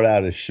cancers start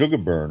out as sugar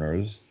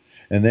burners,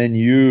 and then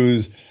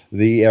use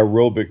the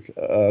aerobic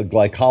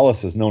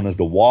glycolysis known as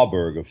the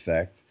Warburg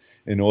effect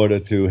in order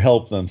to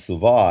help them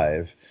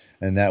survive.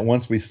 And that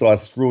once we start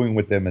screwing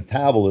with their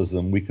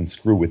metabolism, we can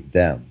screw with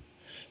them.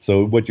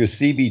 So what your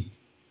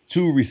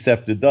CB2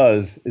 receptor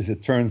does is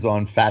it turns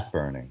on fat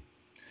burning.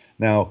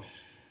 Now,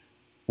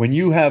 when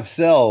you have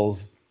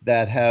cells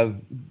that have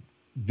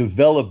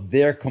developed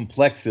their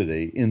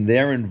complexity in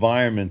their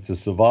environment to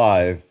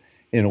survive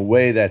in a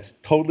way that's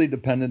totally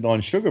dependent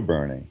on sugar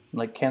burning.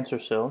 Like cancer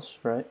cells,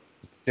 right?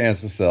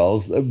 Cancer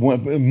cells,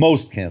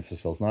 most cancer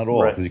cells, not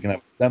all, because you can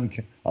have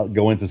I'll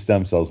go into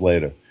stem cells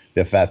later.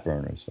 They're fat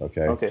burners,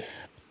 okay? Okay.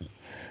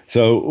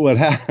 So what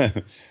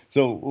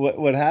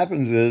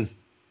happens is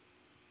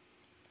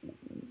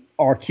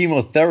our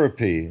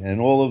chemotherapy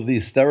and all of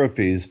these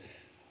therapies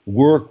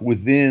work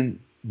within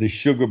the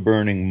sugar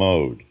burning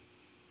mode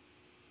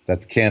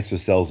that the cancer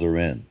cells are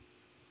in.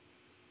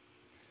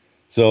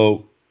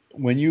 So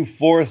when you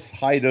force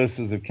high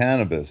doses of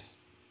cannabis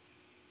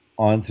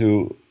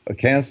onto a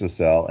cancer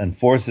cell and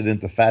force it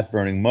into fat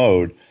burning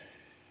mode,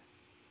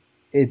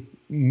 it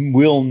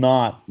will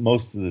not,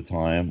 most of the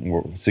time,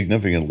 or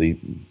significantly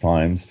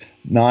times,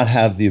 not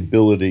have the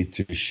ability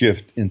to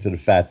shift into the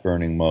fat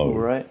burning mode.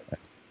 Right.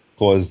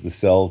 Cause the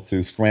cell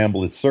to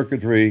scramble its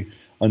circuitry,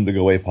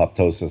 undergo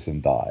apoptosis,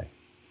 and die.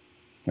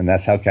 And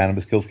that's how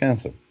cannabis kills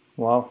cancer.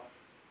 Wow.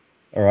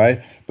 All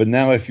right. But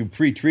now if you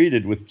pre-treat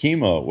it with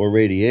chemo or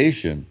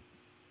radiation,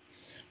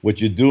 what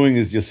you're doing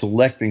is you're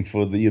selecting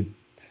for the,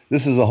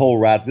 this is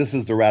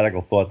the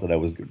radical thought that I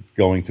was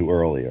going to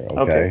earlier.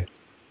 Okay.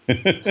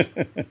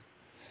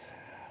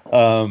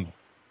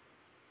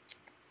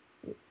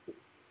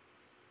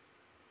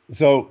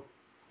 So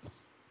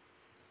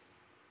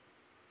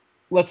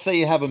let's say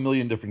you have 1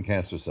 million different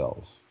cancer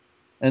cells,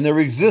 and they're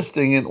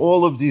existing in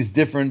all of these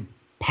different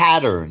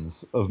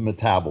patterns of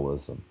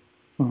metabolism.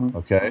 Mm-hmm.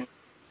 Okay.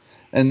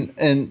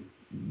 And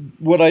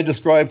what I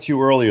described to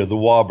you earlier, the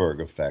Warburg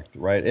effect,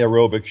 right?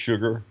 Aerobic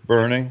sugar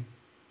burning,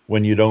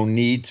 when you don't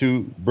need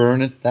to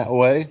burn it that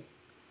way,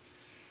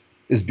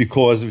 is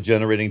because of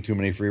generating too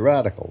many free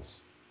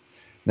radicals.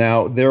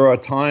 Now, there are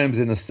times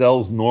in a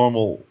cell's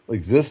normal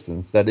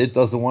existence that it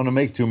doesn't want to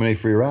make too many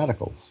free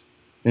radicals,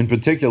 in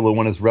particular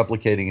when it's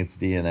replicating its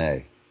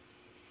DNA.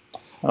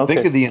 Okay.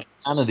 Think of the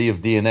insanity of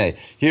DNA.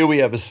 Here we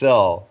have a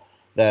cell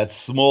that's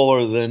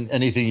smaller than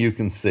anything you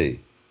can see.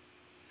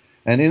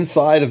 And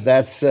inside of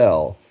that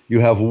cell, you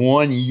have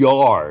 1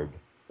 yard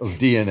of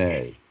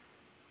DNA.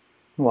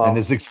 Wow. And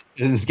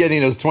it's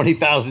getting those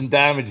 20,000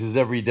 damages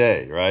every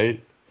day,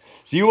 right?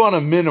 So you want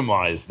to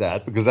minimize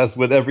that because that's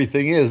what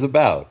everything is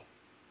about.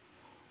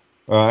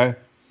 All right?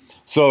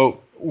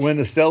 So when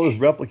the cell is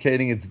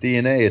replicating its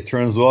DNA, it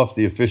turns off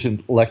the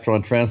efficient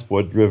electron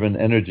transport-driven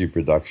energy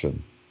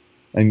production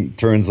and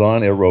turns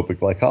on aerobic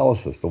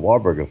glycolysis, the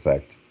Warburg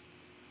effect.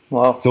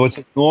 Wow. So it's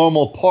a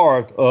normal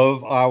part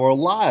of our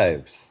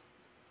lives.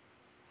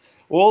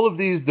 All of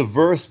these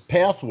diverse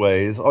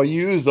pathways are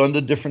used under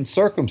different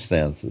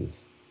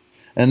circumstances.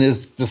 And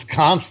there's this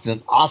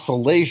constant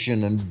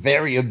oscillation and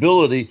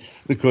variability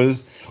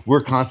because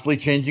we're constantly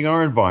changing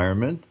our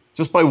environment.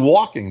 Just by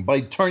walking, by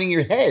turning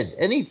your head,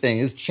 anything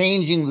is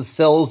changing the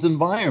cell's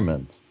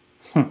environment.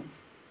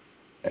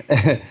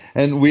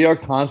 And we are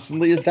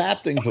constantly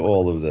adapting to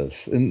all of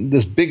this in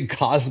this big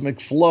cosmic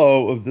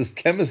flow of this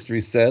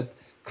chemistry set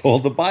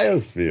called the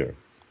biosphere.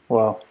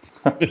 Wow.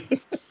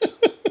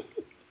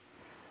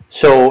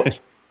 So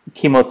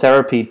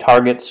chemotherapy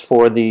targets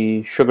for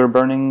the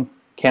sugar-burning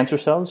cancer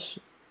cells?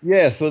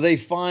 Yeah, so they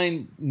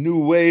find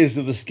new ways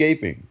of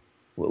escaping.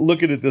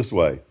 Look at it this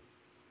way.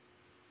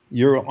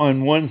 You're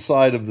on one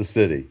side of the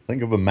city.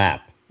 Think of a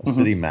map, a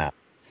city map.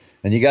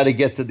 And you got to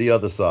get to the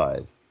other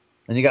side.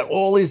 And you got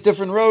all these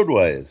different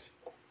roadways.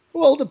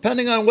 Well,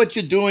 depending on what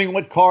you're doing,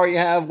 what car you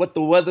have, what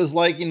the weather's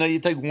like, you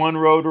take one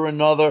road or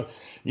another.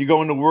 You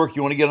go into work,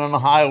 you want to get on the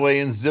highway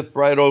and zip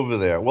right over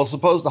there. Well,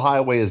 suppose the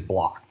highway is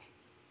blocked.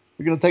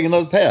 You're going to take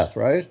another path,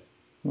 right?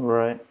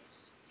 Right.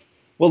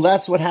 Well,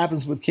 that's what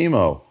happens with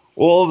chemo.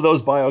 All of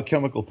those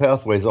biochemical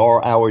pathways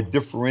are our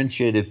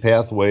differentiated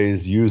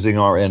pathways using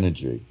our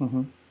energy.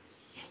 Mm-hmm.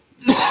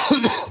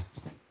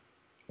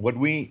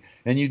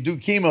 And you do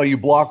chemo, you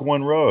block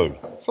one road.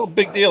 It's no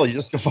big deal. You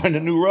just go find a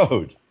new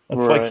road.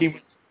 That's why chemo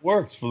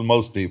works for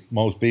most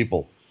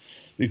people,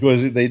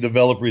 because they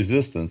develop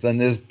resistance.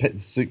 And there's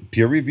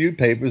peer-reviewed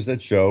papers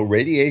that show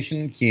radiation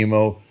and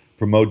chemo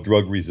promote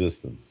drug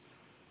resistance,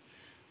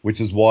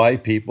 which is why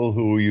people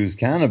who use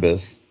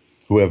cannabis,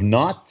 who have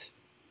not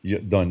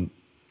done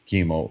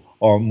chemo,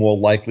 are more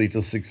likely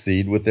to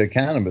succeed with their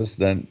cannabis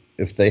than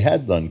if they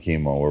had done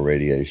chemo or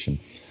radiation.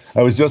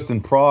 I was just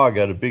in Prague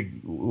at a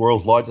big,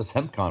 world's largest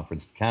hemp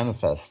conference,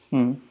 CannFest.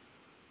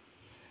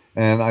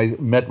 And I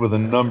met with a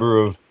number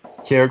of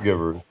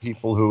caregivers,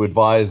 people who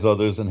advise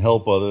others and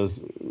help others,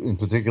 in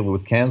particular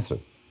with cancer.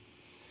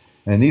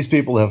 And these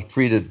people have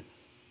treated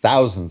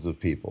thousands of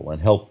people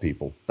and helped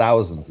people,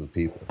 thousands of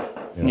people.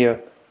 Yeah.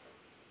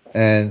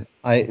 And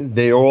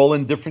they are all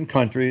in different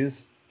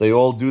countries. They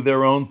all do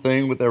their own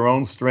thing with their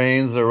own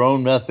strains, their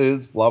own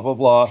methods, blah, blah,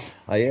 blah.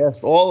 I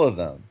asked all of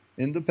them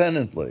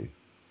independently,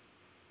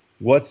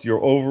 what's your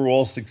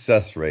overall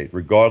success rate,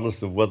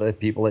 regardless of whether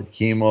people had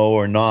chemo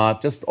or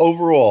not? Just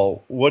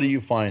overall, what are you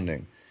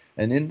finding?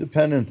 And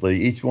independently,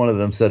 each one of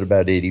them said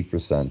about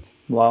 80%.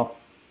 Wow.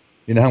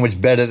 You know how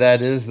much better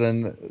that is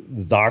than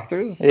the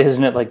doctors?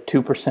 Isn't it like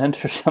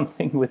 2% or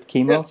something with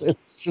chemo? Yes,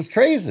 it's just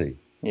crazy.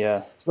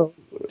 Yeah. So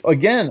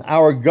again,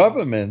 our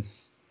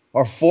governments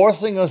are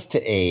forcing us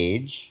to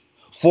age,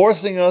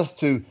 forcing us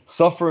to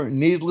suffer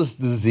needless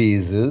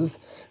diseases,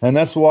 and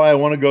that's why I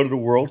want to go to the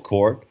World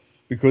Court,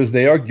 because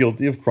they are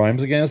guilty of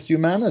crimes against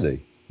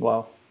humanity.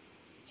 Wow.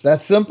 It's that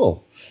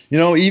simple. You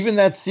know, even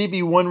that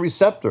CB1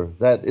 receptor,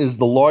 that is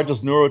the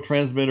largest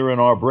neurotransmitter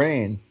in our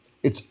brain,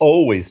 it's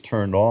always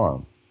turned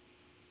on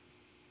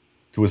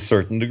to a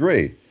certain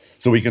degree.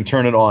 So we can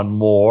turn it on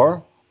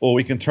more, or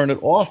we can turn it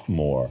off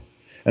more.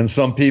 And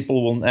some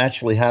people will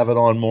naturally have it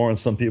on more, and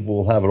some people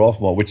will have it off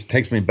more, which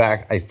takes me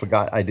back. I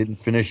forgot, I didn't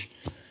finish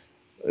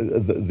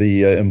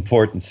the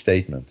important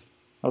statement.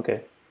 Okay.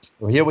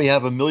 So here we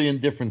have 1 million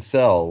different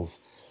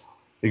cells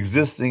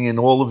existing in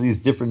all of these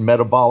different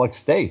metabolic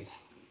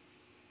states.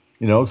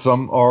 You know,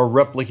 some are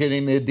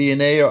replicating their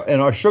DNA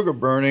and are sugar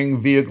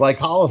burning via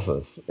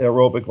glycolysis,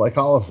 aerobic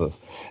glycolysis.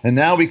 And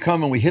now we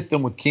come and we hit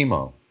them with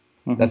chemo.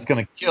 Mm-hmm. That's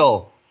going to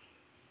kill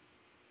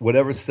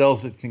whatever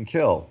cells it can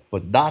kill,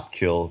 but not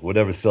kill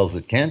whatever cells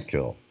it can't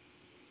kill.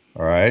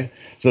 All right?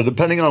 So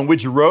depending on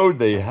which road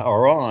they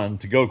are on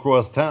to go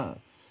across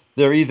town,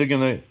 they're either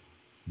going to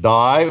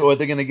die or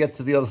they're going to get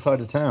to the other side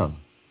of town.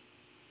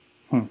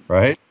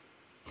 Right?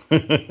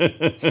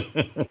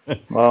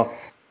 Wow.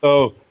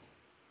 So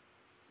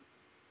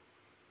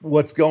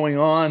what's going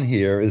on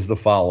here is the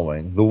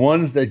following. The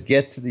ones that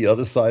get to the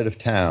other side of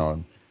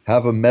town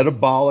have a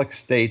metabolic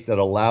state that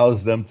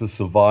allows them to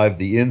survive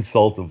the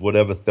insult of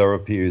whatever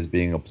therapy is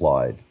being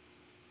applied.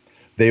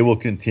 They will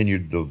continue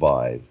to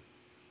divide.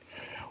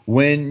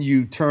 When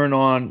you turn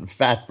on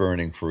fat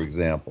burning, for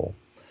example,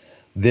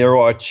 there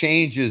are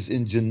changes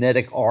in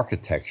genetic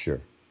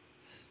architecture.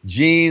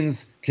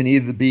 Genes can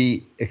either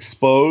be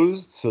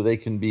exposed so they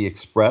can be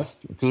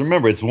expressed, because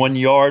remember, it's 1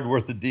 yard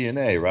worth of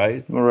DNA,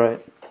 right? Right.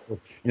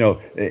 You know,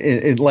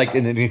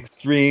 in an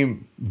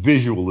extreme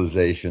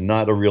visualization,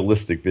 not a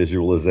realistic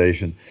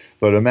visualization,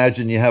 but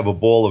imagine you have a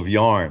ball of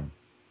yarn,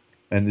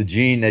 and the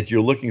gene that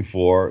you're looking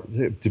for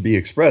to be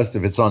expressed,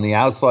 if it's on the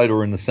outside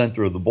or in the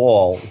center of the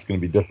ball, it's going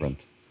to be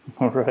different.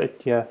 All right,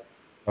 yeah.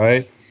 All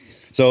right?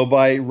 So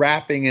by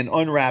wrapping and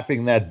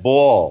unwrapping that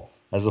ball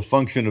as a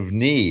function of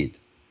need,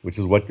 which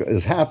is what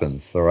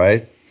happens, all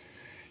right,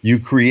 you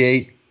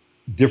create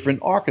different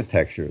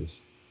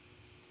architectures.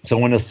 So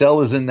when a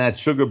cell is in that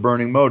sugar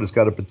burning mode, it's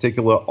got a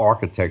particular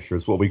architecture.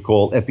 It's what we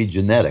call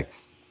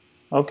epigenetics.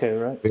 Okay,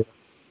 right.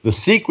 The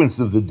sequence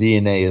of the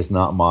DNA is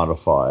not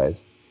modified,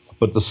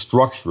 but the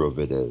structure of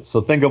it is. So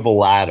think of a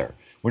ladder.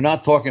 We're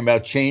not talking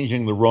about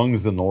changing the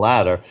rungs in the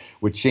ladder.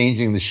 We're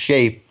changing the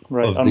shape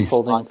of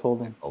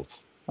unfolding.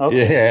 Okay.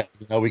 Yeah,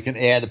 you know, we can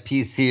add a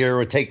piece here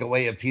or take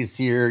away a piece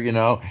here. You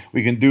know,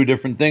 we can do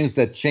different things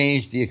that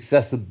change the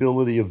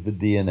accessibility of the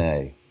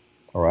DNA.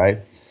 All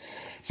right.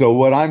 So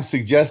what I'm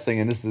suggesting,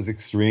 and this is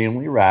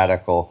extremely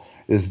radical,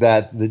 is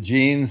that the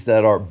genes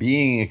that are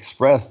being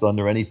expressed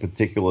under any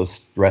particular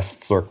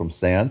stressed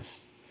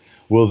circumstance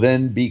will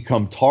then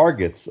become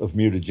targets of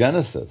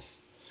mutagenesis,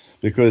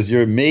 because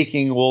you're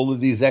making all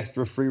of these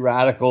extra free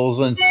radicals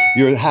and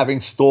you're having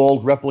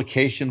stalled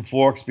replication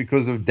forks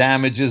because of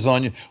damages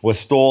on you, or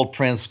stalled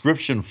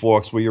transcription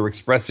forks where you're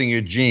expressing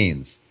your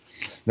genes.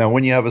 Now,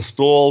 when you have a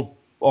stalled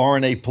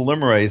RNA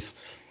polymerase,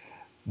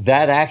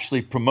 that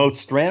actually promotes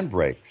strand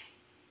breaks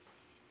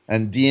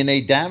and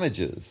DNA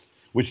damages,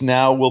 which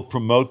now will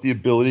promote the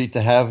ability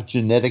to have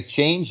genetic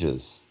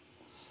changes.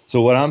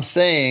 So what I'm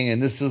saying,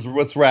 and this is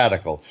what's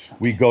radical,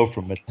 we go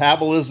from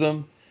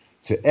metabolism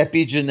to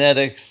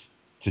epigenetics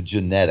to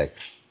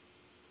genetics.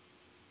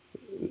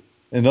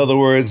 In other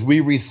words, we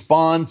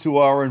respond to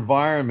our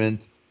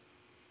environment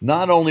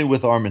not only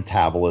with our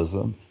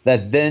metabolism,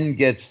 that then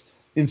gets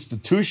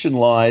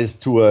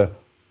institutionalized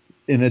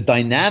in a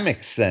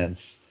dynamic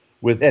sense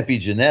with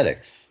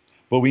epigenetics.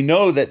 But we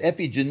know that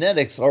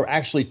epigenetics are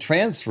actually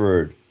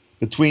transferred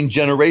between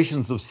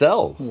generations of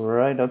cells.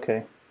 Right,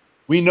 okay.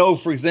 We know,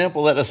 for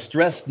example, that a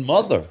stressed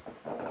mother,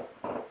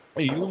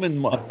 a human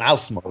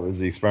mouse mother is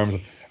the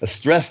experiment, a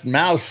stressed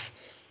mouse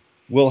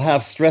will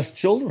have stressed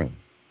children,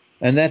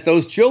 and that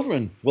those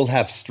children will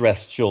have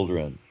stressed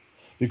children,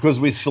 because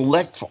we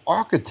select for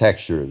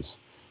architectures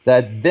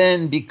that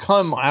then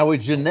become our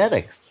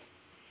genetics.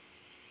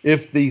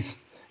 If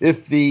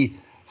the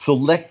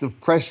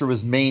selective pressure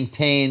is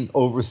maintained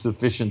over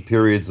sufficient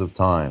periods of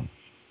time.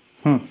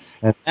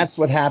 And that's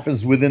what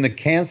happens within a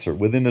cancer,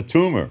 within a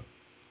tumor.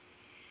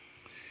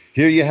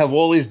 Here you have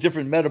all these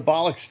different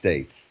metabolic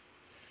states.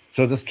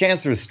 So this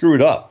cancer is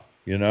screwed up,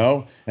 you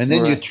know, and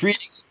then you're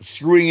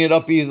screwing it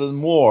up even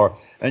more,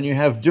 and you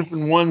have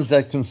different ones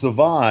that can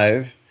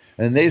survive,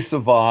 and they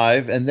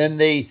survive, and then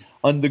they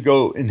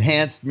undergo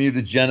enhanced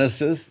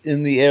mutagenesis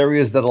in the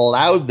areas that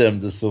allowed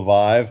them to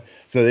survive.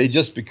 So they're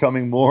just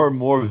becoming more and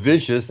more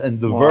vicious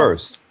and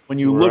diverse. Wow. When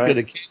you look at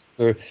a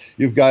cancer,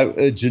 you've got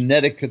a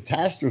genetic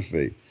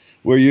catastrophe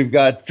where you've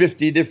got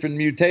 50 different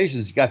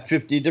mutations. You've got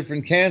 50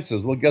 different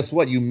cancers. Well, guess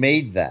what? You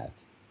made that.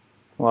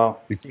 Wow.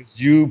 Because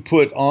you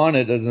put on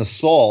it an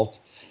assault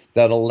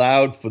that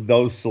allowed for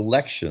those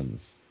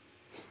selections,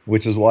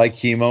 which is why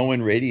chemo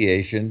and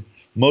radiation,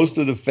 most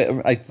of the,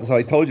 so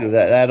I told you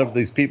that out of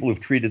these people who've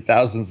treated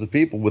thousands of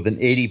people with an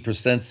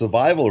 80%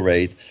 survival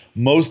rate,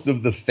 most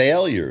of the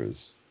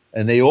failures,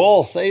 and they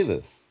all say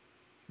this,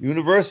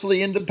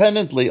 universally,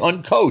 independently,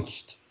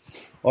 uncoached,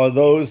 are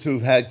those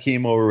who've had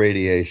chemo or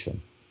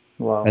radiation.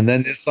 Wow. And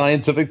then there's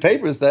scientific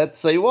papers that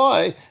say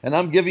why, and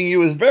I'm giving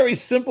you a very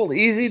simple,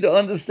 easy to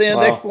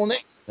understand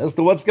explanation as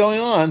to what's going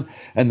on,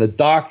 and the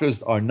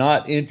doctors are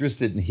not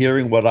interested in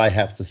hearing what I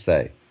have to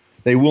say.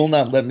 They will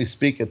not let me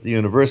speak at the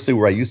university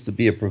where I used to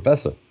be a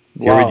professor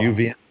here at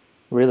UVM.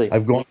 Really?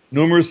 I've gone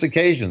numerous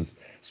occasions,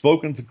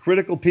 spoken to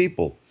critical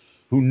people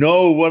who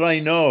know what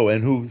I know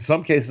and who, in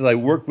some cases, I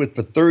worked with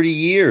for 30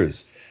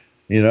 years.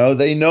 You know,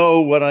 they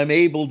know what I'm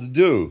able to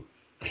do.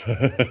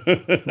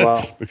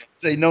 Wow.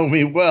 Because they know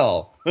me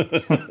well. You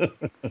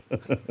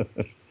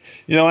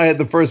know, I had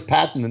the first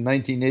patent in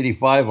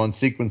 1985 on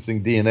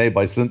sequencing DNA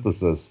by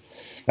synthesis.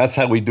 That's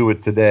how we do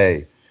it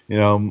today. You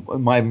know,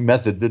 my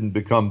method didn't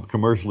become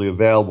commercially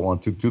available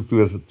until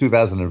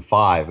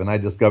 2005, and I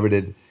discovered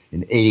it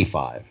in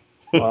 85.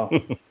 Wow.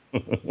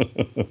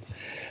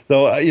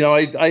 So, you know,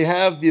 I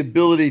have the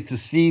ability to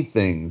see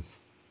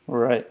things,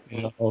 right,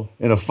 you know,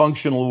 in a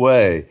functional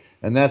way.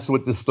 And that's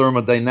what this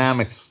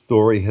thermodynamics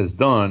story has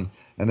done.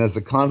 And as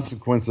a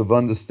consequence of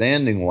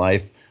understanding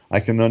life, I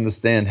can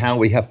understand how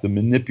we have to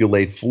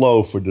manipulate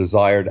flow for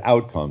desired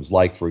outcomes,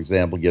 like, for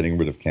example, getting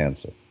rid of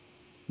cancer.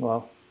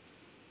 Wow.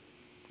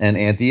 And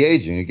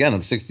anti-aging. Again,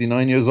 I'm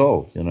 69 years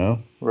old, you know?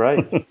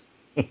 Right.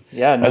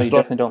 Yeah, no, you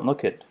definitely don't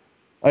look it.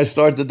 I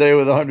start the day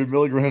with 100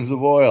 milligrams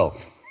of oil.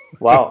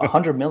 Wow,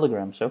 100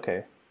 milligrams,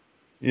 okay.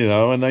 You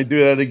know, and I do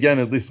that again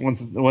at least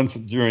once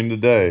during the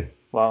day.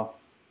 Wow.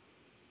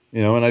 You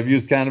know, and I've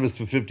used cannabis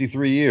for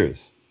 53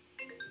 years.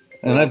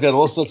 And I've got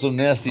all sorts of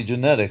nasty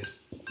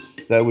genetics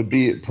that would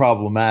be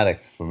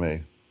problematic for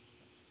me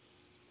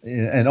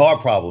and are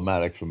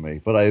problematic for me.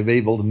 But I'm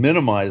able to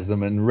minimize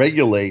them and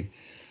regulate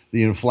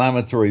the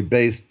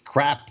inflammatory-based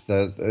crap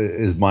that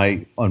is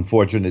my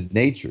unfortunate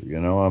nature. You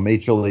know, I'm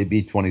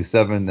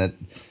HLA-B27 that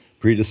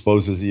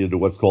predisposes you to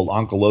what's called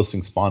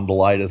ankylosing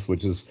spondylitis,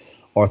 which is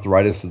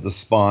arthritis of the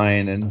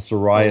spine, and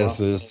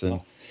psoriasis,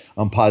 and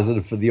I'm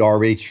positive for the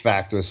RH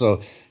factor.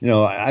 So, you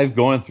know, I've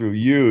gone through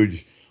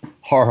huge,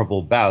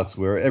 horrible bouts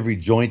where every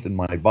joint in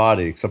my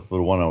body, except for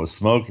the one I was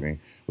smoking,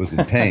 was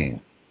in pain.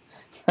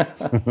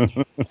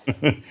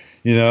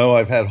 You know,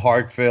 I've had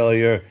heart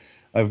failure.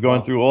 I've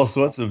gone through all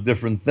sorts of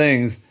different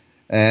things,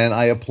 and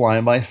I apply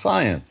my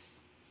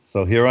science.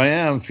 So here I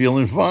am,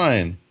 feeling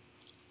fine.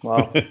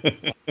 Wow.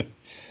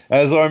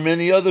 As are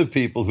many other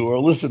people who are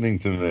listening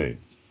to me.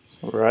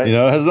 Right. You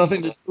know, it has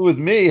nothing to do with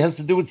me. It has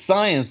to do with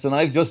science, and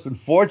I've just been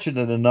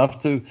fortunate enough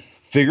to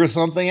figure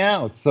something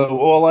out. So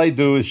all I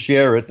do is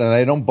share it, and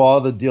I don't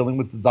bother dealing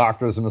with the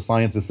doctors and the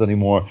scientists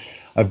anymore.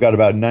 I've got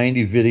about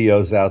 90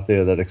 videos out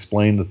there that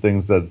explain the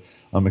things that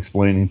I'm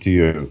explaining to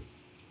you.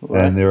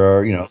 Right. And there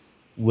are, you know,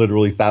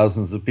 literally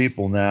thousands of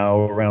people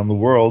now around the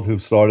world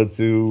who've started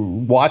to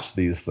watch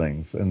these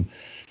things and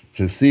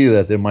to see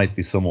that there might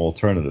be some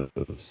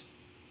alternatives.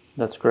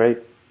 That's great.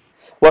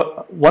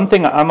 Well, one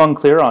thing I'm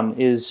unclear on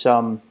is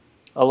a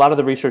lot of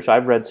the research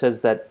I've read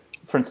says that,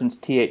 for instance,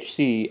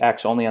 THC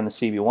acts only on the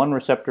CB1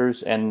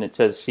 receptors, and it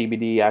says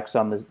CBD acts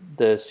on the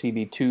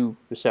CB2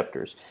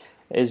 receptors.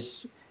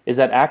 Is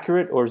that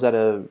accurate, or is that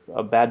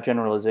a bad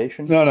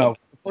generalization? No.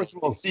 First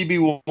of all,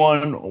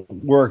 CB1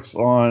 works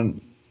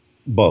on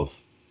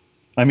both.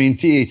 I mean,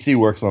 THC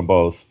works on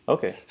both.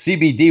 Okay.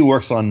 CBD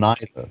works on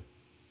neither.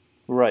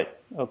 Right.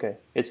 Okay.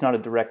 It's not a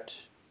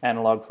direct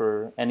analog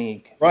for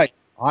any. Right.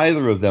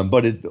 Either of them,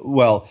 but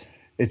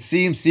it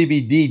seems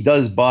CBD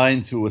does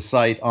bind to a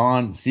site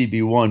on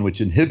CB1,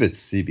 which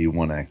inhibits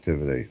CB1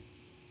 activity.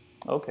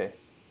 Okay.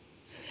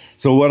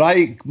 So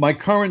my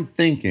current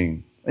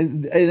thinking,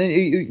 and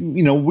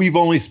you know, we've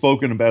only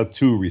spoken about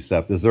 2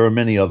 receptors. There are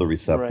many other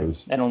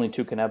receptors, right. And only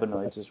 2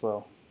 cannabinoids as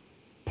well.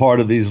 Part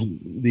of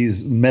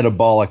these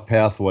metabolic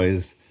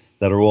pathways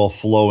that are all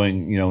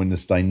flowing, you know, in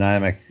this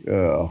dynamic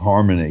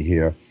harmony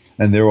here.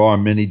 And there are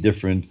many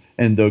different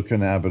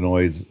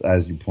endocannabinoids,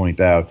 as you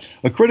point out.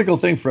 A critical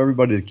thing for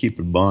everybody to keep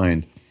in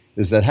mind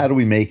is that how do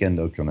we make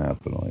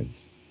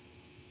endocannabinoids?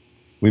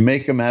 We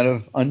make them out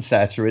of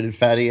unsaturated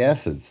fatty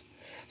acids.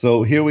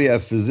 So here we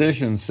have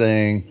physicians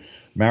saying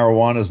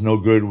marijuana is no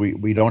good,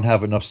 we don't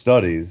have enough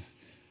studies,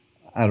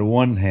 on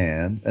one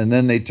hand, and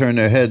then they turn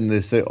their head and they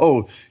say,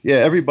 oh, yeah,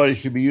 everybody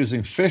should be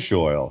using fish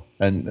oil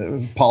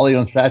and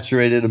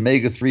polyunsaturated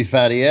omega-3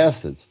 fatty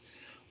acids.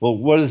 Well,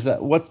 what is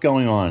that? What's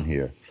going on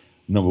here?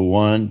 Number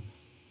one,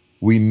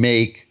 we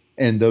make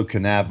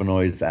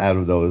endocannabinoids out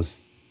of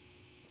those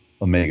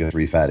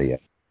omega-3 fatty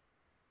acids.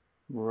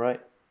 Right.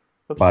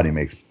 Oops. Body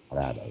makes pot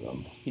out of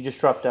them. You just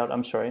dropped out.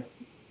 I'm sorry.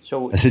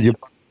 So I said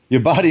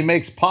your body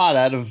makes pot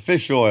out of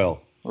fish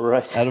oil,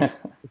 right. out of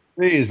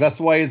trees. That's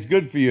why it's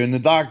good for you. And the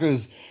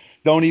doctors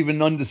don't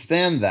even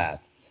understand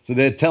that. So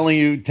they're telling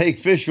you take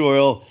fish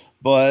oil,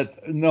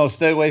 but no,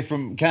 stay away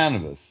from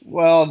cannabis.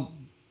 Well,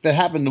 they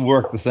happen to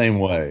work the same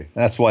way.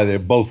 That's why they're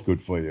both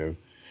good for you.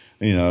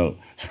 You know.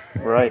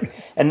 Right.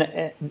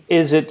 And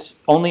is it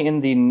only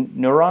in the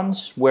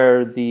neurons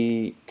where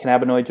the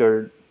cannabinoids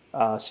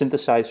are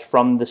synthesized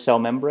from the cell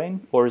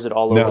membrane, or is it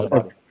all over the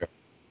body?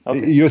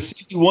 Okay. Your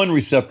CB1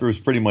 receptor is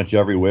pretty much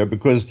everywhere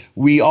because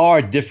we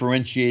are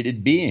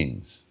differentiated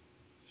beings.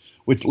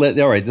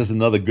 All right, there's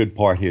another good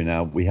part here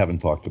now we haven't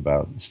talked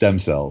about, stem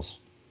cells.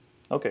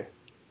 Okay.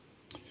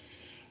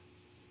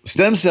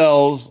 Stem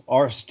cells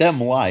are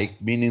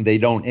stem-like, meaning they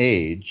don't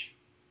age,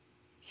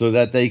 so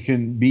that they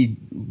can be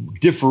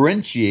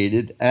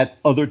differentiated at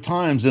other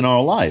times in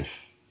our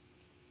life.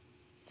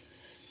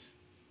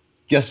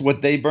 Guess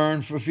what they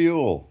burn for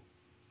fuel?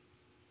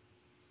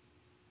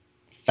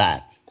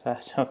 Fat.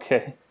 Fat.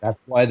 Okay.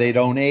 That's why they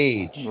don't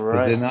age, because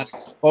Right. they're not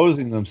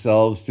exposing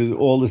themselves to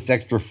all this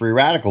extra free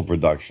radical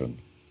production.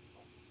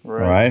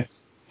 Right. All right?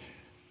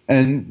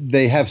 And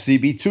they have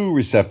CB2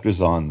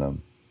 receptors on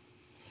them.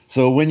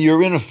 So when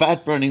you're in a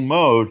fat-burning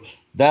mode,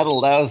 that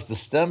allows the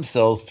stem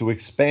cells to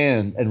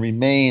expand and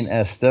remain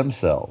as stem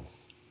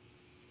cells.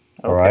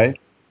 Okay. All right?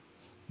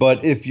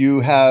 But if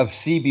you have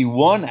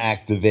CB1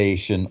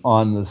 activation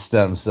on the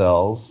stem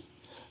cells,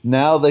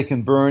 now they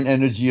can burn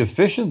energy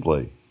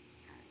efficiently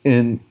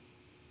and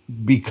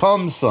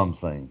become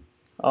something.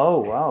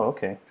 Oh, wow.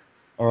 Okay.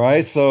 All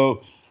right?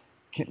 So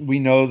we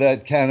know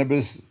that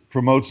cannabis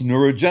promotes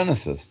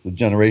neurogenesis, the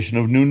generation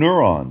of new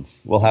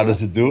neurons. Well, how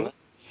does it do it?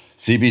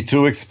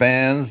 CB2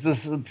 expands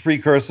the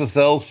precursor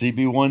cells,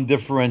 CB1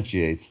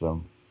 differentiates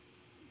them.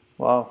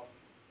 Wow.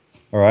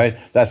 All right?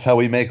 That's how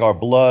we make our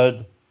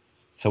blood.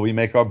 That's how we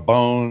make our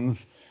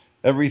bones.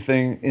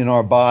 Everything in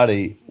our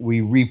body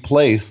we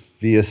replace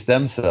via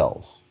stem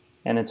cells.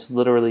 And it's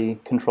literally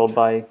controlled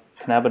by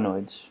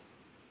cannabinoids.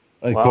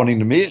 According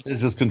to me, it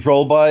is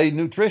controlled by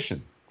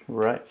nutrition.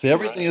 Right. See,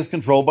 everything is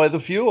controlled by the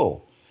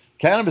fuel.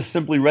 Cannabis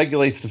simply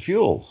regulates the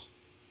fuels.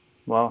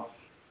 Wow.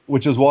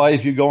 Which is why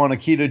if you go on a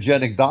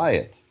ketogenic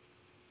diet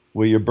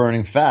where you're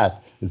burning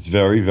fat, it's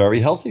very,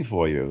 very healthy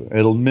for you.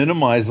 It'll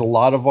minimize a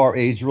lot of our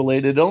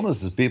age-related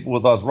illnesses, people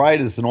with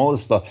arthritis and all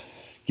this stuff.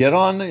 Get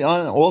on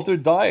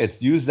altered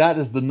diets. Use that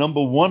as the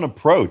number one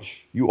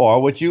approach. You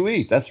are what you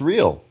eat. That's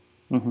real.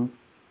 Mm-hmm.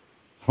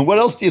 What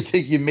else do you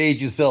think you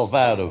made yourself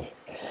out of?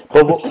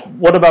 But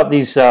what about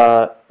these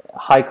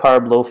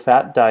high-carb,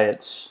 low-fat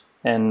diets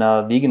and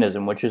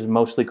veganism, which is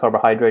mostly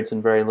carbohydrates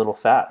and very little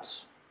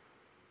fats?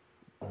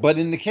 But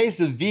in the case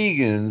of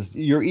vegans,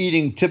 you're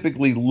eating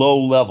typically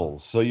low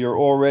levels, so you're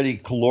already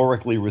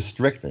calorically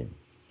restricting,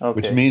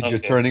 which means you're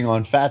turning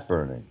on fat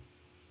burning.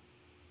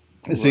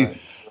 You see,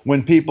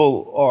 when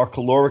people are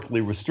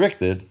calorically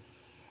restricted,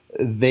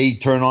 they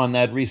turn on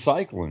that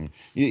recycling.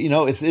 You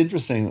know, it's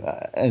interesting,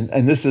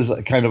 and this is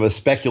a kind of a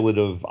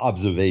speculative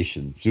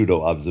observation,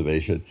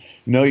 pseudo-observation.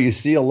 You know, you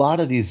see a lot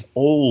of these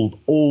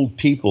old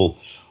people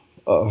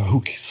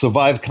who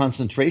survived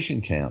concentration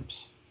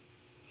camps.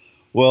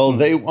 Well,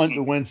 they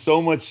underwent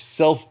so much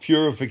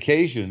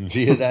self-purification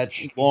via that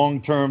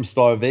long-term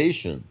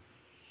starvation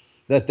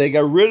that they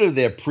got rid of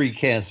their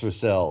precancer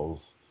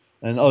cells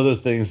and other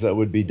things that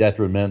would be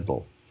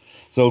detrimental.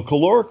 So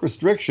caloric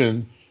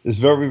restriction is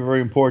very, very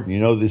important. You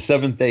know, the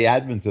Seventh-day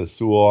Adventists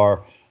who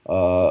are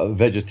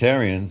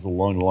vegetarians,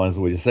 along the lines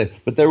of what you say,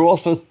 but they're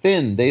also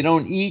thin. They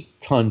don't eat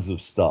tons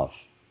of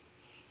stuff.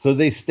 So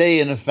they stay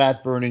in a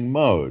fat-burning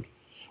mode.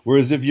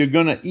 Whereas if you're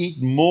going to eat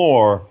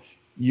more,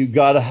 you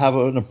got to have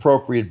an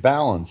appropriate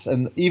balance.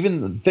 And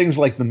even things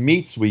like the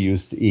meats we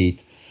used to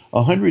eat,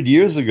 100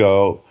 years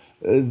ago,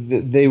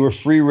 they were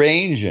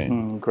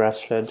free-ranging.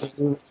 Grass-fed.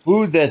 So the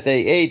food that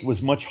they ate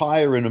was much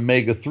higher in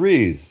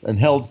omega-3s, and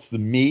hence the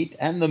meat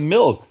and the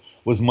milk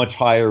was much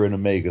higher in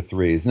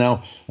omega-3s.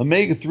 Now,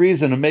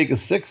 omega-3s and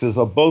omega-6s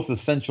are both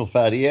essential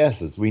fatty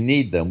acids. We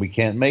need them. We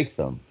can't make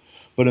them.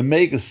 But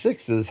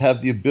omega-6s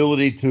have the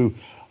ability to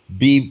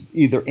be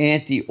either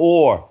anti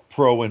or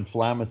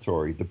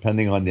pro-inflammatory,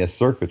 depending on their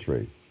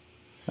circuitry.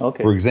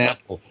 Okay. For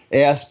example,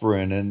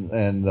 aspirin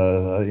and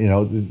you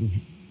know,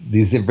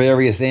 these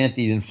various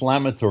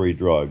anti-inflammatory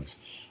drugs.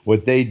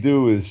 What they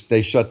do is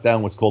they shut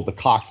down what's called the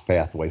COX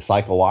pathway,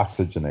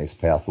 cyclooxygenase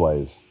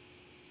pathways.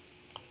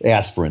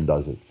 Aspirin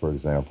does it, for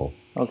example.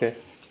 Okay.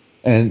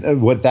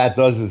 And what that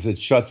does is it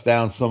shuts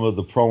down some of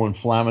the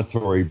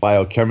pro-inflammatory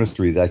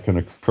biochemistry that can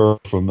occur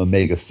from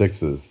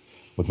omega-6s,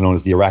 what's known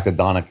as the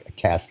arachidonic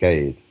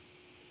cascade.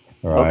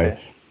 All right.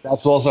 Okay.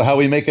 That's also how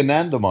we make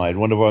anandamide,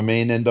 one of our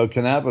main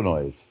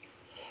endocannabinoids.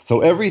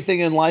 So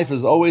everything in life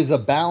is always a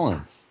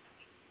balance.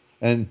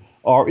 And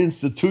our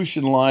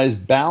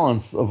institutionalized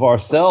balance of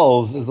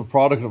ourselves is a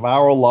product of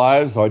our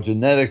lives, our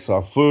genetics,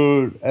 our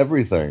food,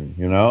 everything,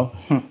 you know.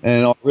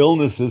 And our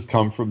illnesses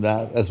come from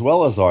that as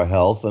well as our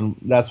health. And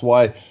that's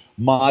why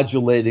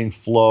modulating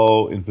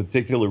flow, in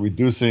particular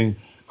reducing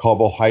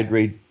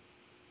carbohydrate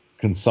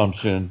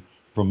consumption,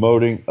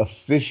 promoting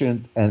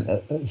efficient and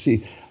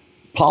see,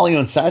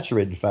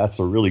 polyunsaturated fats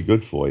are really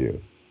good for you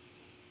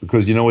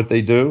because you know what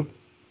they do?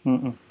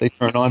 Mm-mm. They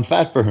turn on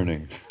fat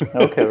burning.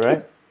 Okay,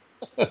 right.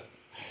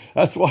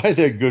 That's why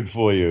they're good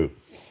for you.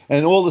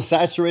 And all the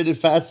saturated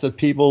fats that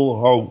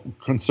people are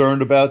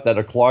concerned about that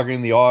are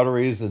clogging the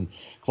arteries and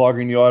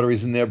clogging the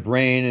arteries in their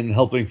brain and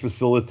helping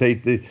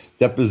facilitate the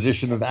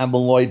deposition of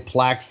amyloid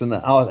plaques and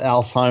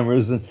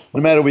Alzheimer's. And no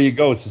matter where you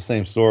go, it's the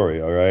same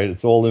story, all right?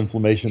 It's all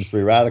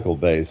inflammation-free radical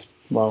based.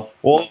 Wow.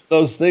 All of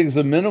those things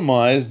are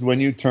minimized when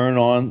you turn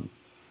on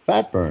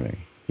fat burning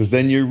because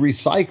then you're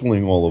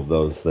recycling all of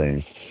those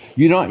things.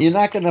 You're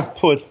not going to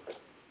put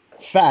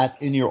fat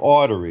in your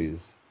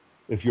arteries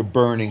if you're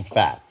burning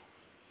fat.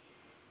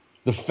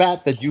 The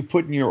fat that you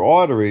put in your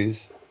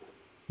arteries,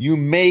 you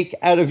make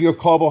out of your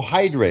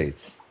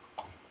carbohydrates.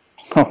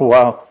 Oh,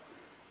 wow.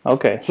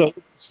 Okay. So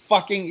it's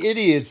fucking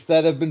idiots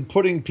that have been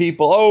putting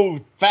people,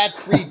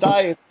 fat-free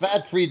diets,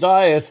 fat-free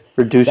diets.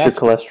 Reduce your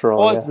cholesterol.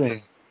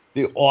 Causing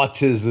the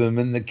autism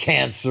and the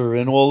cancer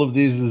and all of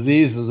these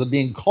diseases are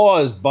being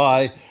caused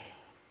by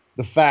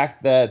the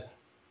fact that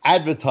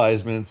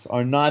advertisements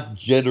are not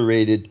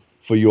generated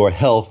for your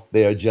health.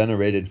 They are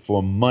generated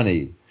for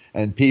money.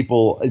 And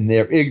people, in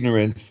their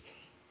ignorance,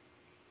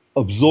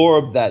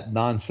 absorb that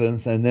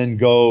nonsense and then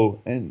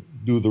go and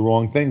do the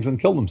wrong things and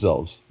kill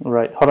themselves.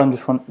 Right. Hold on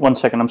just one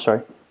second. I'm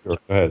sorry. Sure.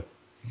 Go ahead.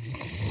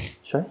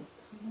 Sorry?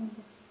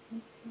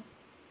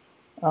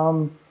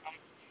 I'm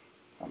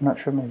not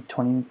sure, maybe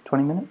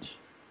 20 minutes?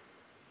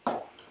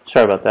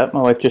 Sorry about that.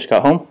 My wife just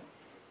got home.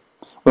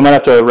 We might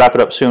have to wrap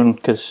it up soon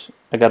because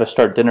I got to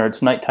start dinner.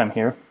 It's nighttime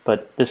here,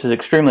 but this is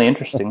extremely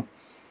interesting.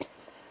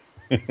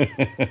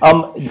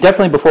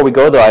 Definitely before we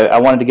go, though, I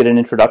wanted to get an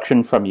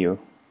introduction from you.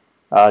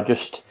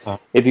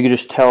 If you could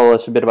just tell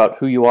us a bit about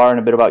who you are and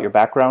a bit about your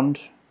background,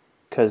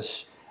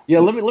 because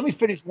let me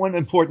finish one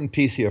important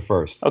piece here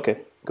first. Okay,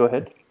 go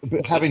ahead.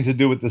 Having to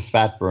do with this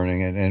fat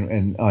burning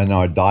and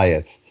our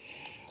diets.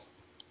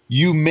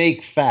 You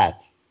make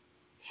fat,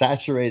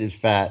 saturated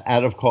fat,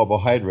 out of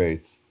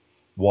carbohydrates.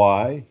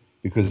 Why?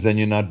 Because then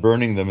you're not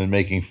burning them and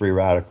making free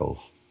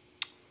radicals.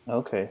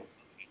 Okay.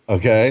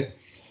 Okay?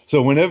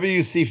 So whenever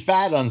you see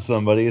fat on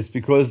somebody, it's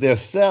because their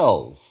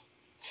cells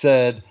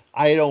said,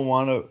 I don't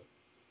want to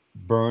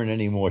burn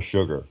any more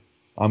sugar.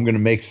 I'm going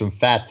to make some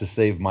fat to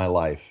save my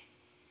life.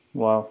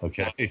 Wow.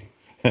 Okay?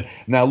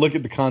 Now look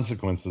at the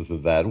consequences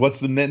of that. What's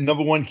the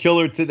number one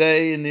killer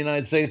today in the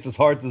United States is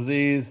heart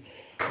disease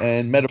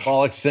and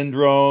metabolic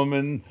syndrome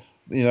and,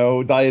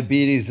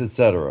 diabetes,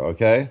 etc.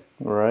 Okay?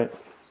 Right.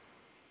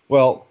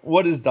 Well,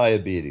 what is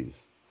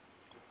diabetes?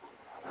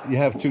 You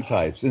have two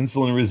types,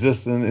 insulin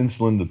resistant,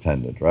 insulin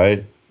dependent,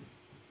 right?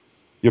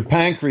 Your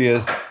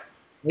pancreas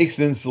makes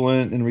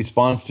insulin in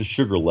response to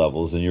sugar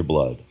levels in your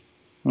blood.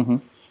 Mm-hmm.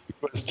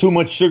 Because too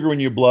much sugar in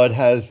your blood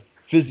has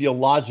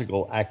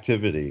physiological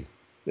activity.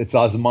 It's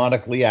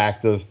osmotically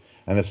active,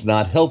 and it's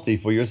not healthy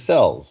for your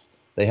cells.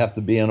 They have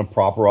to be in a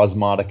proper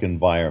osmotic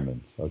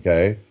environment,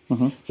 okay?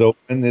 Mm-hmm. So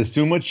when there's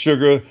too much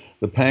sugar,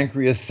 the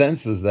pancreas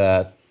senses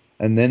that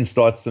and then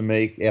starts to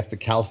make, after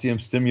calcium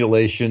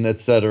stimulation,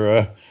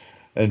 etc.,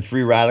 and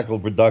free radical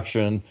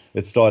production,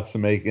 it starts to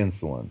make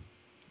insulin,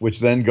 which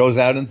then goes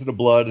out into the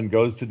blood and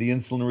goes to the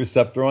insulin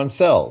receptor on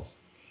cells.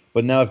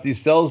 But now if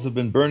these cells have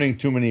been burning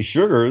too many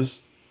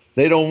sugars,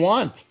 they don't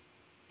want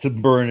to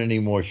burn any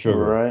more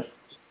sugar. Right.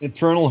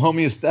 Internal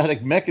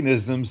homeostatic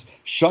mechanisms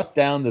shut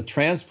down the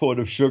transport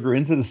of sugar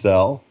into the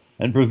cell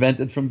and prevent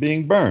it from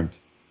being burned.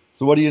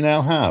 So what do you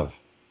now have?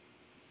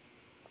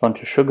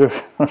 Bunch of sugar.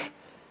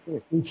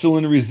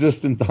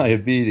 Insulin-resistant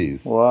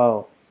diabetes.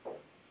 Wow.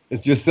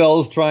 It's your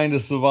cells trying to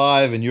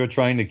survive and you're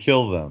trying to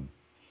kill them.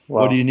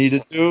 Wow. What do you need to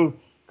do?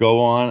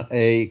 Go on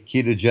a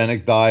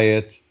ketogenic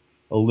diet,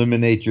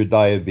 eliminate your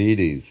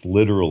diabetes,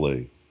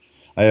 literally.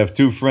 I have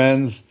two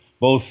friends,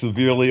 both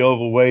severely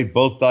overweight,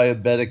 both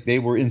diabetic. They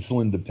were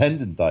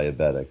insulin-dependent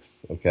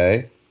diabetics,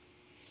 okay?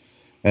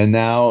 And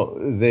now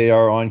they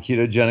are on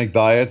ketogenic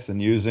diets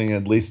and using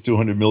at least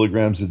 200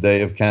 milligrams a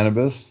day of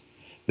cannabis.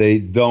 They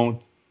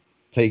don't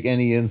take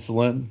any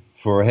insulin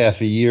for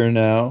half a year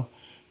now.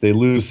 They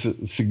lose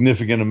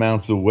significant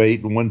amounts of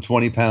weight, one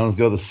 20 pounds,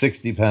 the other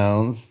 60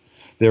 pounds.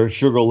 Their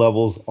sugar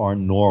levels are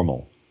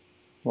normal.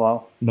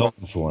 Wow. No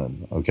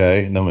insulin,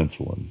 okay? No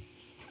insulin.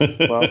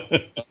 Wow.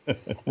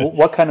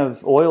 What kind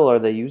of oil are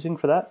they using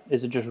for that?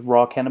 Is it just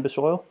raw cannabis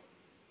oil?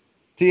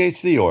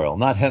 THC oil,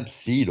 not hemp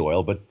seed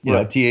oil, but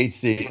Right.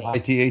 THC, high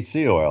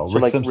THC oil, So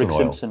Rick like Simpson Rick oil.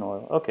 Simpson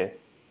oil. Okay.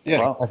 Yeah,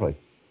 Wow. exactly.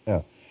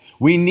 Yeah.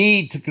 We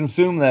need to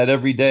consume that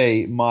every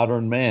day,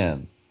 modern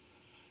man.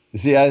 You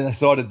see, I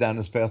started down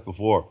this path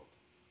before.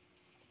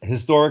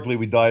 Historically,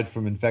 we died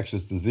from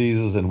infectious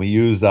diseases and we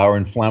used our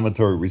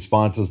inflammatory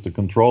responses to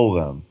control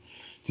them.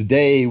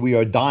 Today, we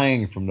are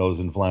dying from those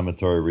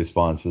inflammatory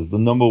responses. The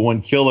number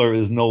one killer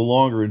is no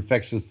longer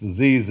infectious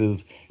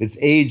diseases. It's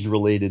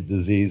age-related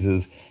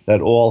diseases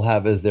that all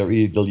have as their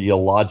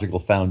ideological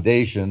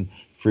foundation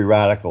free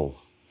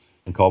radicals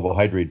and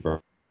carbohydrate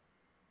burn.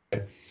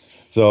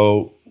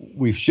 So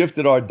we've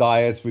shifted our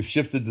diets. We've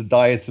shifted the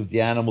diets of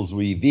the animals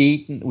we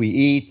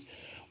eat.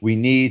 We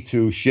need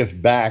to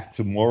shift back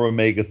to more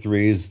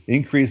omega-3s,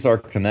 increase our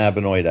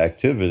cannabinoid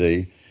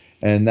activity,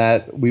 and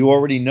that we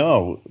already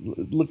know.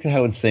 Look at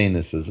how insane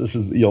this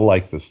is. You'll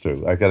like this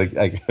too.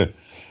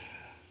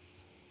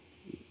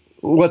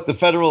 What the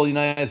federal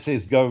United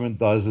States government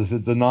does is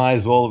it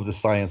denies all of the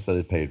science that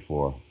it paid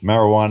for.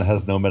 Marijuana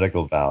has no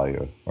medical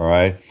value, all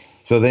right?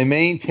 So they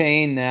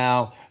maintain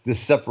now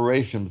this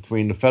separation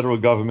between the federal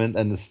government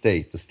and the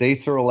state. The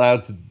states are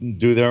allowed to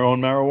do their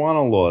own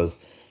marijuana laws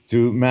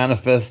to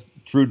manifest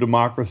true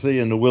democracy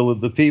and the will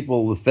of the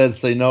people. The feds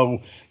say,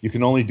 no, you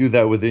can only do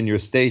that within your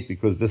state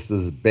because this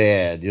is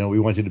bad. We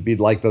want you to be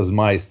like those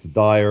mice, to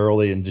die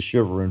early and to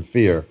shiver in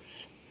fear.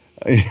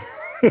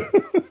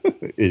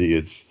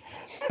 Idiots.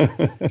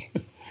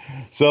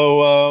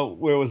 So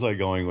where was I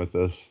going with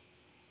this?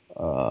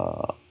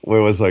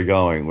 Where was I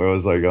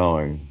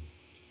going?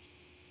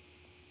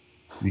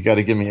 You got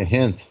to give me a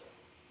hint.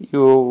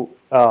 Oh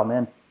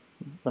man,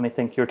 let me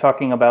think. You're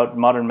talking about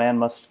modern man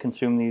must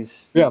consume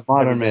these. Yeah,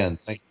 modern man.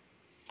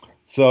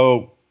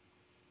 So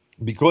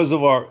because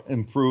of our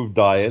improved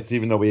diets,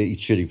 even though we eat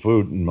shitty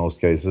food in most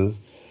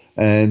cases,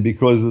 and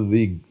because of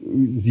the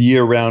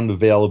year-round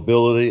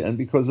availability, and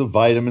because of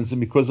vitamins,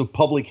 and because of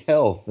public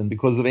health, and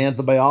because of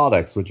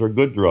antibiotics, which are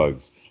good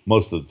drugs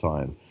most of the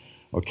time,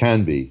 or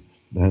can be,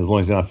 as long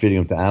as you're not feeding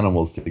them to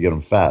animals to get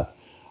them fat.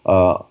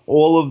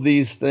 All of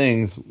these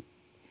things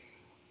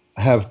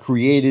have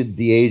created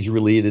the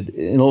age-related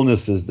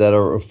illnesses that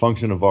are a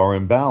function of our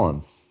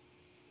imbalance.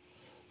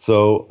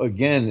 So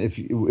again, if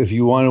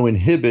you want to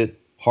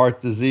inhibit heart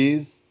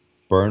disease,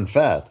 burn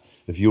fat.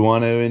 If you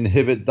want to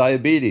inhibit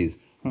diabetes,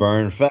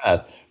 burn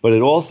fat. But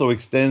it also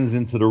extends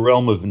into the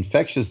realm of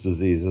infectious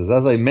diseases.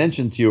 As I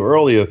mentioned to you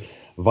earlier,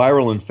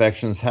 viral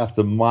infections have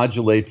to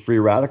modulate free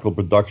radical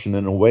production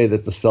in a way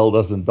that the cell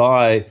doesn't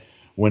die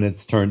when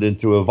it's turned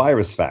into a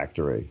virus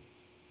factory.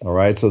 All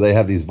right, so they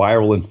have these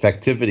viral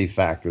infectivity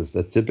factors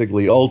that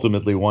typically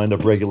ultimately wind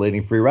up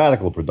regulating free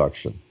radical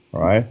production.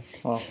 All right.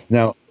 Wow.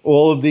 Now,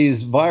 all of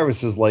these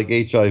viruses like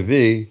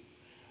HIV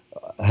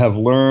have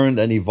learned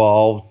and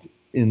evolved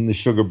in the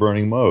sugar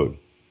burning mode.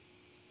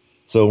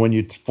 So when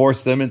you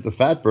force them into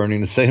fat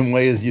burning, the same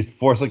way as you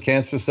force a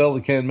cancer cell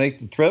that can't make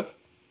the trip,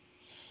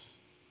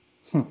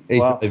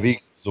 wow. HIV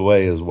goes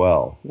away as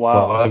well. Wow.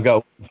 So I've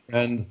got one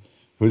friend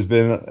who's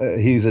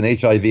he's an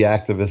HIV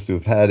activist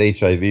who's had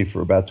HIV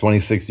for about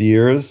 26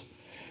 years.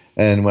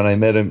 And when I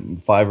met him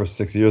 5 or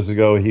 6 years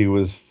ago, he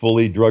was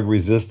fully drug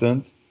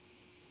resistant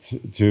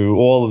to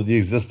all of the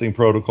existing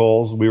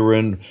protocols. We were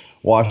in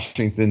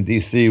Washington,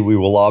 D.C. We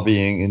were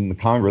lobbying in the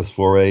Congress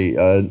for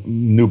a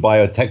new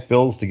biotech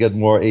bills to get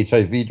more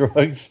HIV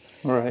drugs.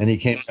 Right. And he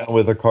came down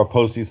with a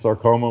Kaposi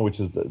sarcoma, which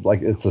is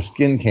like it's a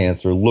skin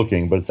cancer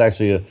looking, but it's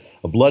actually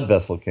a blood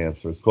vessel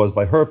cancer. It's caused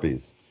by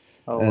herpes.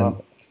 Oh,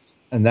 wow.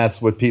 And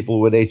that's what people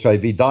with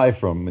HIV die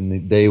from in the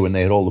day when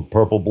they had all the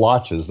purple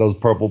blotches. Those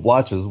purple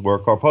blotches were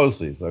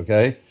Kaposis,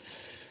 okay?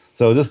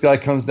 So this guy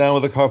comes down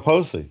with a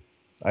Kaposi.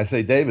 I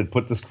say, David,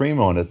 put this cream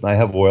on it. And I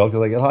have oil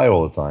because I get high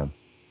all the time.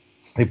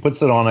 He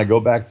puts it on. I go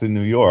back to New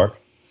York.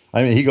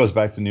 I mean, he goes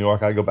back to New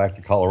York. I go back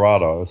to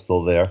Colorado. I was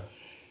still there.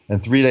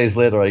 And 3 days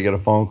later, I get a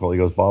phone call. He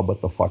goes, Bob,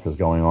 what the fuck is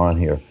going on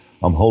here?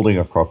 I'm holding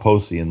a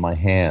Kaposi in my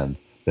hand.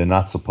 They're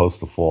not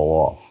supposed to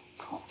fall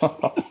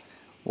off.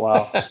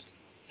 Wow.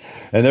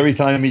 And every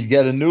time he'd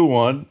get a new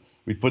one,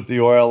 we'd put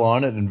the oil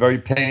on it, and very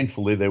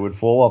painfully they would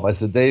fall off. I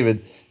said,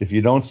 David, if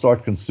you don't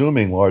start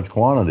consuming large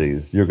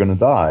quantities, you're going to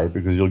die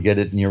because you'll get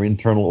it in your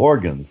internal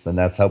organs. And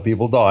that's how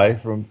people die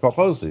from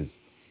Kaposis.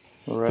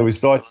 Right. So he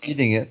starts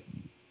eating it,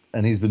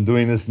 and he's been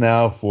doing this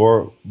now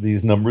for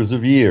these numbers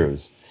of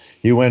years.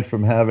 He went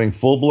from having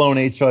full-blown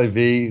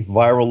HIV,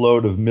 viral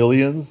load of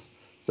millions,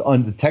 to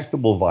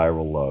undetectable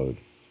viral load,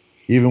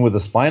 even with a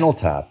spinal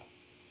tap.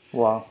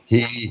 Wow.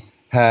 He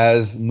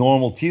has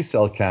normal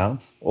T-cell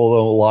counts,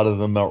 although a lot of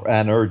them are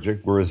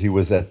anergic, whereas he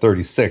was at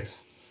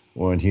 36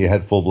 when he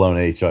had full-blown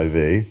HIV.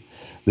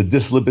 The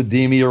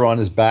dyslipidemia on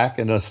his back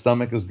and his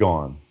stomach is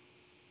gone.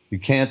 You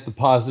can't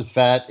deposit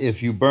fat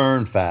if you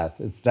burn fat.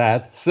 It's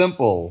that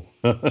simple.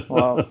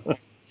 Wow.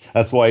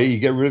 That's why you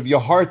get rid of your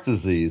heart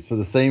disease for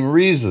the same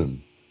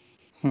reason.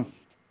 You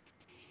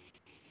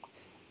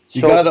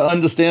got to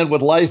understand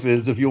what life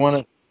is if you want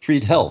to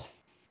treat health.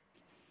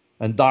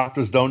 And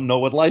doctors don't know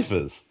what life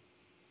is.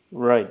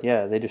 Right,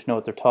 yeah. They just know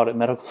what they're taught at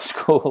medical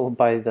school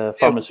by the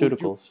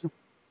pharmaceuticals.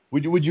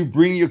 Would you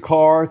bring your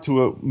car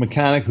to a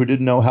mechanic who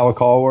didn't know how a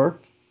car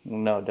worked?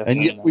 No, definitely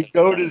And yet not. we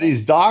go to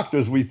these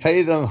doctors, we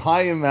pay them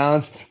high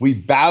amounts, we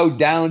bow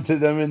down to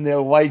them in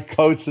their white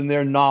coats and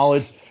their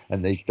knowledge,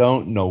 and they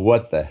don't know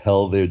what the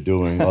hell they're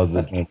doing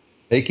other than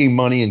making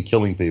money and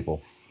killing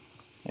people.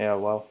 Yeah,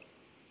 well.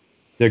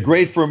 They're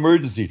great for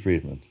emergency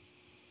treatment.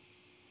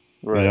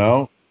 Right. You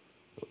know,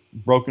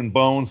 broken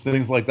bones,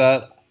 things like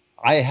that.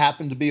 I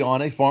happen to be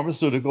on a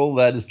pharmaceutical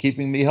that is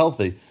keeping me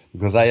healthy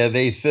because I have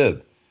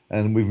AFib,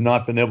 and we've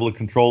not been able to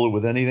control it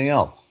with anything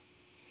else.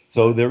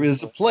 So there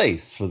is a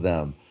place for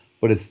them.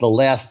 but it's the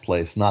last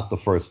place, not the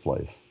first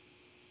place.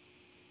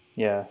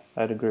 Yeah,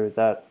 I'd agree with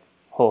that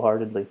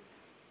wholeheartedly.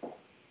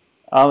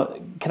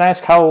 Can I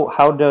ask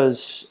how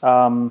does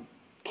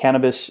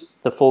cannabis,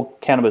 the full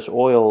cannabis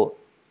oil,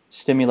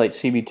 stimulate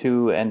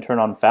CB2 and turn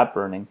on fat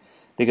burning?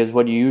 Because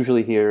what you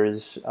usually hear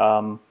is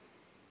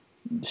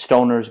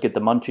stoners get the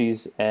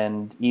munchies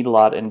and eat a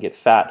lot and get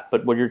fat.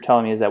 But what you're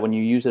telling me is that when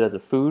you use it as a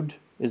food,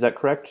 is that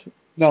correct?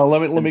 No,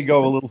 let me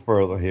go a little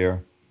further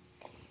here.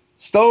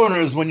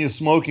 Stoners, when you're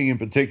smoking in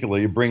particular,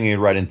 you're bringing it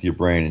right into your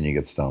brain and you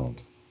get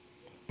stoned.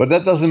 But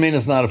that doesn't mean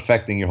it's not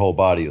affecting your whole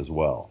body as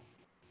well.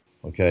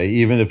 Okay,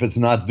 even if it's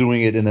not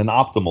doing it in an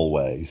optimal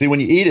way. You see, when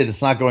you eat it,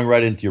 it's not going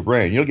right into your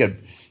brain. You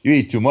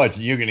eat too much,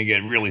 and you're going to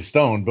get really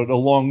stoned. But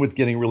along with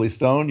getting really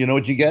stoned, you know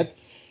what you get?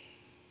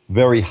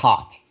 Very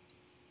hot.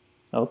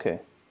 Okay.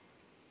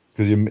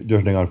 Because you're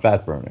turning on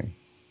fat burning.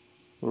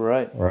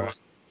 Right. Right.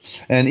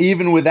 And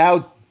even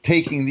without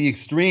taking the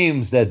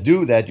extremes that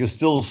do that, you're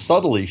still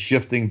subtly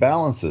shifting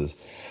balances.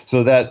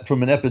 So that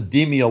from an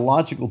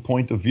epidemiological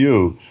point of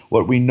view,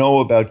 what we know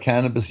about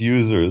cannabis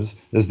users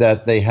is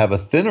that they have a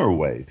thinner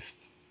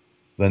waist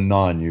than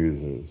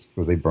non-users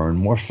because they burn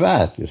more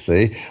fat, you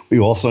see. We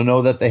also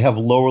know that they have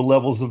lower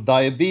levels of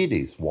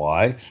diabetes.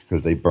 Why?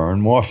 Because they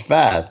burn more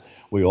fat.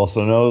 We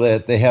also know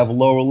that they have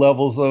lower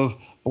levels of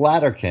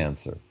bladder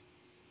cancer,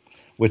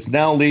 which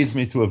now leads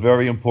me to a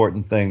very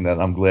important thing that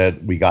I'm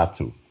glad we got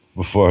to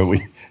before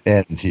we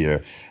end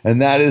here.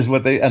 And that is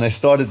and I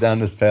started down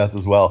this path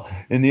as well.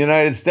 In the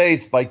United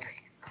States, by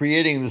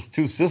creating this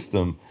two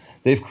system,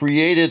 they've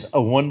created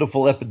a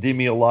wonderful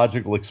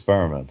epidemiological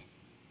experiment.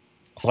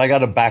 So I got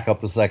to back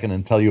up a second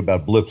and tell you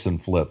about blips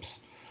and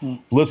flips.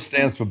 Blip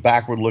stands for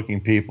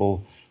backward-looking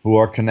people who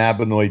are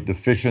cannabinoid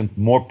deficient,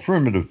 more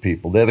primitive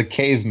people. They're the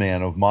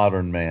caveman of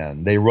modern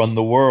man. They run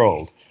the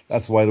world.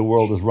 That's why the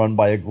world is run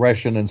by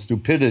aggression and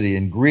stupidity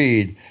and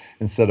greed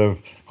instead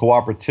of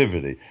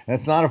cooperativity. And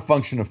it's not a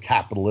function of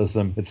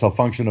capitalism. It's a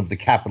function of the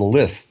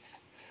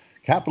capitalists.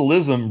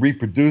 Capitalism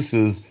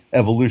reproduces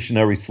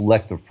evolutionary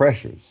selective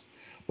pressures.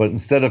 But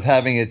instead of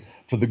having it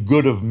for the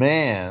good of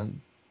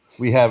man,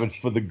 we have it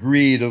for the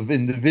greed of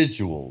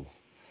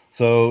individuals.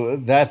 So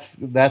that's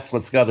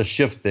what's got to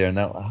shift there.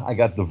 Now, I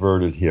got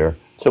diverted here.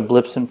 So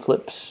blips and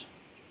flips.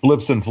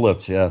 Blips and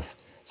flips, yes.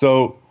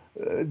 So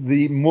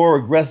the more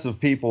aggressive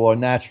people are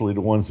naturally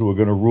the ones who are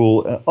going to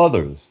rule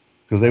others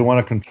because they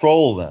want to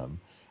control them.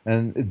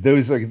 And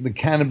those are the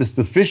cannabis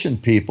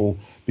deficient people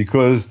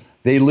because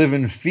they live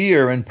in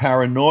fear and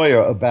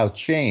paranoia about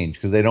change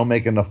because they don't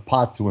make enough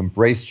pot to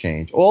embrace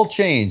change. All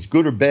change,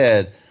 good or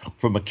bad,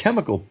 from a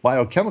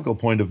biochemical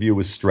point of view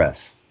is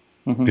stress,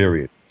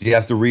 period. You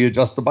have to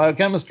readjust the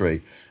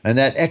biochemistry. And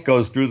that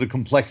echoes through the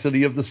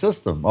complexity of the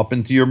system up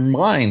into your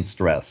mind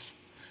stress,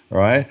 all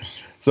right?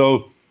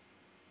 So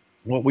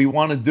what we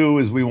want to do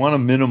is we want to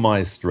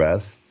minimize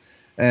stress.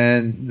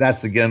 And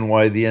that's, again,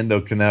 why the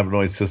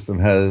endocannabinoid system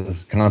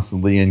has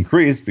constantly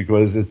increased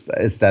because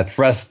it's that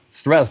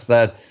stress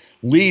that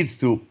leads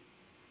to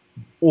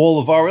all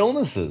of our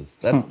illnesses.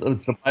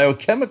 It's the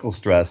biochemical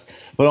stress.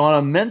 But on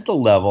a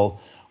mental level,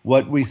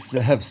 what we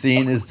have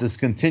seen is this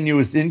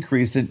continuous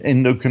increase in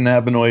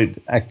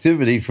endocannabinoid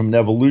activity from an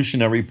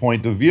evolutionary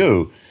point of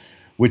view,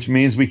 which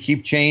means we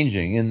keep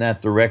changing in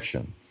that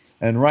direction.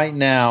 And right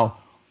now,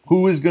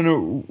 who's going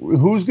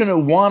to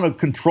want to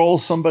control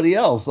somebody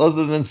else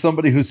other than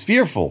somebody who's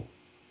fearful?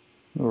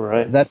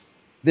 Right. That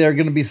there are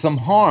going to be some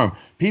harm.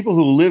 People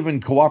who live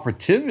in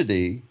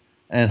cooperativity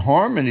and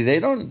harmony, they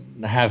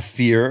don't have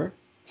fear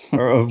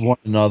of one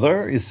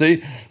another, you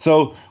see?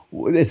 So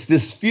it's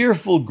this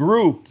fearful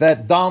group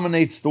that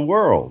dominates the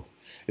world.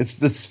 It's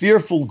this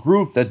fearful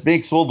group that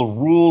makes all the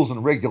rules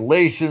and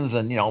regulations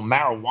and,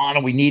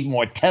 marijuana, we need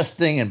more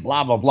testing and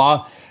blah, blah,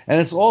 blah.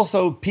 And it's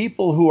also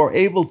people who are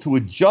able to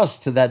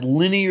adjust to that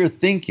linear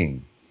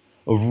thinking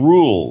of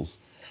rules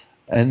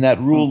and that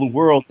rule the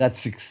world that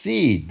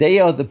succeed. They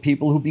are the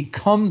people who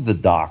become the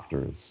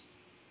doctors.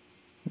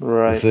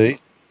 Right. You see?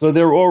 So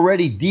they're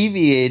already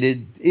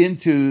deviated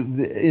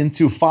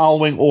into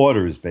following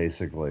orders,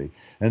 basically.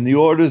 And the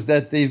orders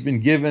that they've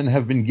been given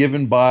have been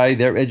given by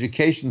their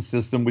education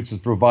system, which is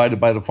provided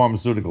by the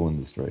pharmaceutical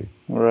industry.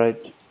 Right.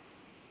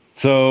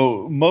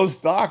 So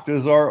most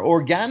doctors are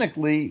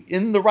organically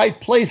in the right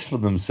place for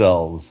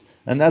themselves.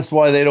 And that's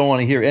why they don't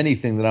want to hear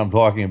anything that I'm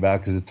talking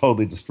about because it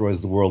totally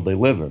destroys the world they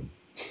live in.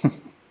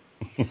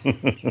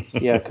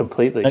 Yeah,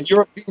 completely. And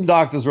European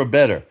doctors are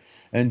better.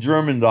 And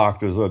German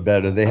doctors are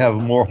better. They have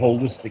more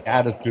holistic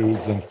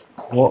attitudes and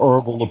more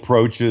herbal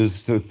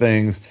approaches to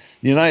things.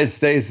 The United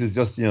States is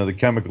just, the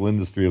chemical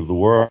industry of the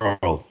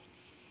world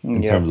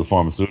in terms of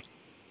pharmaceuticals.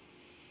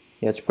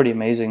 Yeah, it's pretty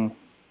amazing.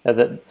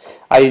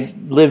 I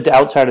lived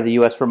outside of the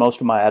U.S. for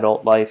most of my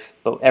adult life,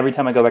 but every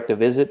time I go back to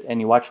visit and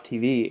you watch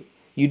TV,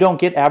 you don't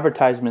get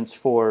advertisements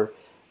for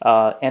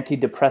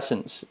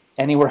antidepressants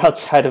anywhere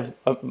outside of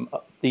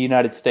the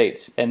United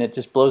States. And it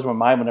just blows my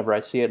mind whenever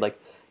I see it.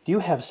 Like, do you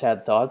have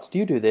sad thoughts? Do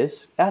you do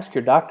this? Ask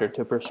your doctor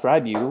to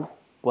prescribe you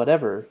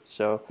whatever.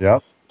 So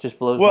just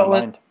blows my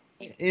mind.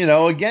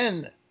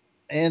 Again,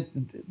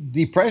 and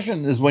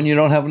depression is when you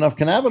don't have enough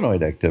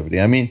cannabinoid activity.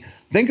 I mean,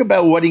 think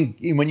about when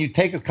you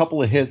take a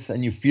couple of hits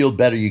and you feel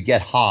better, you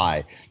get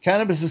high.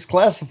 Cannabis is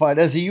classified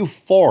as a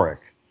euphoric.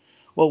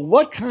 Well,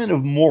 what kind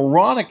of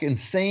moronic,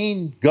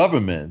 insane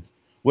government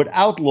would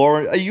outlaw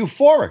a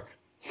euphoric?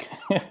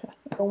 You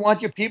don't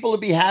want your people to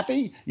be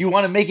happy? You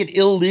want to make it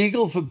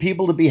illegal for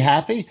people to be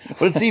happy?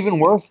 But it's even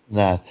worse than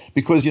that,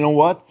 because you know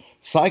what?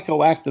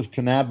 Psychoactive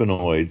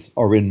cannabinoids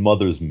are in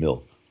mother's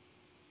milk.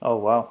 Oh,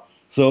 wow.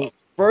 So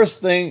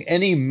first thing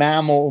any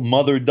mammal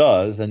mother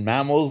does, and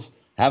mammals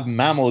have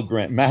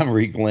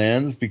mammary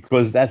glands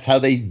because that's how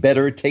they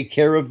better take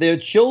care of their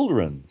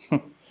children.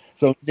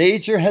 So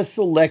nature has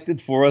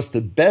selected for us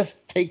to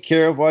best take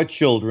care of our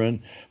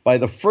children by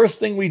the first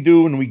thing we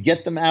do when we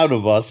get them out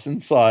of us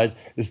inside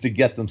is to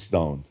get them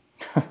stoned.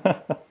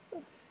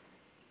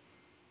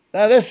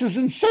 Now, this is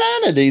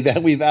insanity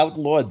that we've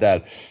outlawed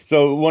that.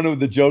 So one of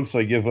the jokes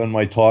I give on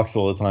my talks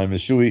all the time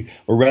is, should we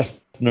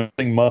arrest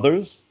nursing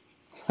mothers?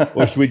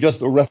 Or should we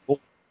just arrest all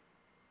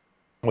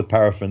with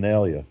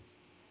paraphernalia?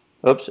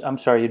 Oops, I'm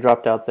sorry, you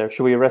dropped out there.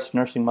 Should we arrest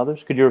nursing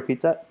mothers? Could you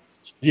repeat that?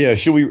 Yeah,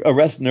 should we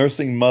arrest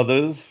nursing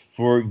mothers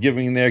for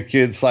giving their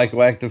kids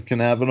psychoactive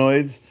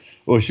cannabinoids?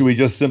 Or should we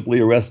just simply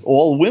arrest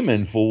all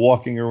women for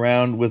walking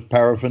around with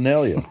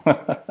paraphernalia?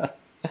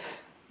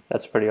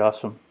 That's pretty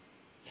awesome.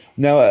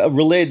 Now,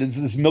 related,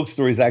 this milk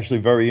story is actually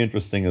very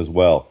interesting as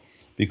well,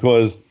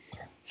 because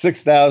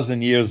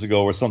 6,000 years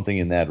ago or something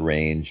in that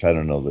range, I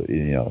don't know,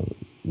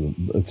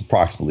 it's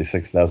approximately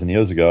 6,000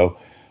 years ago,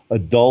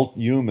 adult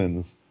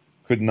humans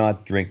could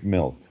not drink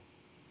milk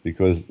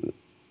because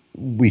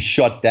we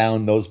shut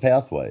down those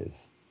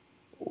pathways.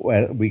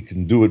 We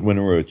can do it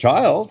when we're a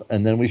child,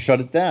 and then we shut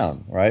it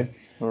down, right?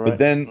 But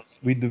then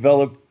we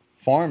developed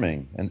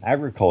farming and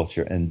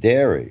agriculture and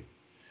dairy.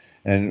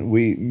 And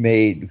we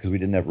made, because we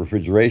didn't have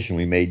refrigeration,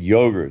 we made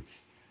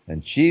yogurts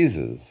and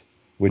cheeses,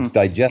 which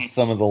digest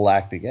some of the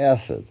lactic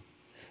acid,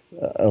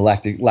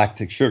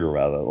 lactic sugar,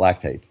 rather,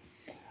 lactate.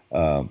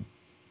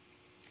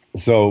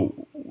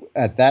 So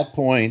at that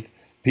point,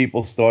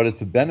 people started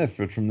to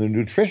benefit from the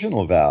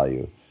nutritional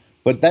value.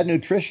 But that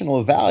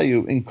nutritional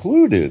value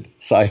included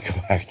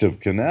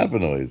psychoactive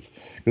cannabinoids.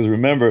 Because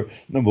remember,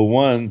 number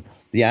one,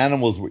 the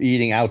animals were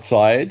eating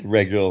outside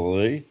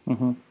regularly.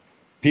 Mm-hmm.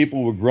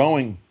 People were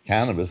growing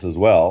cannabis as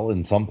well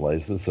in some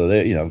places. So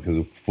they, because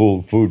of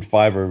food,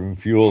 fiber, and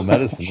fuel,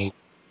 medicine.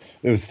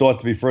 It was thought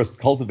to be first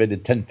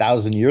cultivated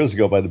 10,000 years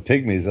ago by the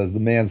Pygmies as the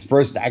man's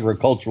first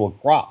agricultural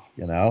crop,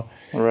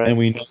 Right. And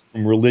we know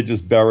from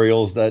religious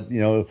burials that,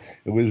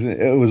 it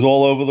was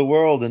all over the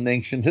world in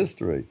ancient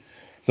history.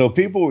 So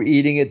people were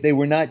eating it. They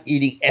were not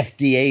eating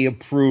FDA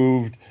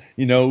approved,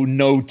 no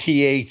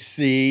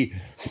THC,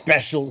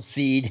 special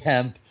seed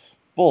hemp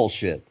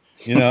bullshit.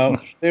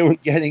 They were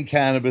getting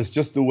cannabis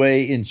just the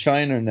way in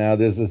China now.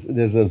 There's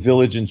a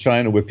village in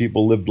China where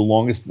people live the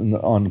longest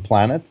on the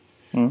planet,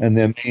 and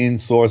their main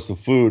source of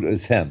food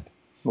is hemp.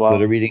 Wow. So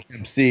they're eating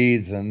hemp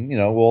seeds and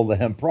all the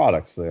hemp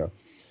products there.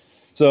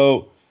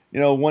 So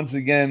once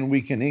again,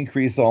 we can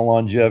increase our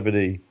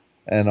longevity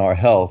and our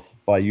health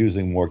by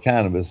using more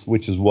cannabis,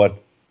 which is what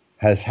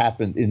has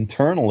happened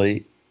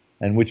internally,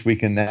 and which we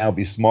can now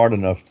be smart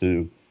enough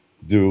to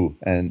do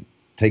and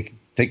take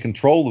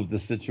control of the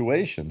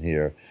situation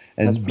here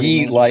and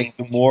be like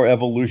the more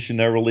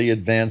evolutionarily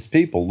advanced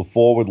people, the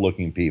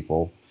forward-looking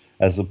people,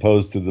 as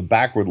opposed to the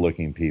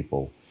backward-looking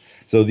people.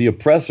 So the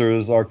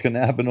oppressors are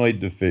cannabinoid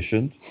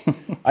deficient.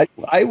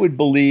 I would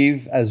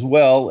believe as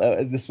well,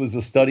 this was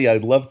a study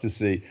I'd love to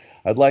see.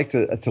 I'd like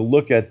to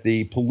look at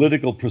the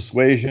political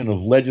persuasion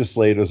of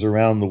legislators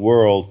around the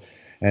world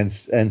and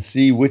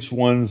see which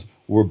ones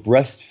were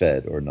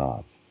breastfed or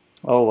not.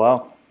 Oh,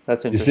 wow.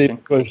 That's interesting.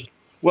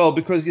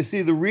 Because you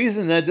see, the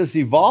reason that this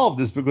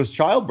evolved is because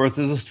childbirth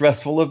is a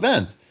stressful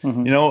event.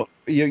 Mm-hmm.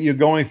 You're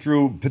going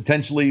through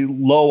potentially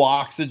low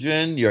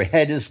oxygen. Your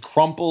head is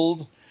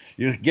crumpled.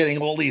 You're getting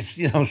all these,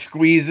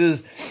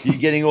 squeezes. You're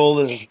getting all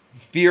the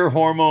fear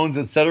hormones,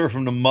 et cetera,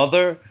 from the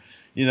mother.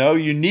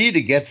 You need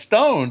to get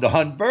stoned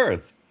on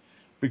birth,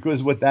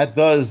 because what that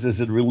does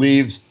is it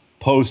relieves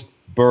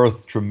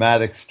post-birth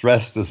traumatic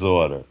stress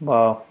disorder.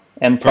 Wow.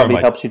 And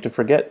probably helps you to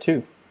forget,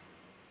 too.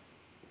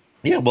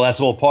 Yeah, well, that's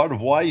all part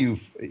of why you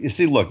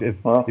see, look,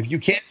 if you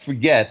can't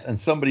forget and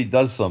somebody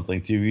does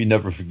something to you, you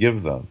never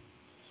forgive them.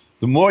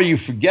 The more you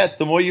forget,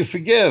 the more you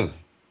forgive,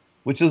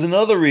 which is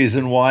another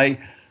reason why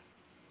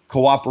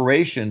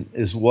cooperation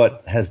is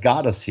what has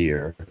got us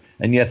here.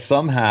 And yet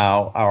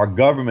somehow our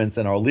governments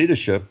and our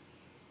leadership,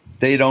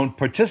 they don't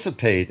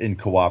participate in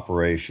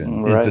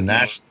cooperation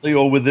internationally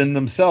or within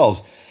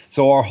themselves.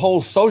 So our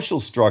whole social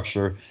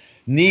structure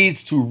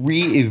needs to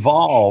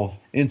re-evolve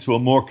into a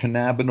more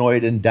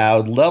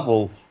cannabinoid-endowed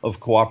level of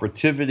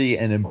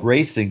cooperativity and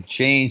embracing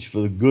change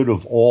for the good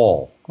of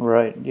all.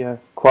 Right, yeah.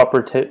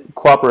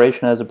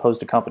 Cooperation as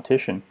opposed to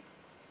competition.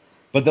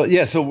 But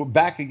so we're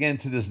back again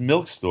to this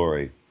milk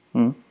story.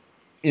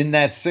 In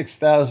that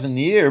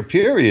 6,000-year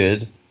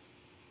period,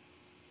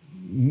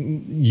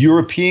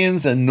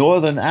 Europeans and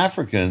Northern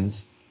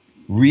Africans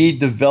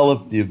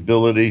redeveloped the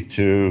ability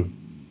to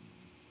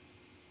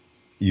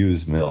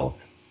use milk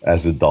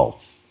as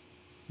adults.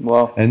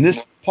 Well, And this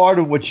is part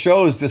of what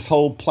shows this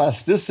whole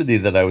plasticity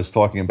that I was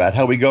talking about,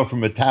 how we go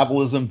from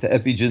metabolism to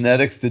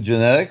epigenetics to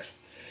genetics.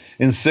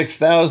 In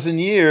 6,000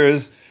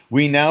 years,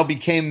 we now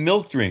became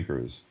milk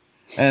drinkers.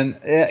 And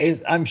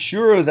I'm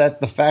sure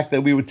that the fact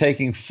that we were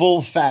taking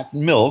full-fat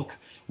milk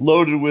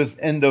loaded with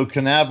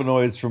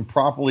endocannabinoids from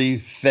properly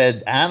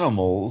fed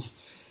animals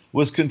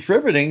was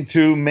contributing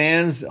to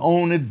man's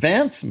own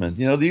advancement.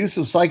 You know, the use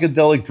of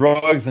psychedelic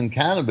drugs and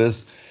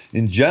cannabis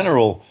in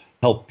general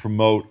help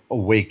promote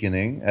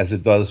awakening, as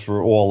it does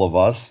for all of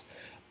us,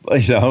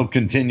 you know,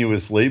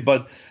 continuously.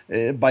 But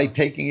by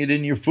taking it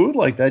in your food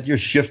like that, you're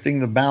shifting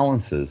the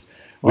balances,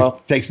 which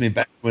takes me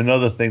back to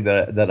another thing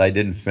that I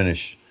didn't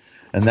finish.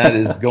 And that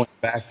is going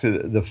back to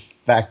the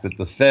fact that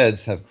the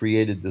feds have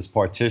created this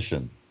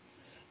partition.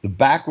 The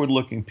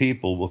backward-looking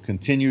people will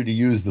continue to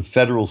use the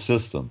federal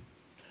system.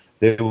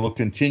 They will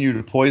continue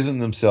to poison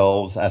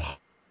themselves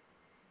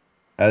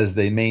as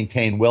they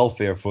maintain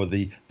welfare for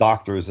the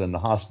doctors and the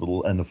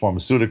hospital and the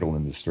pharmaceutical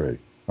industry,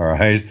 all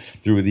right,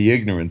 through the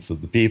ignorance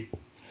of the people.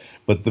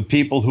 But the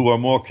people who are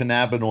more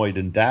cannabinoid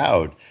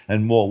endowed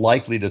and more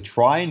likely to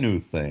try new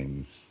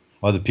things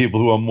are the people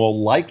who are more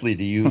likely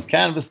to use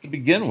cannabis to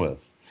begin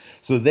with.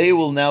 So they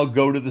will now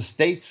go to the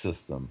state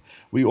system.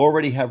 We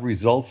already have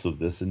results of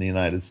this in the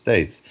United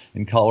States.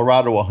 In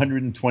Colorado,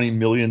 $120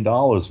 million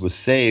was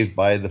saved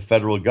by the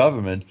federal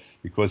government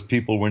because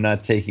people were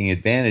not taking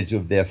advantage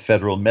of their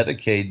federal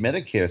Medicaid,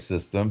 Medicare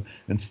system.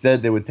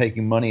 Instead, they were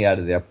taking money out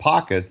of their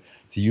pocket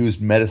to use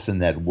medicine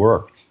that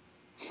worked.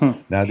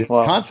 Now, there's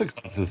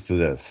consequences to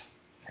this.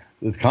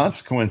 The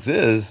consequence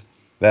is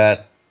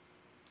that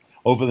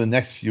over the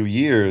next few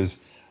years,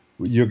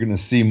 you're going to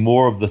see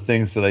more of the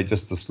things that I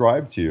just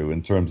described to you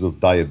in terms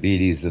of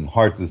diabetes and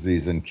heart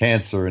disease and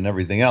cancer and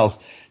everything else.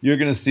 You're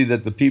going to see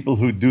that the people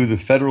who do the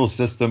federal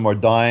system are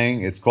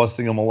dying. It's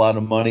costing them a lot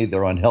of money.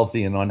 They're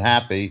unhealthy and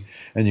unhappy.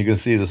 And you can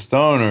see the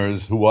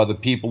stoners, who are the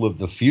people of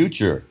the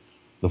future,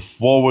 the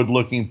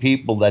forward-looking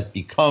people that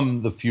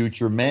become the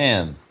future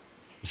man.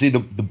 See, the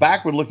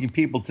backward-looking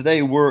people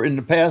today were, in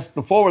the past,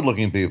 the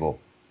forward-looking people.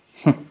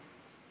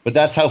 But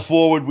that's how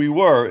forward we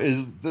were,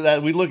 is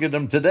that we look at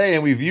them today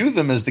and we view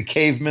them as the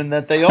cavemen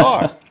that they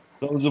are.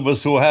 Those of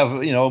us who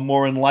have, you know, a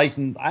more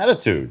enlightened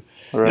attitude.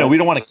 Right. You know, we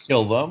don't want to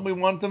kill them. We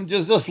want them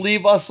just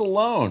leave us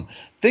alone.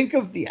 Think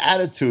of the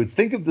attitude.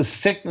 Think of the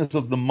sickness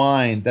of the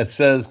mind that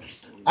says,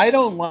 I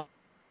don't like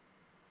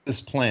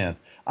this plant.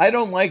 I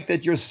don't like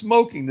that you're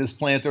smoking this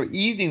plant or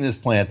eating this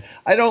plant.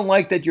 I don't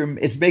like that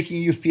it's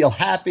making you feel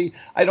happy.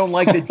 I don't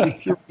like that you're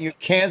curing your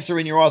cancer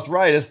and your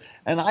arthritis.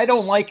 And I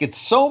don't like it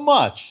so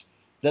much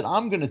that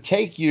I'm going to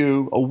take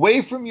you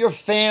away from your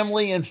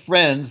family and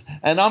friends,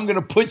 and I'm going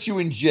to put you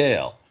in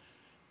jail.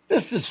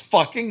 This is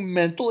fucking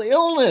mental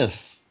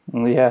illness.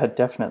 Yeah,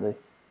 definitely.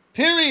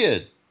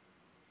 Period.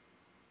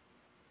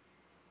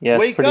 Yeah,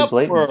 wake pretty up,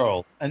 blatant.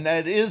 world. And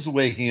that is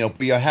waking up.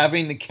 We are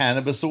having the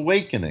cannabis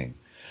awakening.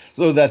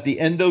 So that the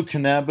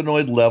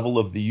endocannabinoid level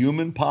of the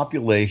human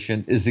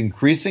population is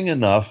increasing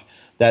enough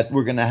that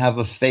we're going to have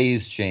a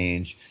phase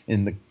change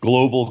in the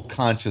global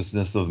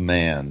consciousness of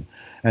man.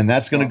 And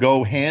that's going to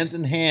go hand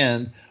in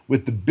hand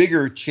with the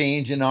bigger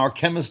change in our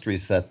chemistry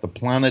set, the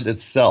planet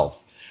itself.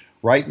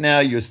 Right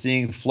now, you're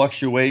seeing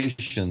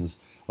fluctuations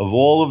of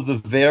all of the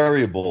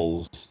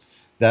variables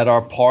that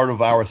are part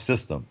of our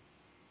system.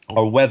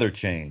 Our weather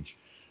change,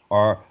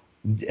 our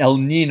El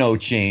Nino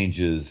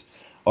changes,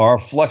 our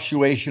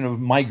fluctuation of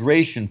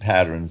migration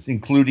patterns,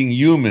 including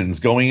humans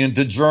going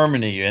into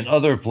Germany and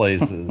other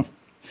places.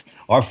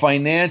 Our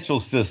financial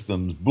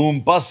systems,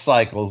 boom-bust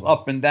cycles,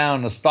 up and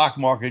down, the stock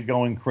market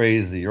going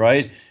crazy,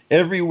 right?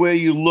 Everywhere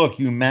you look,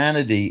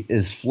 humanity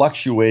is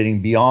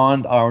fluctuating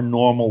beyond our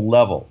normal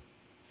level.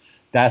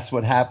 That's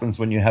what happens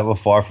when you have a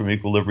far from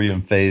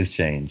equilibrium phase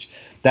change.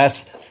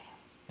 That's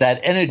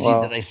that energy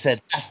that I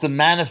said has to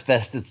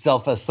manifest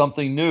itself as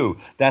something new.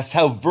 That's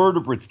how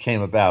vertebrates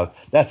came about.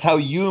 That's how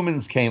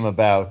humans came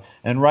about.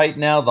 And right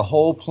now, the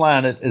whole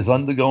planet is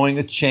undergoing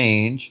a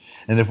change.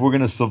 And if we're going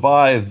to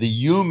survive, the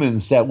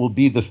humans that will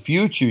be the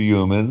future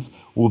humans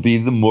will be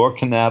the more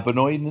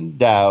cannabinoid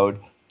endowed,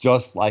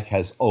 just like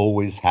has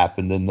always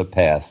happened in the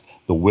past.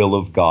 The will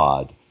of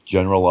God,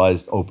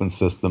 generalized open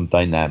system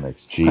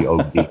dynamics,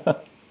 GOD,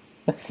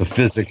 the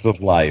physics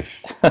of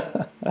life.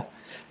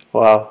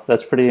 Wow,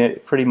 that's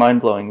pretty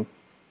mind-blowing.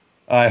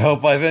 I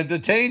hope I've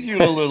entertained you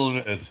a little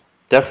bit.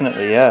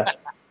 Definitely, yeah.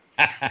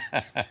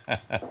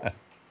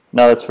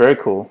 No, that's very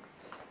cool.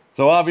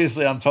 So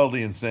obviously I'm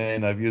totally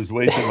insane. I've used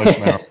way too much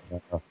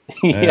marijuana.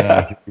 And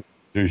I should be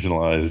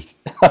institutionalized.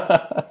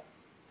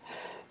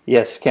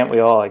 Yes, can't we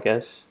all, I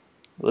guess?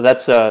 Well,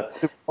 that's We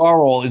are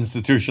all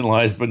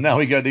institutionalized, but now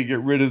we got to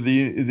get rid of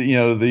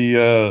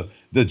the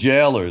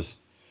jailers.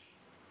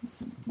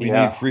 We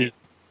need freedom.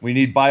 We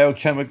need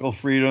biochemical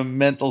freedom,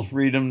 mental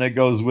freedom that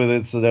goes with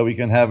it so that we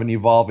can have an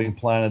evolving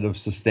planet of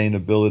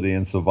sustainability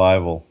and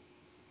survival.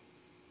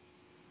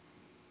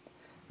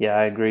 Yeah,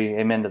 I agree.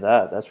 Amen to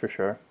that. That's for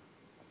sure.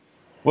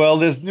 Well,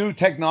 there's new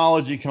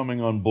technology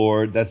coming on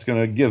board that's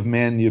going to give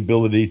man the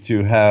ability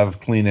to have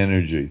clean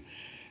energy.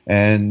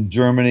 And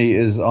Germany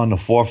is on the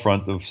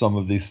forefront of some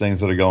of these things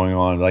that are going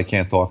on. I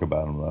can't talk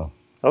about them, though.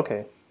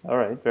 Okay. All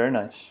right. Very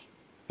nice.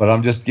 But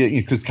I'm just getting,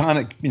 because kind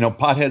of,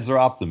 potheads are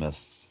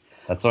optimists.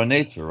 That's our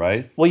nature,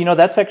 right? Well,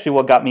 that's actually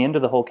what got me into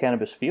the whole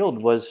cannabis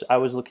field. Was I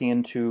was looking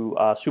into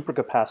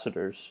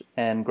supercapacitors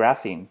and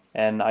graphene,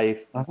 and I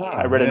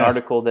read an Yes.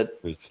 article that,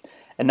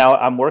 and now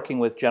I'm working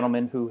with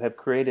gentlemen who have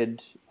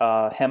created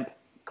hemp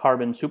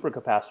carbon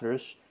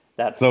supercapacitors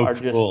that So are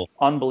just cool.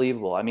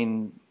 unbelievable. I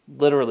mean,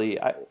 literally,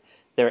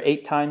 they're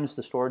 8 times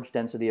the storage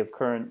density of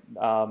current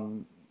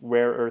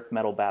rare earth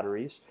metal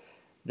batteries.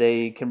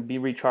 They can be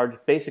recharged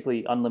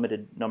basically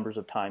unlimited numbers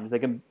of times. They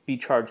can be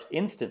charged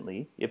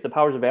instantly. If the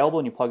power is available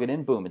and you plug it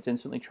in, boom, it's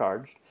instantly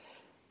charged.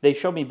 They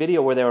showed me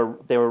video where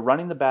they were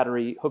running the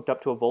battery hooked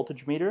up to a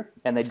voltage meter,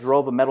 and they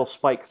drove a metal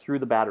spike through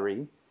the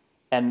battery,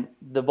 and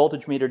the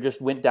voltage meter just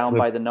went down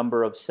by the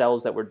number of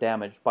cells that were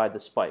damaged by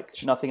the spike.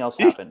 Nothing else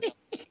happened.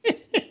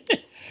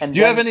 And Do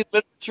you have any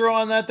literature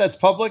on that that's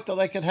public that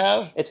I could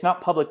have? It's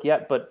not public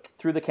yet, but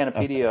through the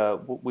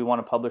Canopedia, we want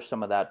to publish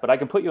some of that. But I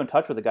can put you in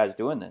touch with the guys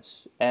doing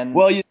this. And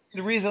Well, you see,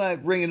 the reason I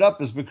bring it up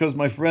is because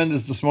my friend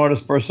is the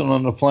smartest person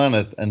on the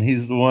planet, and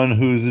he's the one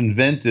who's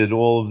invented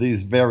all of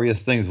these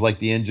various things, like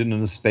the engine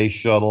in the space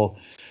shuttle.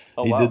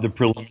 He wow. did the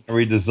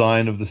preliminary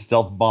design of the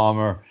stealth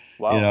bomber.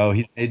 Wow.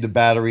 He made the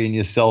battery in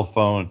your cell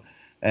phone.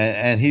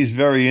 And he's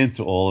very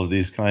into all of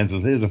these kinds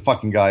of. He's a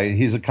fucking guy.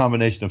 He's a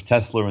combination of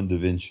Tesla and Da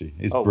Vinci.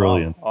 He's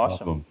brilliant. Wow.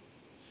 Awesome.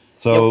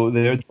 So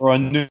there are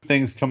new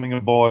things coming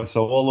aboard.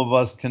 So all of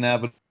us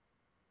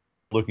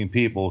cannabis-looking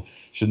people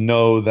should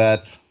know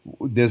that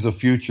there's a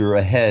future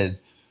ahead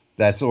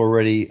that's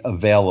already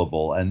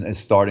available and is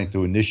starting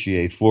to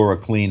initiate for a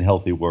clean,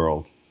 healthy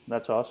world.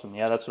 That's awesome.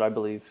 Yeah, that's what I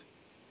believe,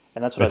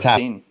 and that's what I've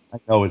seen. I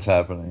know it's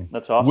happening.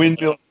 That's awesome.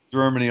 Windmills in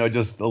Germany are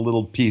just a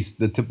little piece,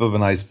 the tip of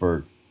an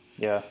iceberg.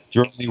 Yeah.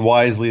 Germany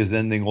wisely is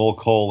ending all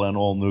coal and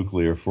all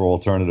nuclear for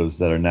alternatives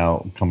that are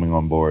now coming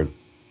on board.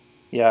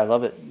 Yeah, I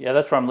love it. Yeah,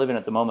 that's where I'm living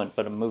at the moment,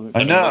 but I'm moving.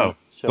 I know.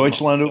 So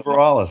Deutschland über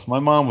alles. My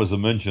mom was a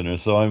Münchener,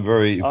 so I'm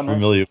very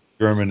familiar with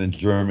German and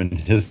German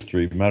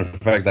history. Matter of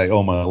fact, I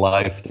owe my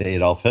life to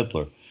Adolf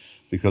Hitler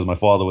because my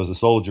father was a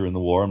soldier in the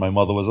war and my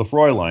mother was a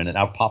Fräulein, and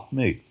out popped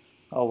me.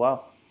 Oh,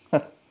 wow.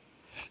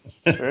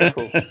 Very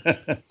cool.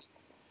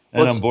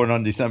 And I'm born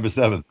on December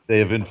 7th,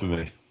 day of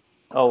infamy.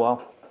 Oh,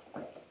 wow.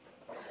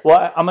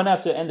 Well, I'm going to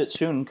have to end it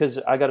soon because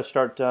I got to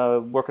start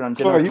working on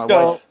dinner with my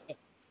wife.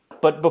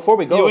 But before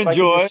we go, you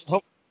enjoy.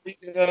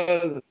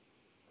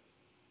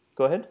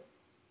 Go ahead.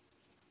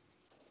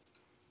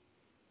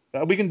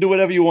 We can do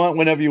whatever you want,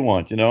 whenever you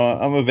want.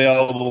 I'm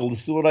available.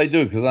 This is what I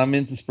do because I'm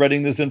into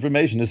spreading this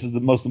information. This is the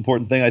most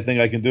important thing I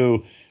think I can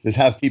do is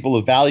have people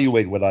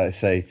evaluate what I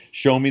say,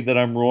 show me that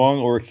I'm wrong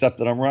or accept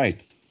that I'm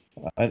right.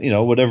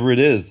 Whatever it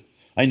is.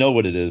 I know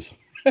what it is.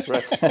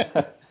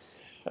 Right.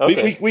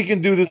 Okay. We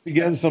can do this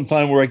again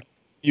sometime where I give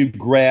you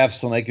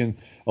graphs and I can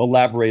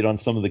elaborate on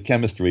some of the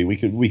chemistry. We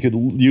could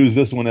use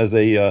this one as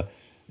a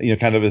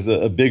kind of as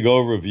a big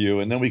overview,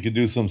 and then we could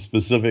do some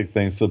specific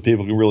things so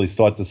people can really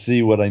start to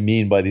see what I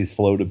mean by these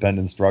flow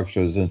dependent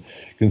structures and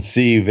can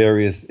see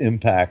various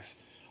impacts.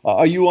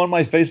 Are you on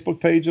my Facebook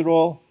page at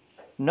all?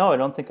 No, I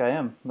don't think I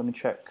am. Let me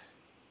check.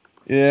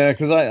 Yeah,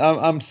 because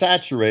I'm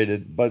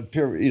saturated, but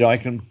I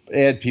can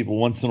add people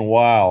once in a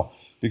while.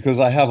 Because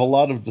I have a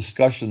lot of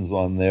discussions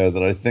on there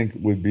that I think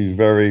would be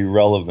very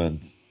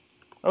relevant.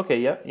 Okay,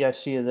 yeah, I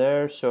see you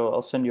there. So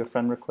I'll send you a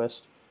friend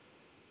request.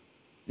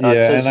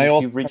 Yeah, and I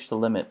also you've reached the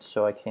limit,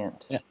 so I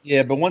can't.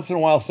 Yeah, but once in a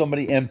while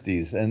somebody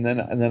empties, and then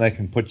I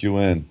can put you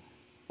in.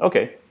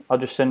 Okay, I'll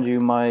just send you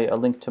a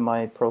link to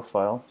my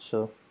profile,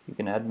 so you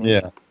can add me.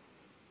 Yeah.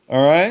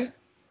 All right.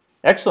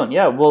 Excellent.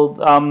 Yeah. Well,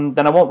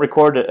 then I won't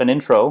record an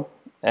intro.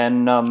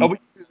 And we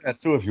can do that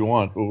too if you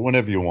want, or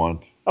whenever you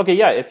want. Okay,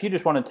 yeah. If you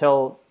just want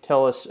to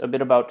tell us a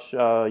bit about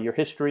your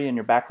history and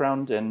your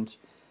background and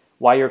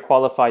why you're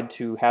qualified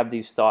to have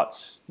these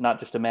thoughts, not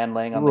just a man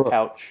laying on the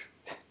couch.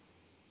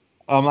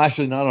 I'm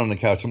actually not on the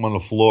couch. I'm on the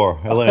floor.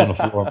 I lay on the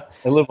floor.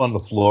 I live on the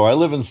floor. I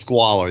live in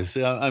squalor.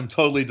 See, I'm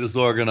totally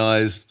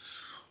disorganized.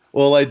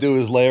 All I do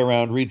is lay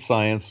around, read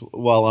science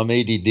while I'm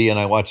ADD, and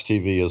I watch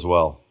TV as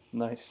well.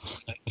 Nice.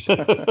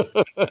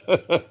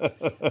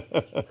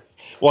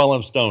 While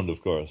I'm stoned,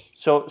 of course.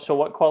 So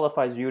what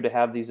qualifies you to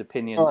have these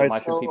opinions and why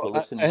should people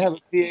listen? I have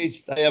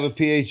a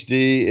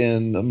PhD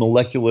in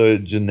molecular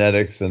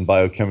genetics and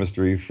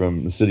biochemistry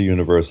from the City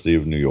University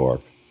of New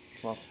York.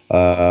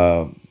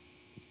 Wow.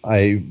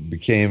 I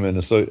became an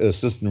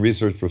assistant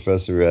research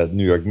professor at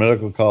New York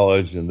Medical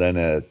College and then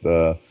at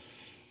the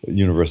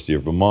University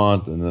of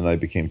Vermont, and then I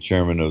became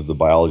chairman of the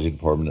biology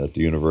department at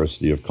the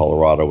University of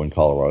Colorado in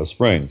Colorado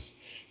Springs.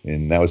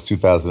 And that was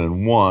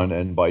 2001,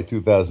 and by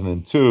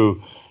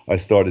 2002, I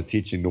started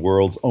teaching the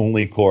world's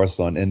only course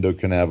on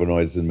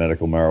endocannabinoids and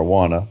medical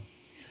marijuana.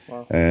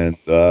 Wow. And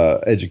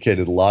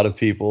educated a lot of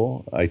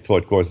people. I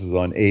taught courses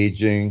on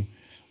aging,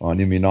 on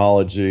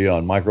immunology,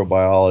 on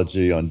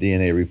microbiology, on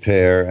DNA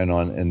repair, and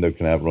on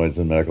endocannabinoids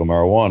and medical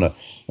marijuana.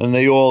 And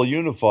they all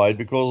unified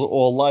because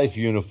all life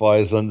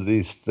unifies under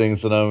these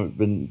things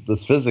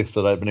this physics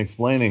that I've been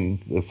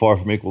explaining, the far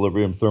from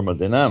equilibrium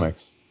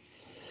thermodynamics.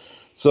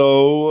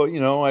 So,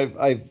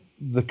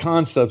 the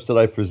concepts that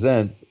I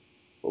present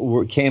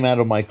came out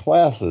of my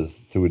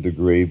classes to a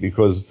degree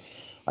because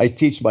I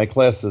teach my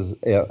classes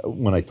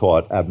when I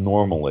taught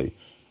abnormally.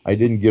 I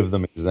didn't give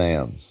them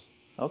exams.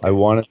 Okay. I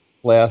wanted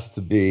the class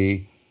to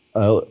be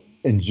an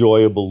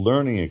enjoyable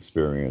learning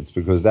experience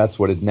because that's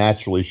what it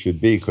naturally should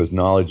be, because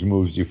knowledge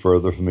moves you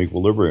further from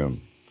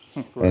equilibrium.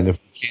 Right. And if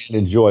we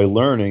can't enjoy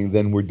learning,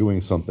 then we're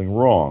doing something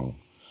wrong.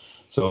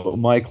 So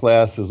my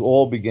classes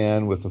all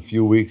began with a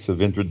few weeks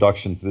of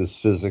introduction to this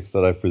physics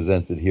that I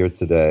presented here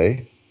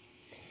today.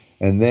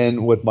 And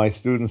then what my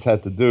students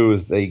had to do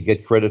is they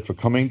get credit for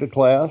coming to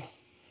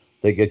class,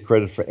 they get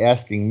credit for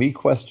asking me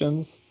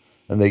questions,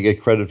 and they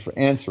get credit for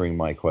answering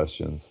my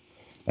questions.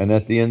 And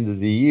at the end of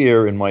the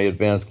year in my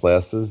advanced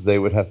classes, they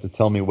would have to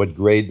tell me what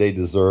grade they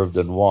deserved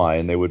and why,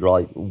 and they would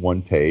write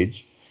one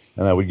page,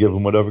 and I would give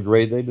them whatever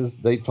grade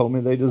they told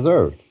me they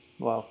deserved.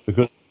 Wow.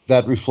 Because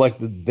that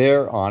reflected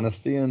their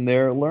honesty and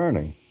their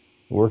learning.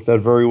 It worked out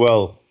very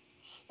well.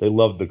 They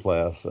loved the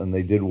class, and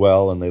they did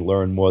well, and they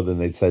learned more than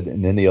they'd said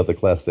in any other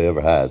class they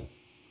ever had.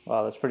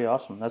 Wow, that's pretty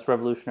awesome. That's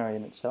revolutionary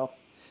in itself.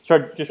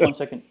 Sorry, just 1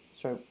 second.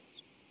 Sorry.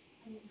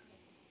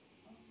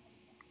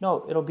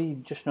 No, it'll be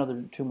just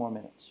another 2 more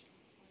minutes.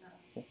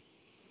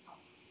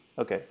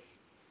 Okay.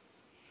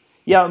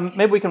 Yeah,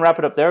 maybe we can wrap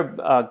it up there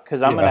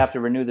because I'm going to have to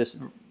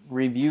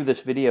review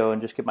this video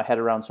and just get my head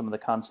around some of the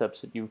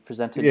concepts that you've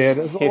presented. Yeah,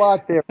 there's a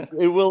lot there.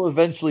 It will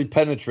eventually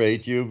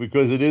penetrate you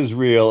because it is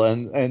real,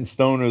 and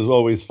stoners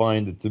always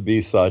find it to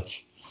be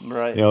such.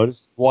 Right. This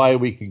is why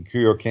we can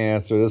cure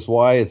cancer. This is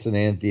why it's an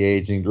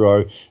anti-aging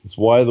drug. It's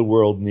why the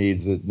world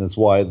needs it, and it's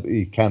why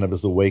the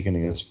cannabis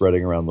awakening is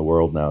spreading around the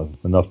world now.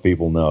 Enough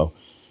people know.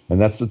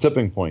 And that's the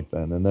tipping point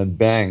then. And then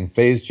bang,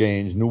 phase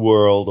change, new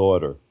world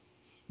order.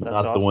 That's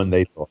not awesome. the one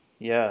they thought.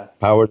 Yeah.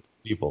 Power to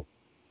the people.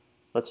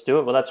 Let's do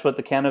it. Well, that's what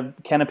the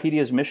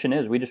Cannapedia's mission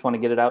is. We just want to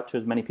get it out to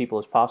as many people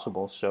as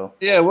possible. So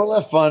yeah, we'll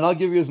have fun. I'll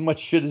give you as much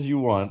shit as you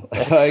want.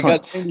 I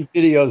got many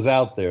videos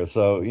out there,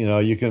 so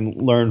you can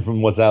learn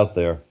from what's out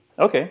there.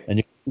 Okay. And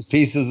you can use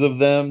pieces of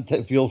them.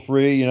 Feel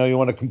free. You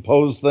want to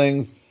compose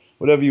things,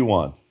 whatever you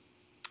want.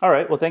 All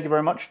right. Well, thank you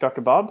very much,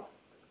 Dr. Bob.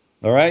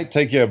 All right.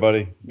 Take care,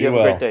 buddy. You have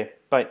a great day.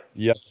 Bye.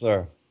 Yes,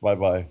 sir.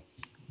 Bye-bye.